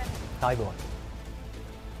මහත්මිය. ආයිබෝන්.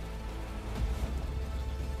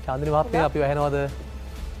 චාන්දනී මහත්මිය අපිව ඇහෙනවද?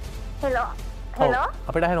 හෙලෝ.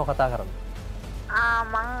 අපිට ඇහෙනව කතා කරන්න.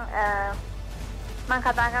 මම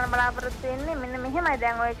කතා කරන්න බලාපොරොත්තු වෙන්නේ මෙන්න මෙහෙමයි.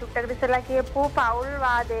 දැන් ඔය චුට්ටකට ඉස්සලා කියපු පෞල්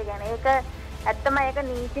වාදය ගැන. ඒක ඇත්තම ඒක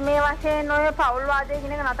නීතිමය වශයෙන් ඔය පෞල් වාදය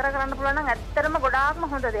කියන එක නතර කරන්න පුළුවන් නම් ඇත්තටම ගොඩාක්ම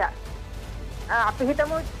හොඳ දෙයක්. අපි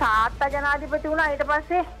හිතමු තාත්තා ජනාධිපති වුණා ඊට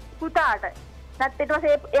පස්සේ පුතාට. නැත්නම් ඊට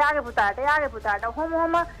පස්සේ එයාගේ පුතාට.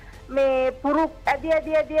 ඔහොම මේ පුරු ඇදි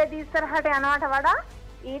ඉස්සරහට යනවට වඩා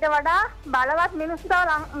ඊට වඩා බලවත් මිනිස්සු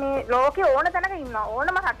මේ ලෝකේ ඕන තැනක ඉන්නවා.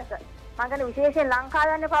 ඕනම රටක. මම කියන්නේ විශේෂයෙන්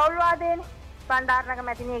ලංකාවේ යන්නේ පෞල් වාදයනේ. බණ්ඩාරනගර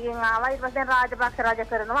මැතිණියකින් ආවා ඊට පස්සේ රාජපක්ෂ රජ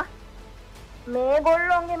කරනවා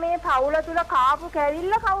මේගොල්ලොන්ගේ මේ පවුල තුල කාපු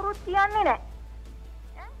කැවිල්ල කවුරුත් කියන්නේ නැහැ.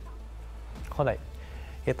 හොඳයි.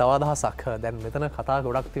 ඒ තව අදහසක් දැන් මෙතන කතා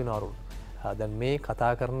ගොඩක් තියෙනවා අරුන්. දැන් මේ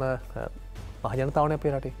කතා කරන මහජනතාවනේ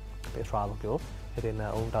අපේ රටේ අපේ ශ්‍රාවකයෝ ඉතින්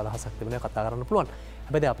ඔවුන්ට අදහසක් තිබෙනවා කතා කරන්න පුළුවන්.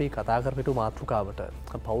 හැබැයි අපි කතා කරපිටු මාතෘකාවට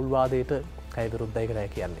පෞල්වාදයට කය විරුද්ධයි කියලා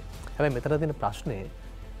කියන්නේ. හැබැයි මෙතන තියෙන ප්‍රශ්නේ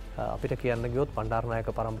අපිට කියන්න ගියොත් බණ්ඩාරනායක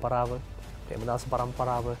පරම්පරාව, ප්‍රේමදාස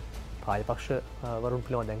පරම්පරාව, රාජපක්ෂ වරුන්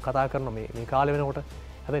පිළිබඳව දැන් කතා කරන මේ කාලේ වෙනකොට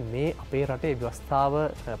හැබැයි මේ අපේ රටේ ව්‍යවස්ථාව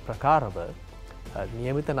ප්‍රකාරව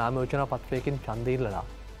නියමිත නාම යෝජනා පත්‍රයකින් ඡන්දය ඉල්ලලා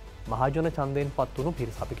මහජන ඡන්දයෙන් පත් වුණු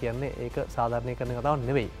පිරිස අපි කියන්නේ ඒක සාධාරණීකරණ කතාවක්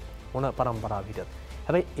නෙවෙයි මොන පරම්පරාව හිටියත්.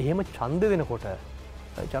 හැබැයි එහෙම ඡන්ද දෙනකොට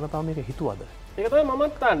ජනතාව මේක හිතුවද? ඒක තමයි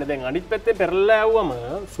මමත් තාන්නේ. දැන් අනිත් පැත්තේ පෙරලා යවුවම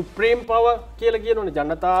සුප්‍රීම් පවර් කියලා කියනෝනේ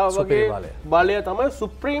ජනතාවගේ බලය තමයි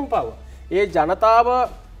සුප්‍රීම් පවර්. ඒ ජනතාව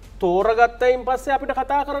තෝරගත්තයින් පස්සේ අපිට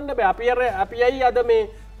කතා කරන්න බෑ. අපි ඇයි අද මේ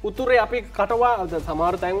උතුරේ අපි කටවා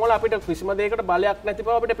සමහර තැන්වල අපිට කිසිම දෙයකට බලයක් නැති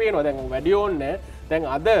බව අපිට පේනවා. දැන් වැඩි ඕනේ. දැන්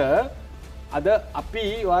අද අපි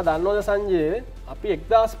ඔයා දන්නවද සංජය අපි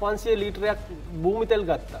 1500 ලීටරයක් භූමි තෙල්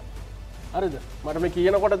ගත්තා. හරිද? මට මේ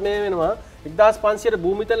කියනකොට මේ වෙනවා 1500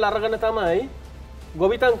 භූමි තෙල් අරගෙන තමයි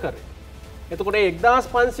ගොවිතැන් කරේ. එතකොට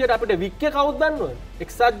 1500ට අපිට වික්කේ කවුද දන්නවද?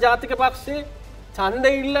 එක්සත් ජාතික පක්ෂයේ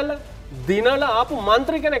ඡන්දය ඉල්ලලා දිනලා ආපු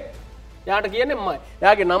മന്ത്രി කෙනෙක්. යාට කියන්නේ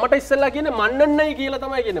එයාගේ නමට ඉස්සෙල්ලා කියන්නේ මන්නන්නයි කියලා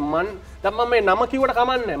තමයි කියන්නේ. දැන් මම මේ නම කිව්වට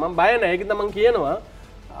කමන්නේ මම බය නැහැ. ඒකද මම කියනවා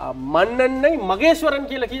මන්නන්නයි මගේශ්වරන්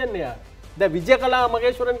කියලා කියන්නේ යා. දැන් විජයකලා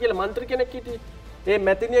මගේශ්වරන් කියලා മന്ത്രി කෙනෙක් හිටියේ. ඒ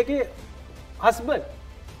මැතිණියගේ හස්බන්ඩ්.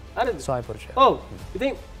 හරිද? සොයි පුරුෂයා. ඔව්.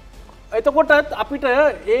 ඉතින් එතකොටත් අපිට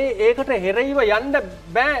ඒකට හෙරෙයිව යන්න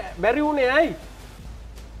බැරි වුණේ ඇයි?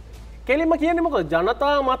 කෙලින්ම කියන්නේ මොකද?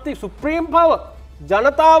 ජනතා මත සුප්‍රීම් පවර්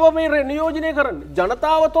ජනතාව මේ නියෝජනය කරන්නේ.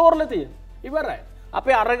 ජනතාව තෝරලා තියෙන. ඉවරයි.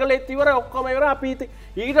 අපේ අරගලෙත් ඉවරයි ඔක්කොම ඉවරයි. අපි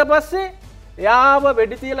ඊට පස්සේ එයාව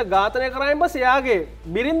වෙඩි තියලා ඝාතනය කරායින් පස්සේ එයාගේ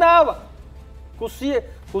බිරිඳාව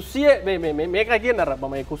කුස්සිය මේක කියන්න අර මම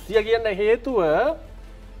මේ කුස්සිය කියන හේතුව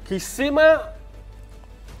කිසිම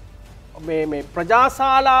මේ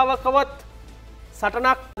ප්‍රජාශාලාවකවත්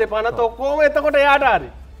සටනක් දෙපනත ඔක්කොම එතකොට එයාට හරි.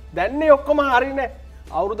 දැන්නේ ඔක්කොම හරි නෑ.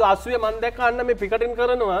 අවුරුදු 80 මම දැක්ක අන්න මේ පිකටින්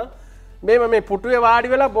කරනවා. මේ පුටුවේ වාඩි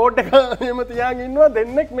වෙලා බෝඩ් එක මෙහෙම තියාගෙන ඉන්නවා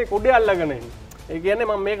දෙන්නෙක් මේ කුඩේ අල්ලගෙන ඉන්නේ. ඒ කියන්නේ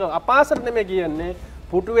මම මේක අපාසට නෙමෙයි කියන්නේ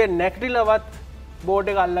පුටුවේ නැගිටලවත්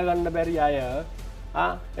බෝඩ් එක අල්ලගන්න බැරි අය.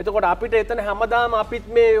 එතකොට අපිට එතන හැමදාම අපිත්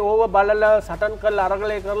මේ ඕව බලලා සටන් කරලා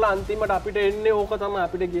අරගලේ කරලා අන්තිමට අපිට එන්නේ ඕක තමයි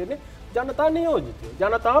අපිට කියන්නේ ජනතා නියෝජිතයෝ.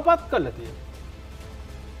 ජනතාව පත් කරලා තියෙනවා.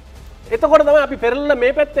 එතකොට තමයි අපි පෙරලලා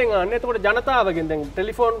මේ පැත්තෙන් ආන්නේ. එතකොට ජනතාවගෙන් දැන්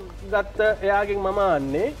ටෙලිෆෝන් ගත්ත එයාගෙන් මම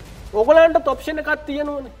ආන්නේ ඔයගලන්ට ඔප්ෂන් එකක්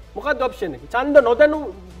තියෙනවනේ. මොකක්ද ඔප්ෂන් එක? ඡන්ද නොදැනු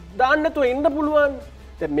දාන්න නැතුව ඉන්න පුළුවන්.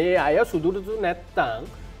 දැන් මේ අය සුදුසු නැත්තම්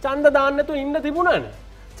ඡන්ද දාන්න නැතුව ඉන්න තිබුණානේ.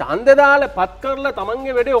 ඡන්ද දාලා පත් කරලා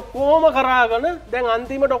තමන්ගේ වැඩේ ඔක්කොම කරාගෙන දැන්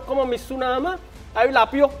අන්තිමට ඔක්කොම මිස් වුණාම ඇවිල්ලා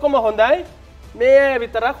අපි ඔක්කොම හොඳයි මේ අය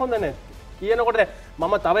විතරක් හොඳ නැත්තේ. කියනකොට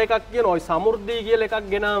මම තව එකක් කියන ඔය සමෘද්ධි කියලා එකක්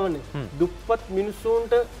ගෙනාවනේ. දුප්පත්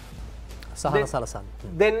මිනිස්සුන්ට සහන සලසන්න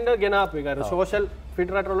දෙන්න ගෙනාපු එක. සෝෂල්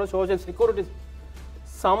ෆෙඩරේටර් සෝෂල් සිකියුරිටි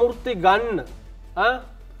සමෘද්ධි ගන්න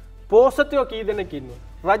පෝසතයෝ කී දෙනෙක් ඉන්නවා.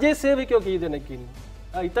 රජයේ සේවකයෝ කී දෙනෙක්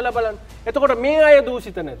ඉන්නවා. හිතලා බලන්න. එතකොට මේ අය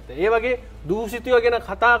දූෂිත නැත්තේ. ඒ වගේ දූෂිතයෝ ගැන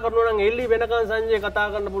කතා කරනවා නම් එල්ලි වෙනකන් සංජය කතා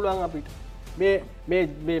කරන්න පුළුවන් අපිට.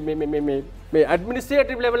 මේ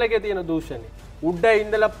ඇඩ්මිනිස්ට්‍රේටිව් ලෙවල් එකේ තියෙන දූෂණය. උඩ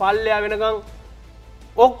ඉඳලා පල්ලෙයා වෙනකන්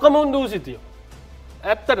ඔක්කොම දූෂිතයෝ.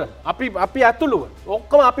 ඇත්තටම අපි ඇතුළුව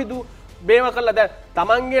ඔක්කොම අපි බේව කළා. දැන්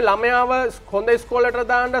තමන්ගේ ළමයාව හොඳ ඉස්කෝලේට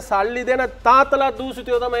දාන්න සල්ලි දෙන තාත්තලා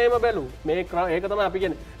දූෂිතයෝ තමයි එහෙම බැලුවේ. ඒක තමයි අපි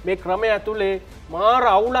කියන්නේ. මේ ක්‍රමය ඇතුලේ මාර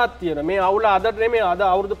අවුලක් තියෙනවා. මේ අවුල අද නෙමෙයි අද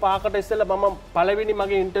අවුරුදු 5කට ඉස්සෙල්ලා මම පළවෙනි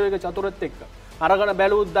මගේ ඉන්ටර්විව් එක චතුරත් එක්ක අරගෙන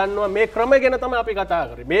බැලුවොත් දන්නවා මේ ක්‍රමය ගැන තමයි අපි කතා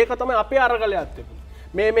කරේ. මේක තමයි අපේ අරගලයක්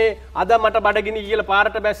තිබුණේ. මේ අද මට බඩගිනි කියලා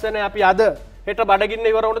පාරට බැස්සනේ අපි අද හෙට බඩගින්න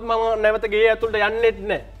ඉවර වුණොත් මම නැවත ගේ ඇතුළට යන්නෙත්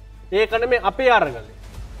නැහැ. ඒක නෙමෙයි අපේ අරගලය.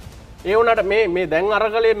 ඒ වුණාට මේ දැන්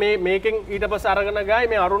අරගලේ මේකෙන් ඊට පස්සේ අරගෙන ගායි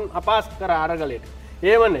මේ අරුන් අපාස් කර අරගලයට.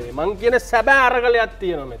 ඒව නෙමෙයි. මං කියන්නේ සැබෑ අරගලයක්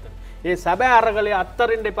තියෙනවා මෙතන. ඒ සැබෑ අරගලය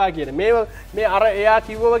අත්තරින්න එපා කියන. මේ අර එයා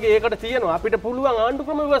කිව්වා වගේ ඒකට තියෙනවා. අපිට පුළුවන් ආණ්ඩු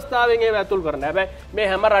ක්‍රම ව්‍යවස්ථාවෙන් ඒව ඇතුල් කරන්න. හැබැයි මේ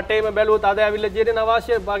හැම රටේම බැලුවොත් අද ඇවිල්ලා ජීරේ නවාස්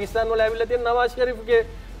ෂරීෆ් පාකිස්තාන් වල ඇවිල්ලා තියෙන නවාස් ෂරීෆ්ගේ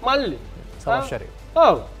මල්ලි. නවාස් ෂරීෆ්.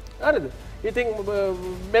 ඔව්. හරිද? ඉතින්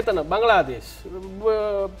මෙතන බංග්ලාදේශ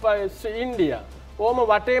ඉන්දියා ඕම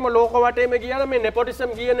වටේම ලෝක වටේම කියන මේ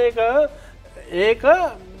නෙපොටිසම් කියන ඒක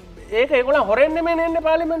ඒගොල්ලන් හොරෙන් නෙමෙයි එන්නේ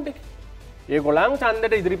පාර්ලිමේන්තු එකේ. ඒගොල්ලන්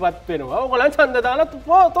ඡන්දෙට ඉදිරිපත් වෙනවා. ඕගොල්ලන් ඡන්ද දාලා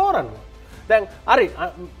තෝරනවා. දැන් හරි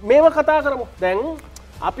මේව කතා කරමු. දැන්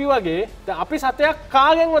අපි වගේ දැන් අපි සතයක්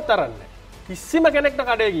කාගෙන්වත් තරන්නේ. කිසිම කෙනෙක්ට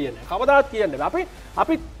කඩේ ගියේ නැහැ. කවදාවත් කියන්නේ නැහැ.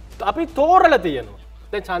 අපි අපි තෝරලා තියෙනවා.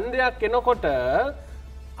 දැන් ඡන්දයක් එනකොට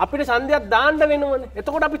අපිට ඡන්දයක් දාන්න වෙනවනේ.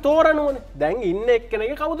 එතකොට අපි තෝරනවනේ. දැන් ඉන්න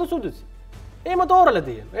එක්කෙනෙක්ගේ කවුද සුදුසු? එහෙම තෝරලා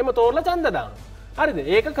තියෙනවා. එහෙම තෝරලා ඡන්ද දානවා. හරිද?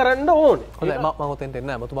 ඒක කරන්න ඕනේ. හොඳයි මම ඔතෙන්ට එන්න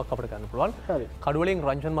අමතුමක් අපිට ගන්න පුළුවන්. හරි. කඩුවලින්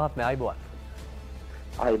රංජන් මහත්මයා ආයිබෝවන්.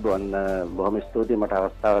 ආයිබෝන් බොහොම ස්තුතියි මට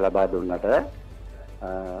අවස්ථාව ලබා දුන්නට.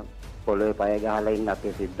 පොළොවේ පය ගහලා ඉන්න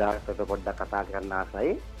අපේ සිද්ධාර්ථට පොඩ්ඩක් කතා කරන්න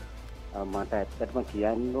ආසයි. මට ඇත්තටම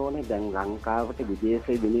කියන්න ඕනේ දැන් ලංකාවට විදේශ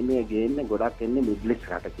විනිමය ගේන්නේ ගොඩක් එන්නේ මිඩ්ලිස්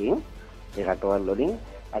රටකින්. ඒ රටවල් වලින්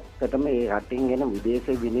ඇත්තටම ඒ රටින් එන විදේශ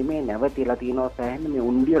විනිමය නැවතිලා තියෙනවා සෑහෙන මේ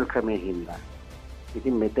උන්ඩියල් ක්‍රමයේ හින්දා.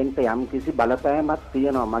 ඉතින් මෙතෙන්ට යම් කිසි බලපෑමක්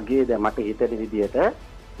තියෙනවා මගේ දැන් මට හිතෙන විදිහට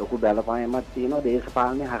ලොකු බලපෑමක් තියෙනවා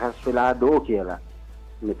දේශපාලනේ හරස් වෙලා දෝ කියලා.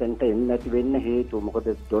 මෙතෙන්ට එන්නේ නැති වෙන්න හේතුව මොකද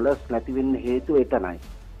ඩොලර්ස් නැති වෙන්න හේතුව එතනයි.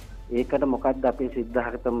 ඒකට මොකද්ද අපේ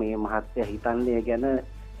සිද්ධාර්ථ මේ මහත්තයා හිතන්නේ ගැන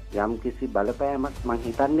යම් කිසි බලපෑමක් මං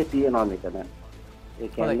හිතන්නේ තියෙනවා මෙතන. ඒ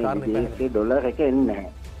කියන්නේ විදේශේ ඩොලර් එක එන්නේ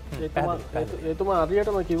නැහැ. එතුමා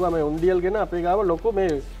හරියටම කිව්වා මේ උන්ඩියල් ගැන අපේ ගාව ලොකු මේ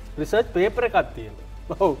රිසර්ච් පේපර් එකක් තියෙනවා.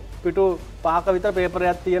 ඔව් පිටු 5ක විතර පේපර්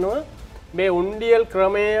එකක් තියෙනවා. මේ උන්ඩියල්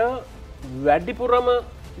ක්‍රමය වැඩිපුරම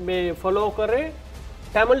මේ ෆලෝ කරේ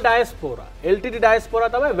Tamil diaspora. LTD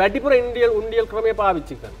diaspora තමයි වැඩිපුර උන්ඩියල් ක්‍රමය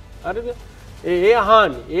පාවිච්චි කරන්නේ. හරිද? ඒ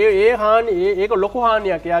හානි ඒක ලොකු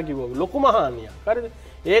හානියක් එයා කිව්වා. ලොකුම හානියක්. හරිද?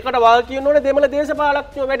 ඒකට වාල් කියන්න ඕනේ දෙමළ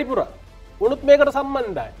දේශපාලඥයෝ වැඩිපුර. උනුත් මේකට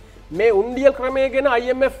සම්බන්ධයි. මේ උන්ඩියල් ක්‍රමය ගැන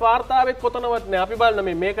IMF වාර්තාවෙත් කොතනවත් නෑ. අපි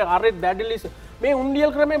බලන මේක අරෙත් දැඩි ලෙස මේ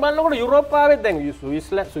උන්ඩියල් ක්‍රමය බලනකොට යුරෝපාවෙත් දැන්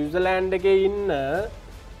ස්විට්සර්ලන්ඩ් එකේ ඉන්න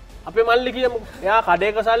අපේ මල්ලි කියමු. එයා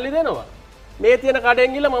කඩේක සල්ලි දෙනවා. මේ තියෙන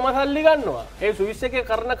කඩෙන් ගිහලා මම සල්ලි ගන්නවා. ඒ ස්විස් එකේ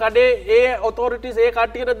කරන කඩේ ඒ ඔතොරිටිස් ඒ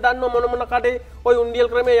කට්ටියට දන්නව මොන කඩේ ওই උන්ඩියල්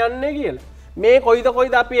ක්‍රමය යන්නේ කියලා. මේ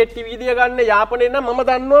කොයිද අපි එට්ටි වීදිය ගන්න යාපනයේ නම් මම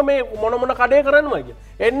දන්නවා මේ මොන කඩේ කරනවා කියලා.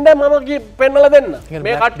 එන්න මම පෙන්නලා දෙන්න.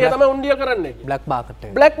 මේ කට්ටිය තමයි උන්ඩියල් කරන්නේ. බ්ලැක් මාකට්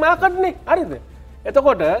එක. බ්ලැක් මාකට් නේ. හරිද?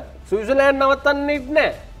 එතකොට ස්විට්සර්ලන්ඩ් නවත්තන්නේ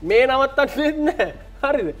නැහැ. මේ නවත්තන්නේ නැහැ.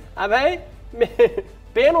 හරිද? හැබැයි මේ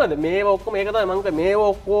පේනවද මේ ඔක්කොම මේක තමයි මම මේ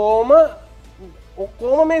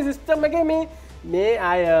ඔක්කොම මේ සිස්ටම් එකේ මේ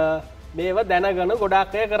අය මේව දැනගෙන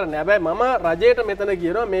ගොඩක් අය කරන්නේ. හැබැයි මම රජයට මෙතන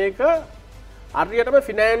කියනවා මේක හරියටම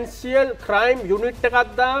ෆිනෑන්ෂියල් ක්‍රයිම් යුනිට්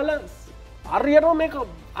එකක් දාලා හරියටම මේක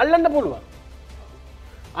අල්ලන්න පුළුවන්.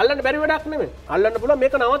 අල්ලන්න බැරි වැඩක් නෙමෙයි. අල්ලන්න පුළුවන්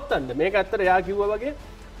මේක නවත්තන්න. මේක ඇත්තට එයා කිව්වා වගේ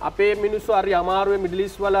අපේ මිනිස්සු හරි අමාරුවේ මිඩල්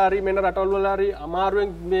ඊස්ට් වල හරි මෙන්න රටවල් වල හරි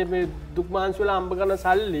අමාරුවෙන් මේ දුක් මාංශ වල අම්බ කරන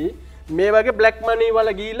සල්ලි මේ වගේ බ්ලැක් මනි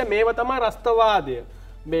වල ගිහිල්ලා මේව තමයි රස්තවාදය.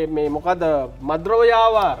 මේ මොකද මද්‍රව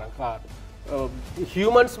ව්‍යාපාර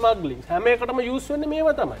හියුමන් ස්මග්ලිං හැම එකටම යූස් වෙන්නේ මේව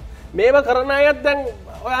තමයි. මේව කරන අයත් දැන්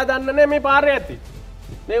ඔයා දන්නේ නැහැ මේ පාරේ ඇති.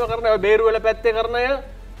 මේව කරන අය බේරුවල පැත්තේ කරන අය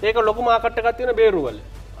ඒක ලොකු මාකට් එකක් තියෙන බේරුවල.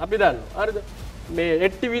 අපි දන්නවා. හරිද? මේ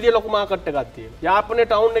එට්ටි වීදියේ ලොකු මාකට් එකක් තියෙනවා. යාපනයේ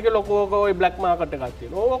ටවුන් එකේ ලොකු ඔය බ්ලැක් මාකට් එකක්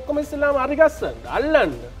තියෙනවා. ඕක ඔක්කොම ඉස්සෙල්ලාම හරි ගස්සන්න.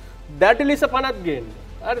 අල්ලන්න. දැටි ලිස පනත් ගේන්න.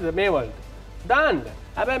 හරිද? මේ වලට. දාන්න.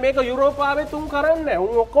 හැබැයි මේක යුරෝපාවේ තුන් කරන්නේ නැහැ.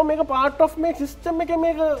 උන් ඔක්කොම මේක part of මේ system එකේ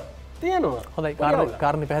මේක තියෙනවා. හොඳයි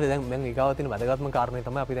කාරණේ පැහැදිලි. දැන් ඊගාව තියෙන වැදගත්ම කාරණේ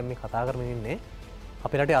තමයි අපි දැන් මේ කතා කරමින් ඉන්නේ.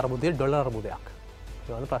 අපේ රටේ අර්බුදයේ ඩොලර් අර්බුදයක්.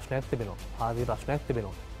 ඒ වගේ ප්‍රශ්නයක් තිබෙනවා. ආදී ප්‍රශ්නයක්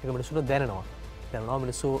තිබෙනවා. ඒක මිනිස්සුන්ට දැනෙනවා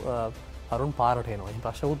මිනිස්සු අරුන් පාරට එනවා. ඒ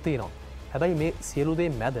ප්‍රශ්නකුත් තියෙනවා. හැබැයි මේ සියලු දේ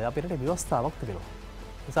මැද අපේ රටේ ව්‍යවස්ථාවක් තිබෙනවා.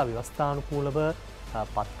 නිසා ව්‍යවස්ථානුකූලව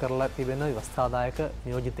පත් කරලා තිබෙන ව්‍යවස්ථාදායක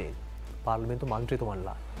නියෝජිතයින් පාර්ලිමේන්තු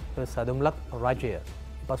මන්ත්‍රීතුමන්ලා සැදුම්ලක් රජය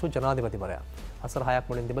පසු ජනාධිපතිවරයා අසර 6ක්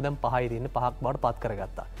මුලින් තිබෙන දැන් 5යි තියෙන්නේ 5ක් බවට පත්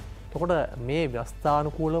කරගත්තා. එතකොට මේ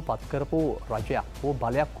ව්‍යවස්ථානුකූලව පත් කරපු රජයක් හෝ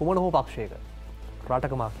බලයක් කුමන හෝ පක්ෂයක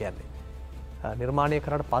රටක මා කියන්නේ නිර්මාණය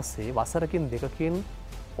කරාට පස්සේ වසරකින් දෙකකින්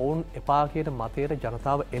ඔවුන් එපා කියන මතයට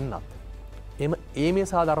ජනතාව එන්නත් මේ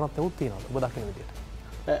සාධාරණත්වයක් තියෙනවා ඔබ දකින විදිහට.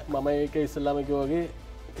 මම ඒක ඉස්සෙල්ලාම කිව්වා වගේ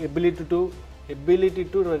ability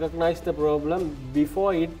to recognize the problem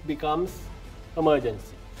before it becomes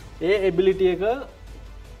emergency. A ability එක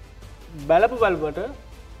බලපුවල්මට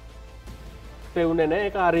පෙවුනේ නැහැ.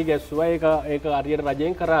 ඒක හරි ගැස්සුවා. ඒක හරියට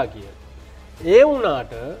රජයෙන් කරා කියලා. ඒ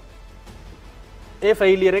වුණාට ඒ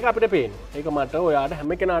ෆෙයිලියර් එක අපිට පේනවා. ඒක මට ඔයාට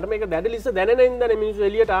හැම කෙනාටම මේක දැඩි ලෙස දැනෙන ඉඳනේ මිනිස්සු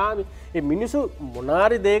එළියට ආවේ. ඒ මිනිස්සු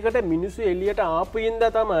මොනාරි දෙයකට මිනිස්සු එළියට ආපු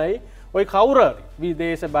ඉඳලා තමයි ওই කවුරු හරි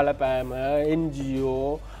විදේශ බලපෑම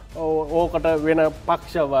NGO ඕකට වෙන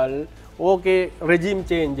පක්ෂවල් ඕකේ රෙජිම්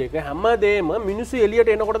චේන්ජ් එක හැමදේම මිනිස්සු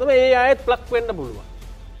එළියට එනකොට තමයි ඒ ආයෙත් ප්ලග් වෙන්න පුළුවන්.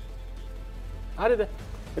 හරිද?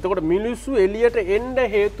 එතකොට මිනිස්සු එළියට එන්න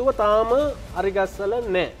හේතුව තාම අරිගස්සල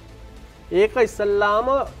නැහැ. ඒක ඉස්සල්ලාම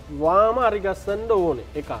වාම අරිගස්සන්න ඕනේ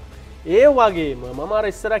එකක්. ඒ වගේම මම අර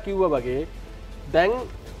ඉස්සර කිව්වා වගේ දැන්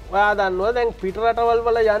ඔයා දන්නවා දැන් පිට රටවල්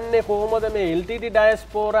වල යන්නේ කොහොමද මේ LTD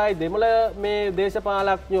ඩයස්පෝරායි දෙමළ මේ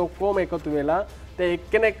දේශපාලඥයෝ ඔක්කොම එකතු වෙලා දැන්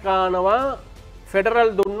එක්කෙනෙක් ආනවා ෆෙඩරල්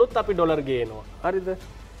දුන්නුත් අපි ඩොලර් ගේනවා. හරිද?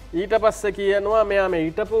 ඊට පස්සේ කියනවා මෙයා මේ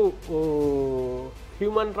හිටපු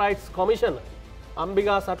Human Rights Commission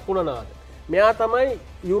අම්බිකා සත්කුණනාද. මෙයා තමයි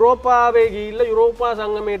යුරෝපාවේ ගිහිල්ලා යුරෝපා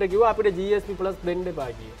සංගමයට කිව්වා අපිට GSP+ දෙන්න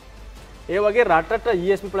එපා කියලා. ඒ වගේ රටට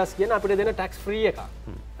GSP+ කියන අපිට දෙන ටැක්ස් ෆ්‍රී එකක්.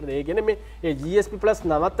 හරිද? ඒ කියන්නේ මේ GSP+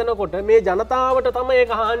 නවත්තනකොට මේ ජනතාවට තමයි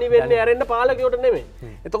ඒක හානි වෙන්නේ ඇරෙන්න පාලකයෝට නෙමෙයි.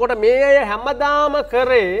 එතකොට මේ අය හැමදාම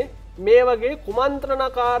කරේ මේ වගේ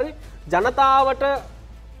කුමන්ත්‍රණකාරී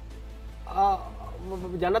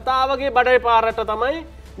ජනතාවගේ බඩේ පාරට තමයි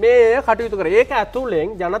මේ කටයුතු කරේ. ඒක ඇතුලෙන්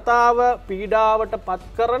ජනතාව පීඩාවට පත්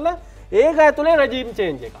කරලා ඒක ඇතුලේ රෙජීම්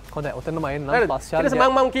චේන්ජ් එකක්. හොඳයි ඔතනම එන්න පස්චාල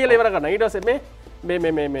මම කියලා ඉවර කරනවා. ඊට පස්සේ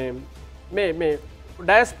මේ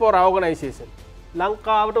ඩයස්පෝරා ඕගනයිසේෂන්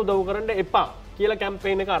ලංකාවට උදව් කරන්න එපා කියලා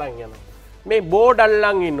කැම්පේන් එක අරන් යනවා. මේ බෝඩ්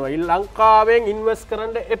අල්ලන් ඉන්නවා. ලංකාවෙන් ඉන්වෙස්ට්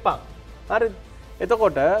කරන්න එපා. හරි.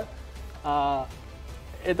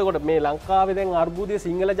 එතකොට මේ ලංකාවේ දැන් අර්බුදයේ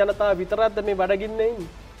සිංහල ජනතාව විතරක්ද මේ බඩගින්නේ ඉන්නේ?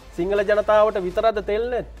 සිංහල ජනතාවට විතරක්ද තෙල්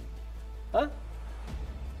නැත්තේ?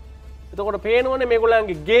 එතකොට පේනවනේ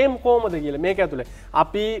මේගොල්ලන්ගේ ගේම් කොහමද කියලා මේක ඇතුලේ.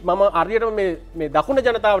 අපි මම හරියටම මේ දකුණ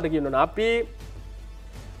ජනතාවට කියනවා අපි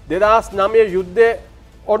 2009 යුද්ධේ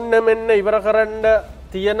ඔන්න මෙන්න ඉවර කරන්න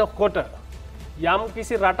තියෙනකොට යම්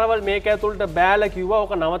කිසි රටවල් මේක ඇතුළට බෑලා කිව්වා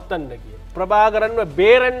ඕක නවත්තන්න කියලා. ප්‍රභාකරන්ව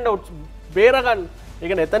බේරගන්න. ඒ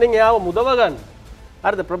කියන්නේ එතනින් එයාව මුදව ගන්න.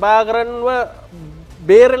 හරිද? ප්‍රභාකරන්ව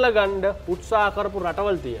බේරලා ගන්න උත්සාහ කරපු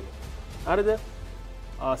රටවල් තියෙනවා. හරිද?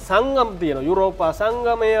 සංගම් තියෙනවා. යුරෝපා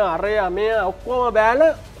සංගමය අරය මේ ඔක්කොම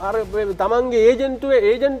බෑලා අර තමන්ගේ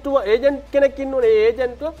ඒජන්ට් කෙනෙක් ඉන්නෝනේ. ඒ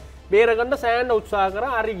ඒජන්ට්ව බේරගන්න සෑහෙන උත්සාහ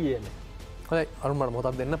කරා හරි ගියනේ. හොඳයි අරුණ මට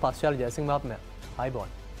මොහොතක් දෙන්න පස්චාල ජයසිංහ මහත්මයා. ආයිබෝන්.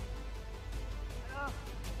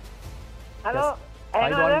 හලෝ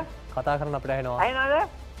ආයිබෝන් කතා කරන්න අපිට ඇහෙනවා. ඇහෙනවද?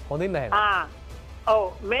 හොඳින් ඇහෙනවා. ඔව්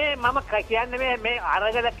මේ මම කියන්නේ මේ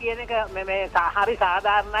අරගල කියන එක මේ හරි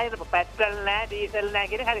සාධාරණයි. පෙට්‍රල් නෑ ඩීසල් නෑ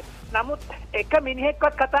කියන හරි. නමුත් එක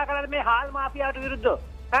මිනිහෙක්වත් කතා කරන්නේ මේ හාල් මාෆියාවට විරුද්ධව.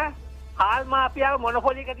 හාල් මාෆියාව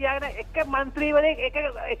මොනොපොලි එක තියාගෙන එක മന്ത്രിවරයෙක් එක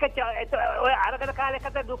ඔය අරගල කාලේ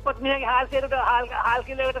කතා දුප්පත් මිනිහගේ හාල් සේරට හාල්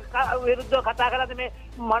කිලෝකට විරුද්ධව කතා කරන්නේ මේ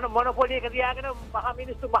මොනොපොලි එක තියාගෙන මහ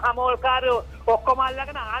මිනිස්සු මහ මෝල්කාරයෝ ඔක්කොම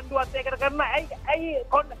අල්ලගෙන ආණ්ඩුවත් ඒකට කරන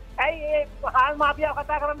ඇයි හාල් මාෆියාව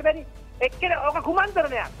කතා කරන්න බැරි? එක්කෙන ඕක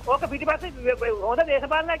කුමන්ත්‍රණයක්. ඕක පිටිපස්සේ හොඳ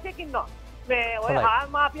දේශපාලනඥයෙක් ඉන්නවා. මේ ඔය හාල්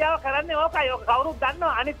මාෆියාව කරන්නේ ඕකයි. ඕක කවුරුත්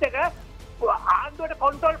දන්නවා. අනිත් එක ආණ්ඩුවට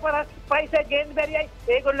කොන්ට්‍රෝල් ප්‍රයිස් එක ගේන්න බැරියයි.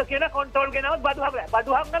 ඒගොල්ලෝ කියන කොන්ට්‍රෝල් ගෙනවත්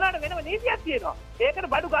බඩු හංගනවාට වෙනම නීතියක් තියෙනවා. ඒකට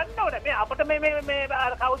බඩු ගන්න ඕනේ. මේ අපිට මේ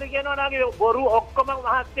කවුද කියනවා නාගේ බොරු ඔක්කොම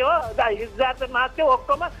මහත්යෝ ඉස්දාර්ත මහත්යෝ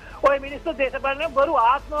ඔක්කොම ඔය මිනිස්සු දේශපාලන බොරු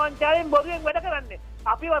ආත්මවංචාවෙන් බොරුවෙන් වැඩ කරන්නේ.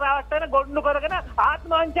 අපිව රවට්ටන ගොන්නු කරගෙන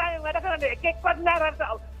ආත්මවංචාවෙන් වැඩ කරන්නේ. එකෙක්වත් නෑ රට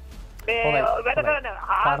වැඩ කරන්න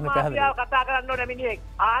හාල් මාෆියාව කතා කරන්න ඕනේ මිනිහෙක්.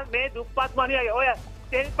 මේ දුප්පත් මිනිහගේ ඔය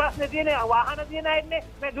තෙල් ප්‍රශ්නේ තියෙන වාහන තියෙන අයන්නේ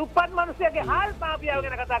මේ දුප්පත් මිනිස්සුගේ හාල් මාෆියාව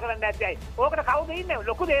ගැන කතා කරන්න නැත්තේ. ඕකට කවුද ඉන්නේ?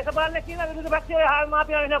 ලොකු දේශපාලනඥයෙක් කියන විරුද්ධ පක්ෂයේ හාල්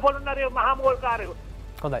මාෆියාව වෙන පොළොන්නරිය මහා මෝල්කාරයෝ.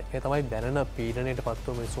 හොඳයි. ඒ තමයි දැනන පීඩනයට පත්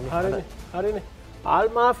වූ මිනිසුන්. හරිනේ. හාල්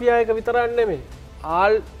මාෆියා එක විතරක් නෙමෙයි.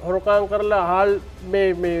 හාල් හොරකම් කරලා හාල්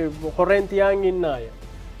මේ හොරෙන් තියාගෙන ඉන්න අය.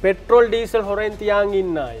 පෙට්‍රෝල් ඩීසල් හොරෙන් තියාගෙන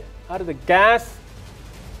ඉන්න අය. හරිද? ගෑස්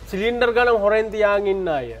සිලින්ඩර් ගණන් හොරෙන් තියාගෙන ඉන්න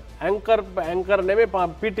අය. ඇංකර් නෙමෙයි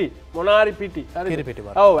පිටි මොනාරි පිටි. හරිද?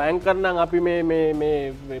 ඔව් ඇංකර් නම් අපි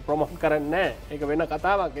මේ ප්‍රොමෝට් කරන්නේ නැහැ. ඒක වෙන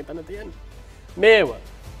කතාවක් එතන තියෙන්නේ.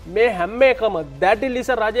 මේ හැම එකම දැඩි ලෙස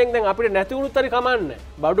රජයෙන් දැන් අපිට නැති වුණුත් හරි කමන්නේ.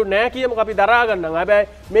 බඩු නැහැ කියමුක අපි දරා ගන්නම්. හැබැයි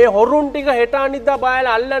මේ හොරුන් ටික හෙට අනිද්දා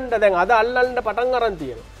බයලා අල්ලන්න දැන් අද අල්ලන්න පටන් අරන්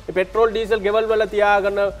තියෙනවා. මේ පෙට්‍රෝල් ඩීසල් ගෙවල් වල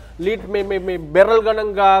තියාගෙන ලීට් මේ බෙරල්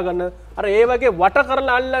ගණන් ගාගෙන අර ඒ වගේ වට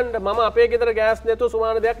කරලා අල්ලන්න මම අපේ ගෙදර ගෑස් නැතුව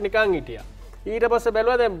සුමාන දෙයක් නිකන් හිටියා. ඊට පස්සේ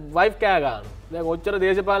බැලුවා දැන් වයිෆ් කෑ ගන්නවා. දැන් ඔච්චර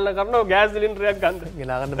දේශපාලන කරනවා ගෑස් සිලින්ඩරයක් ගන්න.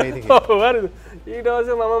 ගෙනා ගන්න බැයිද කියලා. ඔව් හරිද. ඊට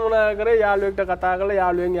පස්සේ මම මොනා කරේ යාළුවෙක්ට කතා කරලා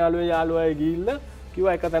යාළුවයි ගිහිල්ලා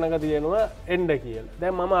කිව්වා එක තැනක තියෙනවා එන්න කියලා.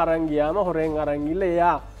 දැන් මම අරන් ගියාම හොරෙන් අරන් ගිහලා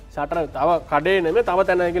එයා ෂටර් තව කඩේ නෙමෙයි තව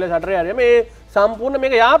තැනක ගිහලා ෂටරේ හරිය මේ සම්පූර්ණ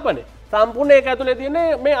මේක යාපනේ. සම්පූර්ණ ඒක ඇතුලේ තියෙන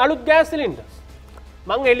මේ අලුත් ගෑස් සිලින්ඩර්.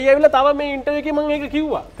 මං එළිය ඇවිල්ලා තව මේ ඉන්ටර්වියු එකේ මං ඒක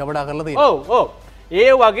කිව්වා. කවඩා කරලා තියෙනවා. ඔව්.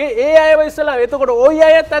 ඒ වගේ ඒ අයව ඉස්සලා එතකොට ওই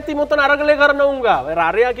අයත් ඇති මොතන අරගලේ කරන උංගා.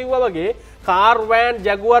 රාරියා කිව්වා වගේ කාර් වෑන්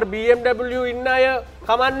ජැගුවර් BMW ඉන්න අය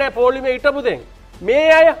කමන්නේ පොලිමේ හිටපු දෙන්. මේ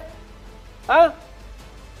අය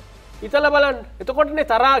ඉතලා බලන්න. එතකොටනේ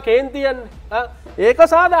තරහා කේන්තියන්නේ. ඒක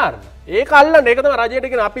සාධාරණ. ඒක අල්ලන්න. ඒක තමයි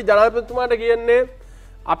රජයට කියන අපි ජනාධිපතිතුමාට කියන්නේ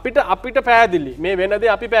අපිට පෑදිලි. මේ වෙන දේ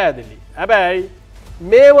අපි පෑදිලි. හැබැයි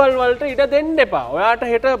මේවල් වලට ඉඩ දෙන්න එපා. ඔයාට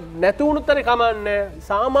හෙට නැති වුණුත් හරි කමන්නේ.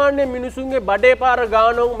 සාමාන්‍ය මිනිසුන්ගේ බඩේ පාර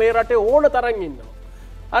ගානවුන් මේ රටේ ඕන තරම් ඉන්නවා.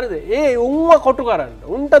 හරිද? ඒ උන්ව කොටු කරන්න.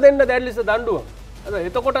 උන්ට දෙන්න දැල්ලිස දඬුවම්.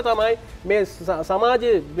 එතකොට තමයි මේ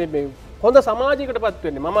සමාජයේ හොඳ සමාජයකට පත්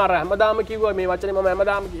වෙන්නේ. මම අර හැමදාම කිව්වා මේ වචනේ මම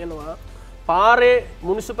හැමදාම කියනවා. පාරේ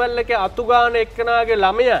මුනිසිපල් එකේ අතු ගාන එක්කනාගේ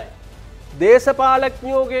ළමයයි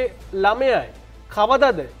දේශපාලඥයෝගේ ළමයයි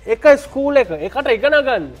කවදද එක ස්කූල් එක එකට ඉගෙන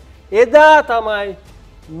ගන්න. එදා තමයි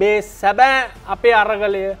මේ සැබෑ අපේ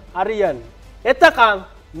අරගලය අරියන්නේ. එතකන්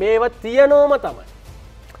මේව තියනෝම තමයි.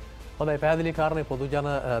 හොඳයි පැහැදිලි කාරණේ පොදු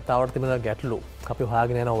ජනතාවට තිබෙන ගැටලු අපි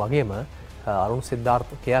හොයාගෙන යනවා වගේම අරුණ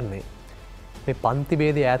සිද්ධාර්ථ කියන්නේ මේ පන්ති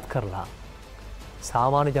ભેදය ඈත් කරලා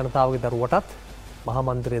සාමාන්‍ය ජනතාවගේ දරුවටත් මහා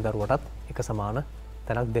මන්දිරයේ දරුවටත් එක සමාන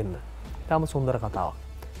තැනක් දෙන්න. ඊටම සුන්දර කතාවක්.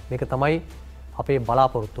 මේක තමයි අපේ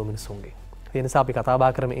බලාපොරොත්තුව මිනිසුන්ගේ. ඒ නිසා අපි කතා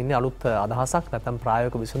බහ කරමින් ඉන්නේ අලුත් අදහසක් නැත්නම්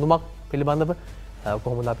ප්‍රායෝගික විසඳුමක් පිළිබඳව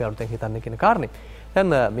කොහොමද අපි අලුතෙන් හිතන්නේ කියන කාරණේ. දැන්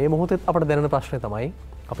මේ මොහොතේ අපිට දැනෙන ප්‍රශ්නේ තමයි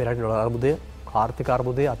අපේ රටේ ඩොලර් අර්බුදය, ආර්ථික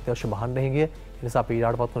අර්බුදය, අත්‍යවශ්‍ය භාණ්ඩ හිඟය. ඒ නිසා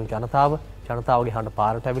පීඩාවටපත් වන ජනතාවගේ හඬ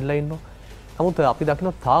පාරට ඇවිල්ලා ඉන්නවා. නමුත් අපි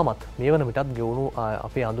දකින්න තාමත් මේ වන විටත් ගෙවුණු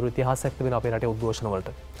අපේ අඳුරු ඉතිහාසයක් තිබෙන අපේ රටේ උද්ඝෝෂණ වලට.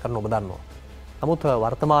 කරන ඔබ දන්නවා. නමුත්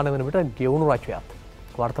වර්තමාන වෙන විට ගෙවුණු රජයත්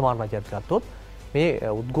වර්තමාන රජයත් ගත්තොත් මේ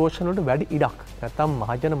උද්ඝෝෂණ වලට වැඩි ඉඩක් නැත්නම්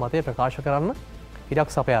මහජන මතය ප්‍රකාශ කරන්න ඉඩක්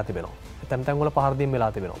සපයා තිබෙනවා. තැන් තැන් වල පහර දීම්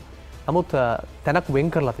වෙලා තිබෙනවා. නමුත් තැනක් වෙන්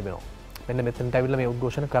කරලා තිබෙනවා. මෙන්න මෙතනට ඇවිල්ලා මේ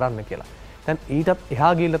උද්ඝෝෂණ කරන්න කියලා. දැන් ඊටත්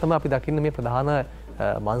එහා ගිහිල්ලා තමයි අපි දකින්නේ මේ ප්‍රධාන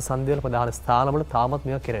මන්සන්දිවල ප්‍රධාන ස්ථානවල තාමත්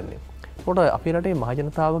මේවා කෙරෙන්නේ. ඒකට අපේ රටේ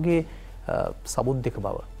මහජනතාවගේ සබුද්ධික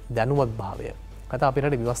බව, දැනුවත් භාවය, නැත්නම් අපේ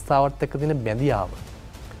රටේ ව්‍යවස්ථාවත් එක්ක තියෙන බැඳියාව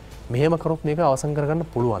මෙහෙම කරොත් මේක අවසන් කරගන්න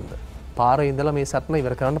පුළුවන්ද? පාරේ ඉඳලා මේ සටන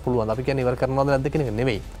ඉවර කරන්න පුළුවන්ද? අපි කියන්නේ ඉවර කරනවද නැද්ද කියන එක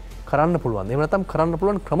නෙවෙයි. කරන්න පුළුවන්. එහෙම නැත්නම් කරන්න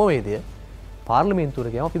පුළුවන් ක්‍රමවේදය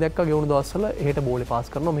පාර්ලිමේන්තුවට ගියාම අපි දැක්කා ගෙවුණු දවස්වල එහෙට බෝලේ පාස්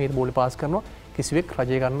කරනවා, මෙහෙට බෝලේ පාස් කරනවා. කිසිවෙක්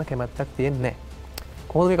රජය ගන්න කැමැත්තක් තියෙන්නේ නැහැ.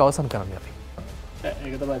 කොහොමද මේක අවසන් කරන්නේ අපි?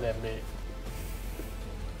 ඒක තමයි දැන් මේ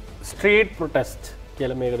ස්ට්‍රීට් ප්‍රොටෙස්ට්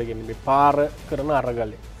කියලා මේකට කියන්නේ මේ පාර කරන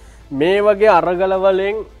අරගලය. මේ වගේ අරගල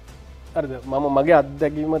වලින් හරිද මම මගේ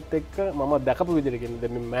අත්දැකීමත් එක්ක මම දැකපු විදිහට කියන්නේ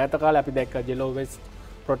දැන් මේ මෑත කාලේ අපි දැක්කා ජෙලෝවෙස්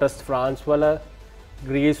ප්‍රොටෙස්ට් ෆ්‍රාන්ස් වල,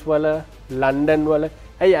 ග්‍රීස් වල, ලන්ඩන් වල,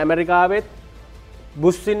 ඇයි ඇමරිකාවෙත්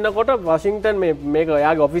බුෂ් ඉන්නකොට වොෂින්ටන් මේක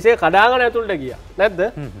එයාගේ ඔෆිසේ කඩාගෙන ඇතුළට ගියා නැද්ද?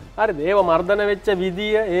 හරිද? ඒව මර්ධන වෙච්ච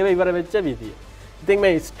විදිය, ඒව ඉවර වෙච්ච විදිය. ඉතින්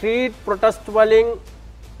මේ ස්ට්‍රීට් ප්‍රොටෙස්ට් වලින්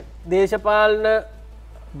දේශපාලන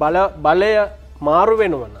බලය මාරු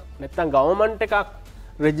වෙනවා නම් නැත්නම් ගවර්න්මන්ට් එකක්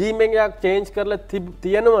රෙජීම් එකක් චේන්ජ් කරලා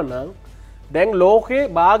තියෙනවා නම් දැන් ලෝකේ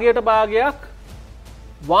භාගයට භාගයක්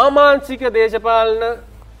වාමාංශික දේශපාලන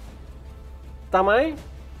තමයි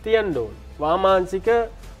තියෙන්න ඕන. වාමාංශික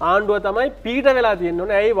ආණ්ඩුව තමයි පීඩ වෙලා තියෙන්න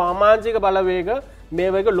ඕනේ. ඇයි වාමාංශික බලවේග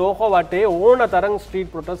මේ වගේ ලෝක වටේ ඕන තරම්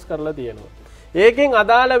ස්ට්‍රීට් ප්‍රොටෙස්ට් කරලා තියෙනවා. ඒකෙන්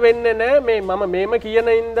අදාළ වෙන්නේ නැහැ මේ මම මේම කියන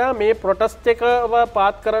ඉඳා මේ ප්‍රොටෙස්ට් එකව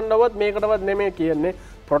පාත් කරන්නවත් මේකටවත් නෙමෙයි කියන්නේ.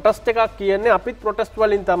 ප්‍රොටෙස්ට් එකක් කියන්නේ අපිත් ප්‍රොටෙස්ට්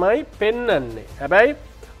වලින් තමයි පෙන්වන්නේ. හැබැයි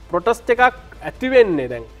ප්‍රොටෙස්ට් එකක් ඇති වෙන්නේ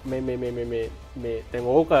දැන් මේ දැන්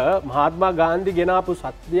ඕක මහත්මා ගාන්ධි ගෙනාපු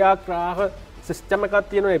සත්‍යාග්‍රහ සිස්ටම් එකක්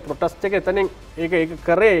තියෙනවා. ඒ ප්‍රොටෙස්ට් එක එතනින් ඒක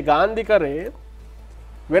කරේ ගාන්ධි කරේ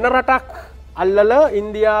වෙන රටක් අල්ලලා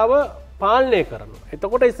ඉන්දියාව පාලනය කරනවා.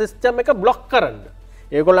 එතකොට මේ සිස්ටම් එක බ්ලොක් කරන්න.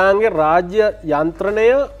 ඒගොල්ලන්ගේ රාජ්‍ය යන්ත්‍රණය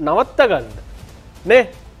නවත්ත ගන්න. නේ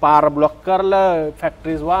පාර බ්ලොක් කරලා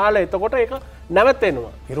ෆැක්ටරිස් වහලා එතකොට ඒක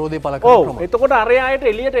නැවතෙනවා. විරෝධය පළ කරනවා. එතකොට අරයායට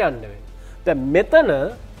එළියට යන්න වෙනවා. දැන් මෙතන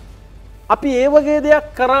අපි ඒ වගේ දෙයක්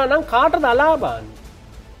කරා නම් කාටද අලාභාන්නේ?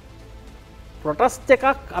 ප්‍රොටෙස්ට් එකක්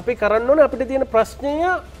අපි කරන්න ඕනේ අපිට තියෙන ප්‍රශ්නය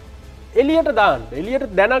එළියට දාන්න,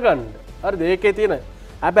 එළියට දැනගන්න. හරිද? ඒකේ තියෙන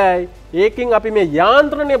හැබැයි ඒකින් අපි මේ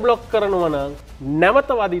යාන්ත්‍රණය බ්ලොක් කරනවා නම්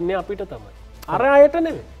නැවත වදින්නේ අපිට තමයි. අර අයට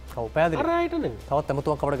නෙවෙයි. ඔව් පැහැදිලි. අර අයට නෙවෙයි. තවත්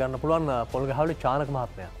එමුතුවක් අපිට ගන්න පුළුවන් පොල්ගහවලු චානක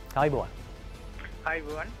මහත්මයා. ආයිබෝවන්.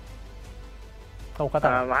 ආයිබෝවන්. ඔව්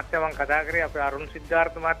කතා. මහත්මයා මම කතා කරේ අපේ අරුණ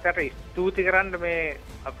සිද්ධාර්ථ මහත්තයාට ස්තුති කරන්න මේ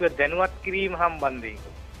අපිව දැනුවත් කිරීම සම්බන්ධයෙන්.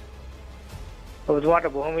 ඔබතුමාට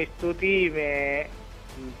බොහොම ස්තුතියි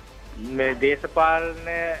මේ දේශපාලන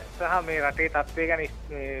සහ මේ රටේ තත්ත්වය ගැන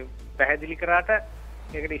පැහැදිලි කරාට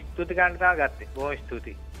ඒකට ස්තුති ගන්න තමයි ගත්තේ. බොහොම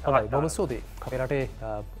ස්තුතියි. හොඳයි බොහොම ස්තුතියි. අපේ රටේ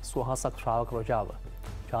සුවහසක් ශ්‍රාවක ප්‍රජාව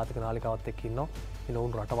ජාතික නාලිකාවත් එක්ක ඉන්නවා.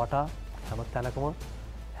 ඉනෝන් රට වටා හැම තැනකම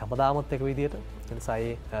හැමදාමත් එක විදියට එනිසා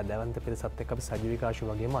ඒ දැවන්ත පිරිසත් එක්ක අපි සජීවීකාශය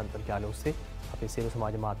වගේම අන්තර්ජාලය ඔස්සේ අපේ සියලු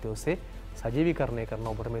සමාජ මාධ්‍ය ඔස්සේ සජීවීකරණය කරන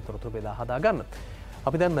ඔබට මේ තොරතුරු බෙදා හදා ගන්න.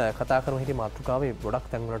 අපි දැන් කතා කරමු හිටි මාතෘකාවේ ගොඩක්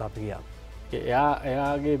තැන් වලට අපි ගියා.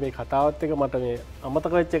 එයාගේ මේ කතාවත් එක මට මේ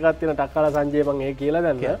අමතක වෙච්ච එකක් තියෙන ටක්කාලා සංජය මම ඒ කියලා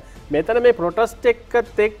දැන්න. මෙතන මේ ප්‍රොටෙස්ට්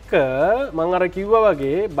එකත් එක්ක මම අර කිව්වා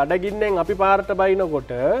වගේ බඩගින්නෙන් අපි පාරට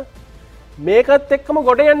බයිනකොට මේකත් එක්කම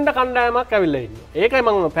ගොඩ යන්න කණ්ඩායමක් ඇවිල්ලා ඉන්නවා. ඒකයි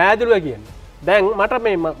මම පෑදලුව කියන්නේ. දැන්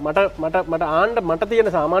මට ආන්න මට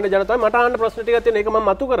තියෙන සාමාන්‍ය ජනතාව මට ආන්න ප්‍රශ්න ටිකක් තියෙන ඒක මම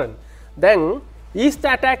මතු කරන්නේ. දැන් ඊස්ට්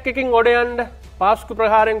ඇටැක් එකකින් ගොඩ යන්න පාස්කු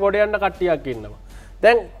ප්‍රහාරයෙන් ගොඩ යන්න කට්ටියක් ඉන්නවා.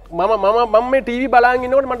 දැන් මම මේ ටීවී බලන්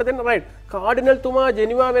ඉන්නකොට මට දෙන්න රයිට් කාඩිනල් තුමා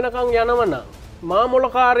ජෙනීවා වෙනකන් යනවනම්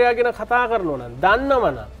මාමොලකාරයා ගැන කතා කරනවා නම්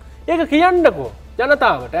දන්නවනම් ඒක කියන්නකෝ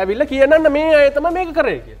ජනතාවට ඇවිල්ලා කියන්න මේ අය තමයි මේක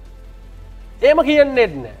කරේ කියලා. එහෙම කියන්නේ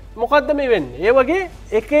නැහැ. මොකද්ද මේ වෙන්නේ? ඒ වගේ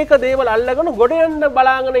එක එක දේවල් අල්ලගෙන ගොඩ යන්න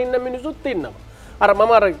බලාගෙන ඉන්න මිනිසුත් ඉන්නවා. අර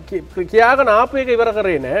මම අර කියාගෙන ආපු එක ඉවර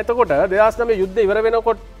කරේ නෑ. එතකොට 2009 යුද්ධය ඉවර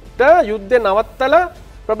වෙනකොට යුද්ධේ නවත්තලා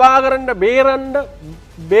ප්‍රභාකරන්ට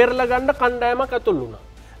බේරලා ගන්න කණ්ඩායමක් ඇතුල් වුණා.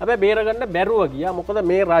 හැබැයි බේර ගන්න බැරුව ගියා. මොකද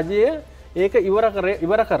මේ රජය ඒක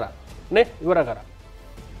ඉවර කරා. නේ ඉවර කරා.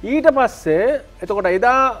 ඊට පස්සේ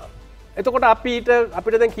එතකොට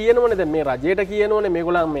අපිට දැන් කියනවනේ දැන් මේ රජයට කියනවනේ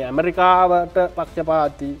මේගොල්ලන් මේ ඇමරිකාවට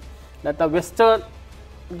පක්ෂපාතී නැත්නම් වෙස්ටර්න්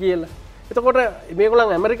කියලා. එතකොට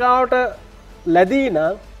මේගොල්ලන් ඇමරිකාවට ලැබී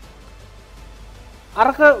නම්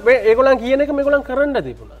අරක ඒගොල්ලන් කියන එක මේගොල්ලන් කරන්න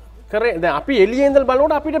තිබුණා. කරේ දැන් අපි එළියේ ඉඳලා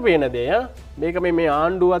බලනකොට අපිට පේන දේ මේක මේ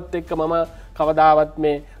ආණ්ඩුවත් එක්ක මම කවදාවත්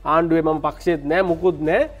මේ ආණ්ඩුවේ මම පක්ෂෙත් නෑ මුකුත්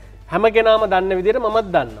නෑ හැම කෙනාම දන්න විදිහට මමත්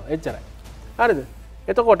දන්නවා. එච්චරයි. හරිද?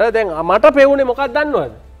 එතකොට දැන් මට පෙවුනේ මොකක්ද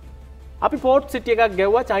දන්නවද? අපි පෝට් සිටි එකක්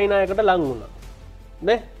ගැව්වා චයිනායකට ලං වුණා.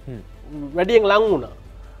 නේ? වැඩියෙන් ලං වුණා.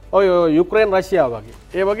 ඔය යුක්‍රේන් රෂ්‍යාව වගේ.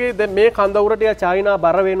 ඒ වගේ දැන් මේ කඳවුර ටික චයිනා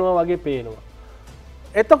බර වෙනවා වගේ පේනවා.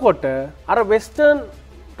 එතකොට අර වෙස්ටර්න්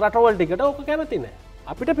රටවල් ටිකට ඕක කැමති නෑ.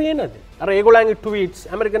 අපිට පේනද? අර ඒගොල්ලන්ගේ ට්වීට්ස්,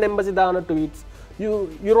 ඇමරිකන් එම්බසි දාන ට්වීට්ස්,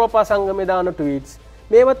 යුරෝපා සංගමේ දාන ට්වීට්ස්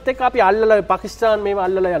මේවත් එක්ක අපි අල්ලලා පාකිස්තාන් මේව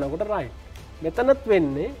අල්ලලා යනකොට රයිට්. මෙතනත්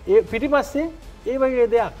වෙන්නේ ඒ පිටිපස්සේ ඒ වගේ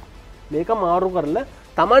දෙයක්. මේක මාරු කරලා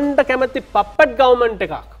තමන්ට කැමති පප්පට් ගවර්න්මන්ට්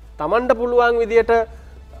එකක්. තමන්ට පුළුවන් විදියට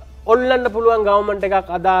ඔල්ලන්න පුළුවන් ගවර්න්මන්ට්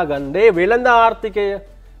එකක් අදාගන්න. ඒ වෙළඳ ආර්ථිකය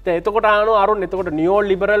එතකොට ආනෝ අරුන් එතකොට නියෝ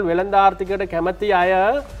ලිබරල් වෙළඳ ආර්ථිකයට කැමති අය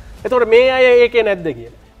එතකොට මේ අය ඒකේ නැද්ද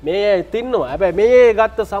කියලා. මේ අය තින්නවා. හැබැයි මේ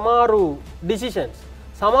ගත්ත සමහරු ඩිසිෂන්ස්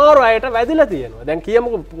සමහරු අයට වැදිලා තියෙනවා. දැන්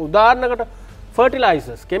කියමුකෝ උදාහරණයකට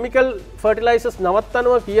ෆර්ටිලයිසර්ස් කෙමිකල් ෆර්ටිලයිසර්ස්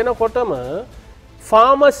නවත්තනවා කියනකොටම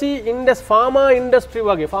ෆාමා ඉන්ඩස්ට්‍රි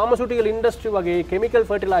වගේ ෆාමසිටිකල් ඉන්ඩස්ට්‍රි වගේ කෙමිකල්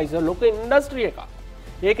ෆර්ටිලයිසර් ලොකු ඉන්ඩස්ට්‍රි එකක්.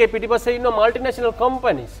 ඒකේ පිටිපස්සේ ඉන්න මල්ටිනේෂනල්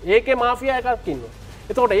කම්පනීස් ඒකේ මාෆියා එකක් ඉන්නවා.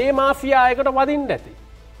 එතකොට ඒ මාෆියා එකට වදින්න ඇති.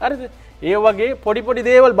 හරිද? ඒ වගේ පොඩි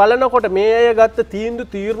දේවල් බලනකොට මේ අය ගත්ත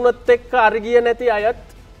තීරුණත් එක්ක අරගිය නැති අයත්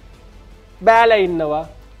බෑලා ඉන්නවා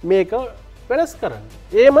මේක වෙනස් කරන්න.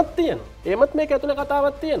 ඒමත් තියෙනවා. ඒමත් මේක ඇතුලේ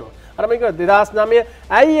කතාවක් තියෙනවා. අර මේක 2009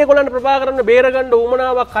 ඇයි ඒගොල්ලන්ට ප්‍රභාකරන්න බේරගන්න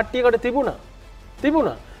උවමනාවක් කට්ටියකට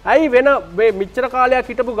තිබුණා. ඇයි වෙන මෙච්චර කාලයක්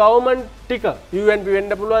හිටපු ගවර්න්මන්ට් ටික UNP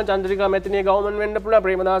වෙන්න පුළුවන්, චන්ද්‍රිකා මැතිණියේ ගවර්න්මන්ට් වෙන්න පුළුවන්,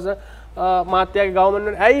 ප්‍රේමදාස මාත්‍යාගේ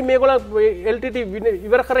ගවර්න්මන්ට් ඇයි මේගොල්ලන් LTT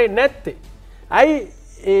ඉවර කරේ නැත්තේ? ඇයි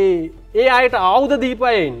ඒ අයට ආයුධ දීපු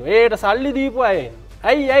අය ඉන්නවා. ඒකට සල්ලි දීපු අය ඉන්නවා.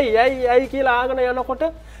 ඇයි කියලා ආගෙන යනකොට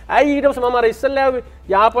ඇයි ඊට පස්සේ මම අර ඉස්සෙල්ලා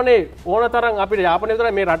යාපනයේ ඕනතරම් අපිට යාපනයේ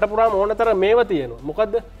විතර මේ රට පුරාම ඕනතරම් මේව තියෙනවා.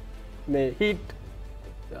 මොකද්ද? මේ හීට්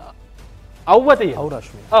අවුව තියෙනවා.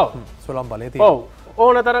 අවුරශ්මිය. ඔව්. සෝලම් බලය තියෙනවා. ඔව්.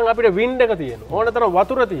 ඕනතරම් අපිට වින්ඩ් එක තියෙනවා. ඕනතරම්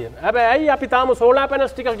වතුර තියෙනවා. හැබැයි ඇයි අපි තාම සෝලාර්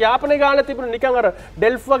පැනල්ස් ටිකක් යාපනයේ ගාලා තිබුණා නිකන් අර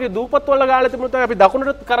ඩෙල්ෆ් වගේ දූපත් වල ගාලා තිබුණොත් අපි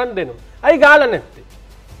දකුණට කරන්ට් දෙනවා. ඇයි ගාලා නැත්තේ?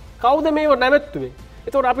 කවුද මේව නැවැත්තුවේ?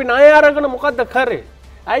 එතකොට අපි ණය අරගෙන මොකද්ද කරේ?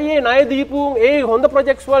 ඇයි ඒ ණය දීපුන් ඒ හොඳ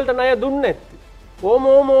ප්‍රොජෙක්ට්ස් වලට ණය දුන්නේ නැත්තේ?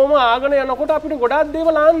 ඕම ආගෙන යනකොට අපිට ගොඩාක්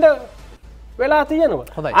දේවල් ආන්න වෙලා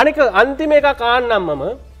තියෙනවා. අනික අන්තිම එකක් ආන්නම්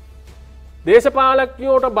මම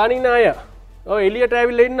දේශපාලකයෝට බනින අය ඔය එළියට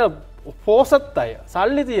ඇවිල්ලා ඉන්න පෝසත් අය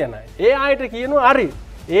සල්ලි තියන අය ඒ අයට කියනවා හරි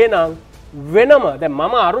එහෙනම් වෙනම දැන්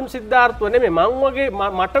මම අරුන් සිද්ධාර්ථව නෙමෙයි මං වගේ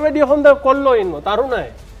මට වැඩිය හොඳ කොල්ලෝ ඉන්නවා තරුණ අය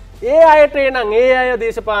ඒ අයට එනං ඒ අය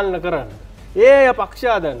දේශපාලන කරන්න ඒ අය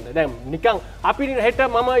පක්ෂාදන්න දැන් නිකන් අපි හෙට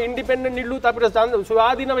මම ඉන්ඩිපෙන්ඩන්ට් ඉල්ලුවොත් අපිට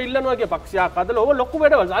ස්වාධීනව ඉල්ලනවා කිය පක්ෂයක් හදලා ඕව ලොකු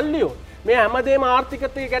වැඩවල් සල්ලි ඕන මේ හැමදේම ආර්ථිකත්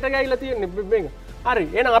එක්ක ගැට ගැහිලා තියෙන්නේ මේක හරි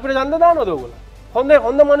එහෙනම් අපිට ඡන්ද දානවද ඕගොල්ලෝ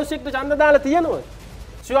හොඳ මිනිස්සුන්ට ඡන්ද දාලා තියෙනවද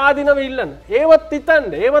ස්වාධීනව ඉල්ලන්න ඒවත්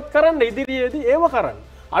හිතන්න ඒවත් කරන්න ඉදිරියේදී ඒව කරන්න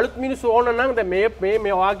අලුත් මිනිස්සු ඕන නම් දැන්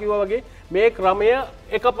මේ ඔයා කිව්වා වගේ මේ ක්‍රමය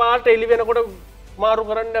එකපාරට එළි වෙනකොට මාරු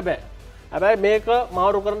කරන්න බෑ හැබැයි මේක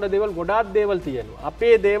මාරු කරන දේවල් ගොඩාක් දේවල් තියෙනවා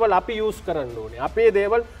අපේ දේවල් අපි යූස් කරන්න ඕනේ අපේ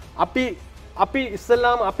දේවල් අපි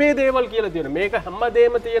ඉස්සල්ලාම අපේ දේවල් කියලා තියෙනවා මේක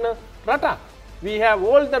හැමදේම තියෙන රටක් we have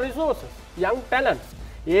all the resources young talents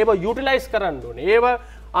ඒව යුටිලයිස් කරන්න ඕනේ ඒව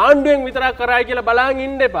ආණ්ඩුවෙන් විතරක් කරයි කියලා බලන්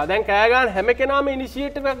ඉන්න එපා. දැන් කෑ ගන්න හැම කෙනාම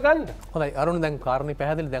ඉනිෂියේටිව් එකක් ගන්න. හොඳයි අරුණ දැන් කාරණේ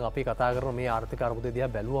පැහැදිලි. දැන් අපි කතා කරන මේ ආර්ථික අර්බුදය දිහා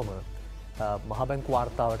බැලුවම මහ බැංකු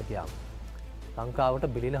වාර්තාවට ගියාම ලංකාවට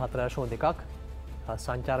බිලියන 4.2ක්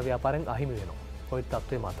සංචාර ව්‍යාපාරයෙන් අහිමි වෙනවා. කොයි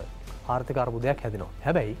තත්ත්වයේ මත ආර්ථික අර්බුදයක් හැදෙනවා.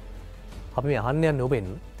 හැබැයි අපි මේ අහන්න යන්නේ ඔබෙන්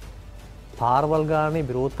පාරවල් ගානේ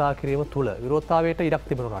විරෝධතා කිරීම තුල විරෝධතාවයට ඉඩක්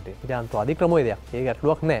තිබෙන රටේ. ඉතින් අධික්‍රමයේ දෙයක්. ඒක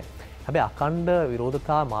ගැටලුවක් නෑ. හැබැයි අඛණ්ඩ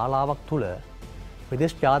විරෝධතා මාලාවක් තුල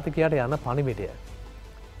විදේශ ජාතිකයට යන පණිවිඩය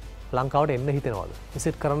ලංකාවට එන්න හිතනවද?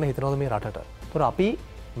 විසිට් කරන්න හිතනවද මේ රටට? ඒතර අපි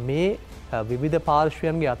මේ විවිධ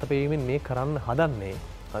පාර්ශ්වයන්ගේ අතපෙවීමෙන් මේ කරන්න හදන්නේ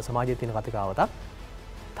සමාජයේ තියෙන කතිකාවතක්.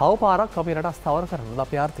 තව පාරක් අපේ රට ස්ථාවර කරන්න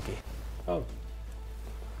අපේ ආර්ථිකය. ඔව්.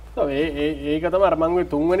 ඒක තමයි අර මම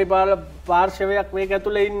තුන්වෙනි පාර්ශවයක් මේක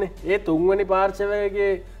ඇතුලේ ඉන්නේ. ඒ තුන්වෙනි පාර්ශවයේ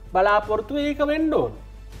බලාපොරොත්තුව ඒක වෙන්න ඕනේ.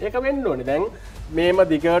 ඒක වෙන්න ඕනේ. දැන් මේම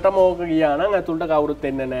දිගටම ඕක ගියා නම් ඇතුළට කවුරුත්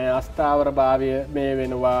එන්නේ නැහැ. අස්ථාවර භාවය මේ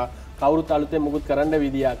වෙනවා. කවුරුත් අලුතෙන් මුකුත් කරන්න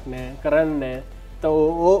විදියක් නැහැ. කරන්නේ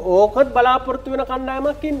ඕකත් බලාපොරොත්තු වෙන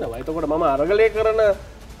කණ්ඩායමක් ඉන්නවා. එතකොට මම අරගලය කරන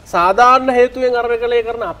සාධාරණ හේතුවෙන් අරගලය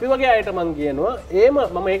කරන අපි වගේ අයට මං කියනවා ඒම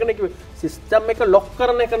මම ඒකනේ කිව්වේ සිස්ටම් එක ලොක්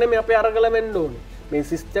කරන එක නෙමෙයි අපේ අරගල වෙන්න ඕනේ. මේ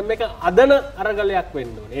සිස්ටම් එක අදන අරගලයක්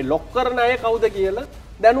වෙන්න ඕනේ. ඒ ලොක් කරන අය කවුද කියලා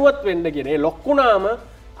දැනුවත් වෙන්න කියන. ඒ ලොක් වුණාම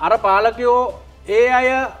අර පාලකයෝ ඒ අය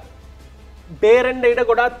බේරෙන්න ඉඩ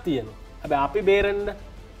ගොඩක් තියෙනවා. හැබැයි අපි බේරෙන්න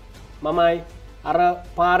මමයි අර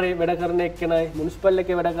පාරේ වැඩ කරන එක්කෙනයි මුනිසිපල්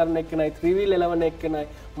එකේ වැඩ කරන එක්කෙනයි ත්‍රිවිල් එලවන එක්කෙනයි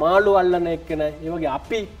මාළු අල්ලන එක්කෙනයි ඒ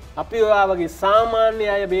වගේ අපි ඔයා වගේ සාමාන්‍ය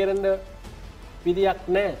අය බේරෙන්න විදියක්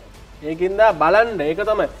නැහැ. ඒකින්ද බලන්න ඒක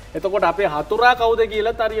තමයි. එතකොට අපේ හතුරා කවුද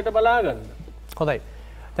කියලා හරියට බලාගන්න. හොඳයි.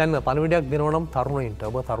 දැන් පණිවිඩයක් දෙනවා නම් තරුණයින්ට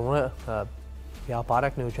ඔබ තරුණ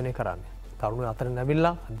ව්‍යාපාරයක් නියෝජනය කරන්නේ. තරුණ අතරින්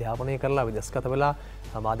ඇවිල්ලා අධ්‍යාපනය කරලා විදේශගත වෙලා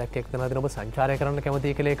සමාජයක් එක්ක දෙන ඔබ සංචාරය කරන්න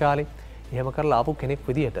කැමතියි කියලා ඒ කාලේ. එහෙම කරලා ආපු කෙනෙක්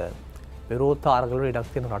විදියට විරෝධ අරගල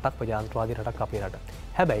ඉඩක් තියෙන රටක් ප්‍රජාතන්ත්‍රවාදී රටක් අපේ රට.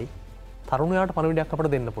 හැබැයි තරුණයාට පණිවිඩයක්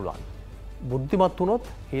අපිට දෙන්න පුළුවන්. බුද්ධිමත් වුණොත්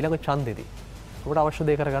ඊළඟ ඡන්දෙදී ඔබට අවශ්‍ය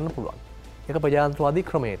දේ කරගන්න පුළුවන්. ඒක ප්‍රජාතන්ත්‍රවාදී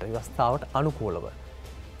ක්‍රමයට ව්‍යවස්ථාවට අනුකූලව.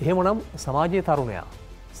 එහෙමනම් සමාජයේ තරුණයා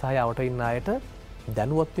සහ යට ඉන්න අයට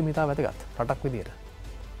දැනුවත් වීම ඉතා වැදගත් රටක් විදියට.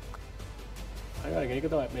 ඒක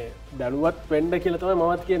තමයි මේ දැනුවත් වෙන්න කියලා තමයි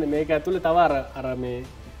මමත් කියන්නේ. මේක ඇතුලේ තව අර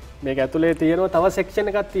මේක ඇතුලේ තියෙනවා තව සෙක්ෂන්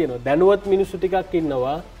එකක් තියෙනවා. දැනුවත් මිනිස්සු ටිකක්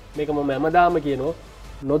ඉන්නවා. මේක මම හැමදාම කියනවා.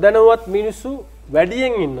 නොදැනුවත් මිනිස්සු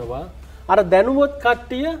වැඩියෙන් ඉන්නවා. අර දැනුවත්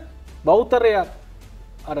කට්ටිය බෞතරයක්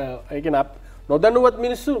අර ඒ කියන්නේ නොදැනුවත්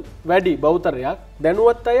මිනිස්සු වැඩි බෞතරයක්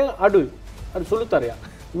දැනුවත් අය අඩුයි. අර සුළුතරයක්.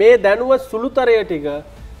 මේ දැනුවත් සුළුතරය ටික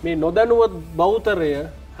මේ නොදැනුවත් බෞතරය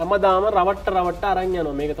හැමදාම රවට්ට අරන්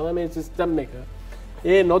යනවා. මේක තමයි මේ සිස්ටම් එක.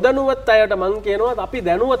 ඒ නොදැනුවත් අයට මං කියනවා අපි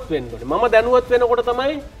දැනුවත් වෙන්න ඕනේ. මම දැනුවත් වෙනකොට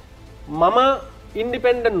තමයි මම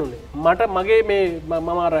ඉන්ඩිපෙන්ඩන්ට් උනේ. මට මගේ මේ මම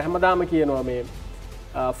අර හැමදාම කියනවා මේ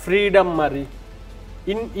ෆ්‍රීඩම් හරි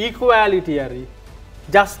ඉන්ඉක්වැලිටි හරි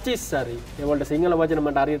ජස්ටිස් හරි ඒවලට සිංහල වචන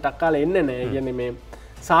මට හරියට අක්කාලා එන්නේ නැහැ. කියන්නේ මේ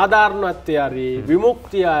සාධාරණත්වය හරි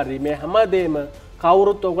විමුක්තිය හරි මේ හැමදේම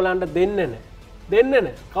කවුරුත් ඔයගලන්ට දෙන්නේ නැහැ. දෙන්නේ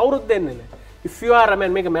නැහැ. කවුරුත් දෙන්නේ නැහැ. If you are a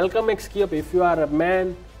man, මේක Malcolm X කියපු if you are a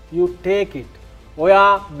man you take it.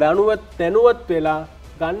 ඔයා දැනුවත් වෙලා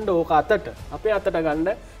ගන්න ඕක අතට අපේ අතට ගන්න.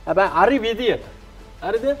 හැබැයි හරි විදියට.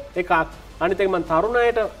 හරිද? එකක්. අනිත් එක මම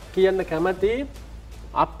තරුණයට කියන්න කැමතියි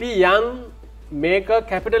අපි යන් මේක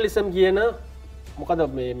කැපිටලිසම් කියන මොකද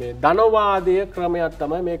මේ ධනවාදය ක්‍රමයක්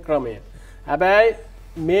තමයි මේ ක්‍රමය. හැබැයි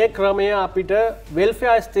මේ ක්‍රමය අපිට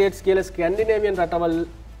වෙල්ෆෙයාර් ස්ටේට්ස් කියලා ස්කැන්ඩිනේවියන් රටවල්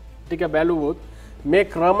ටික බැලුවොත් මේ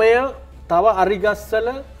ක්‍රමය තව අරිගස්සල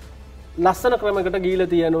ලස්සන ක්‍රමයකට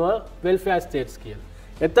ගිහිලා තියෙනවා වෙල්ෆෙයාර් ස්ටේට්ස් කියලා.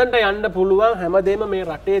 එතනට යන්න පුළුවන් හැමදේම මේ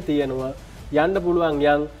රටේ තියෙනවා. යන්න පුළුවන්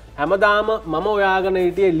යන් හැමදාම මම ඔයාගෙන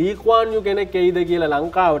හිටියේ ලී ක්වාන් යු කෙනෙක් එයිද කියලා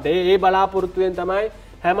ලංකාවට ඒ බලාපොරොත්තුවෙන් තමයි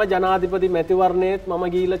හැම ජනාධිපති මැතිවරණයේත් මම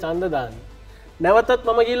ගිහිල්ලා ඡන්ද දාන්නේ. නැවතත්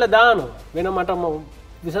මම ගිහිල්ලා දානවා. වෙන මට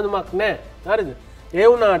විසඳුමක් නැහැ. හරිද? ඒ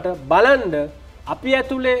වුණාට බලන්න අපි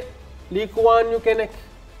ඇතුලේ ලී ක්වාන් යු කෙනෙක්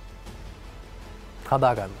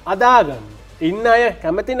අදාගන්න. ඉන්න අය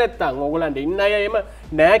කැමති නැත්තම් ඕගොල්ලන්ට ඉන්න අය එහෙම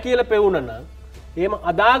නෑ කියලා පෙවුනා නම් එහෙම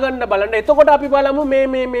අදාගන්න බලන්න. එතකොට අපි බලමු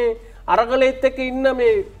මේ අරගලෙත් එක්ක ඉන්න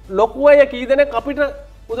මේ ලොකු අය කී දෙනෙක් අපිට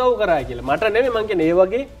උදව් කරායි කියලා. මට නෙමෙයි මං කියන්නේ ඒ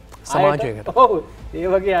වගේ සමාජයකට. ඔව් ඒ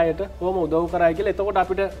වගේ අයට කොහොම උදව් කරායි කියලා. එතකොට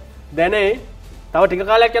අපිට දැනේ තව ටික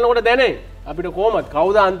කාලයක් යනකොට දැනේ අපිට කොහොමද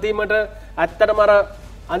කවුද අන්තිමට ඇත්තටම අර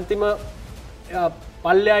අන්තිම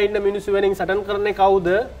පල්ලෙහා ඉන්න මිනිස්සු වෙනින් සටන් කරන්නේ කවුද?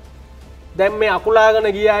 දැන් මේ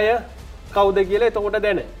අකුලාගෙන ගිය අය කවුද කියලා එතකොට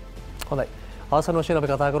දැනේ. හොඳයි. අවසන් වශයෙන්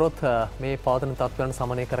අපි කතා කරොත් මේ පවතින තත්ත්වයන්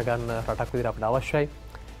සමනය කරගන්න රටක් විදිහට අපිට අවශ්‍යයි.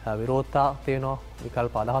 විරෝධතා තියෙනවා,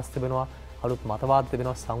 විකල්ප අදහස් තිබෙනවා, අලුත් මතවාද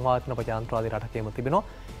තිබෙනවා, සංවාදිත ප්‍රජාතන්ත්‍රවාදී රටකේම තිබෙනවා.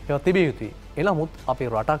 ඒවා තිබිය යුතුයි. එනමුත් අපේ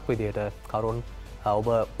රටක් විදිහට කරුණ ඔබ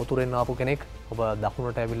උතුරෙන් ආපු කෙනෙක් ඔබ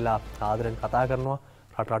දකුණට ඇවිල්ලා ආදරෙන් කතා කරනවා,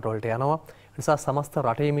 රට වලට යනවා. ඒ නිසා සමස්ත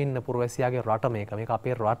රටේම ඉන්න පුරවැසියාගේ රට මේක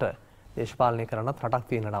අපේ රට දේශපාලනය කරන්නත් රටක්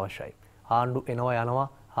තියෙන්නට අවශ්‍යයි. ආණ්ඩු එනවා යනවා,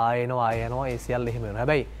 ආය යනවා ඒ සියල්ල එහෙම වෙනවා.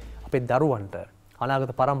 හැබැයි අපේ දරුවන්ට,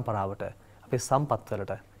 අනාගත පරම්පරාවට, අපේ සම්පත්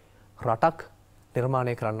වලට රටක්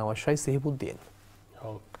නිර්මාණය කරන්න අවශ්‍යයි සිහිබුද්ධියෙන්.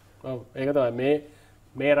 ඔව්. ඒක තමයි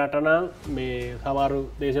මේ රට නම් මේ සමහර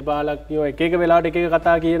දේශපාලඥයෝ එක එක වෙලාවට එක එක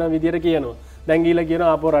කතා කියන විදියට කියනවා. දැන් ගිහලා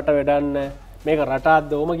කියනවා අපෝ රට වැඩක් නැහැ. මේක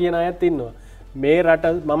රටක්ද ඕම කියන අයත් ඉන්නවා. මේ රට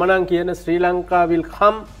මම නම් කියන ශ්‍රී Lanka will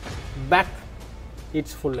come back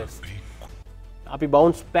its fullest. අපි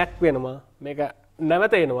bounce back වෙනවා. මේක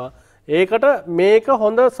නැවත එනවා. ඒකට මේක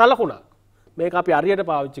හොඳ සලකුණක්. මේක අපි හරියට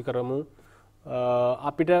පාවිච්චි කරමු.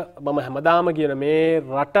 අපිට මම හැමදාම කියන මේ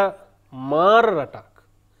රට මාර රටක්.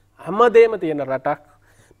 හැමදේම තියෙන රටක්.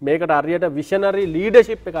 මේකට හරියට විෂනරි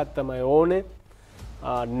ලීඩර්ෂිප් එකක් තමයි ඕනේ.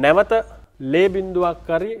 නැවත ලේ බින්දුවක්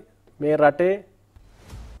හරි මේ රටේ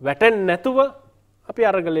වැටෙන්නේ නැතුව අපි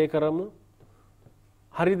අරගලය කරමු.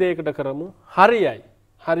 හරි දෙයකට කරමු. හරියයි.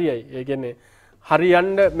 ඒ කියන්නේ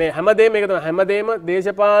හරියන්න මේ හැමදේම මේක තමයි හැමදේම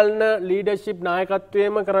දේශපාලන ලීඩර්ෂිප්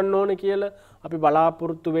නායකත්වයේම කරන්න ඕනේ කියලා අපි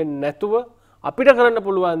බලාපොරොත්තු වෙන්නේ නැතුව අපිට කරන්න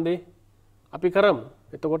පුළුවන් දේ අපි කරමු.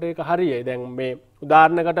 එතකොට ඒක හරියයි. දැන් මේ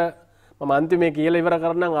උදාහරණයකට මම අන්තිමේ කියලා ඉවර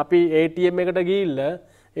කරනම් අපි ATM එකට ගිහිල්ලා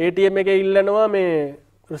ATM එකේ ඉල්ලනවා මේ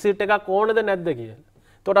රිසිට් එකක් ඕනද නැද්ද කියලා.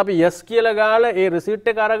 එතකොට අපි yes කියලා ගාලා ඒ රිසිට්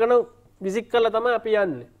එක අරගෙන විසික් කරලා තමයි අපි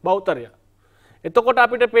යන්නේ බෞතරය. එතකොට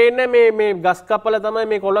අපිට පේන්නේ මේ ගස් කපල තමයි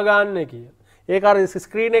මේ කොළ ගන්නන්නේ කියලා. ඒක අර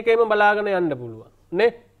ස්ක්‍රීන් එකේම බලාගෙන යන්න පුළුවන්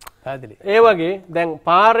නේ. පැහැදිලි. ඒ වගේ දැන්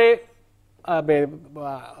පාරේ මේ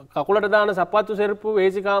කකුලට දාන සපත්තු සෙරප්පු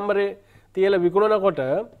වේසි කාමරේ තියලා විකුණනකොට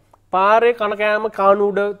පාරේ කන කෑම කාණු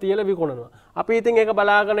උඩ තියලා විකුණනවා. අපි ඉතින් ඒක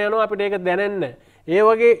බලාගෙන යනවා අපිට ඒක දැනෙන්නේ නැහැ.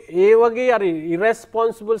 ඒ වගේ අර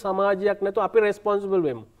ඉරෙස්පොන්සිබල් සමාජයක් නැතුව අපි රෙස්පොන්සිබල්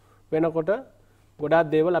වෙමු. වෙනකොට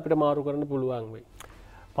ගොඩාක් දේවල් අපිට මාරු කරන්න පුළුවන් වෙයි.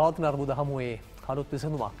 පවතින අර්බුද හමුවේ අලුත්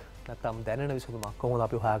විසඳුමක් නැත්නම් දැනෙන විසඳුමක් කොහොමද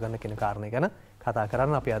අපි හොයාගන්න කියන කාරණය ගැන කතා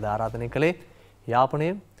කරන්න අපි අද ආරාධනය කළේ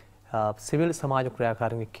යාපනයේ සිවිල් සමාජ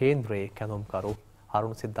ක්‍රියාකාරිණී කේන්ද්‍රයේ කැඳවුම්කරු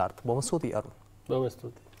අරුණ සිද්ධාර්ථ. බොහොම ස්තුතියි අරුණ. බොහොම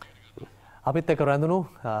ස්තුතියි. අපිත් එක්ක රැඳුණු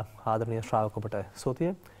ආදරණීය ශ්‍රාවක ඔබට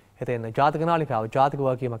ස්තුතියි. එතෙන් ජාතික නාලිකාව ජාතික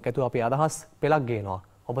වගකීමක් ඇතුව අපි අදහස් පෙළක් ගේනවා.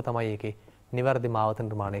 ඔබ තමයි ඒකේ නිවැරදි මාවත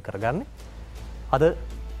නිර්මාණය කරගන්නේ. අද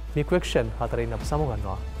වික්වෙක්ෂන් 4 අප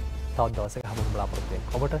සමුගන්නවා. තවත් දවසක හමුවමු බලාපොරොත්තු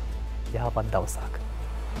වෙන්න. ඔබට යහපත් දවසක්.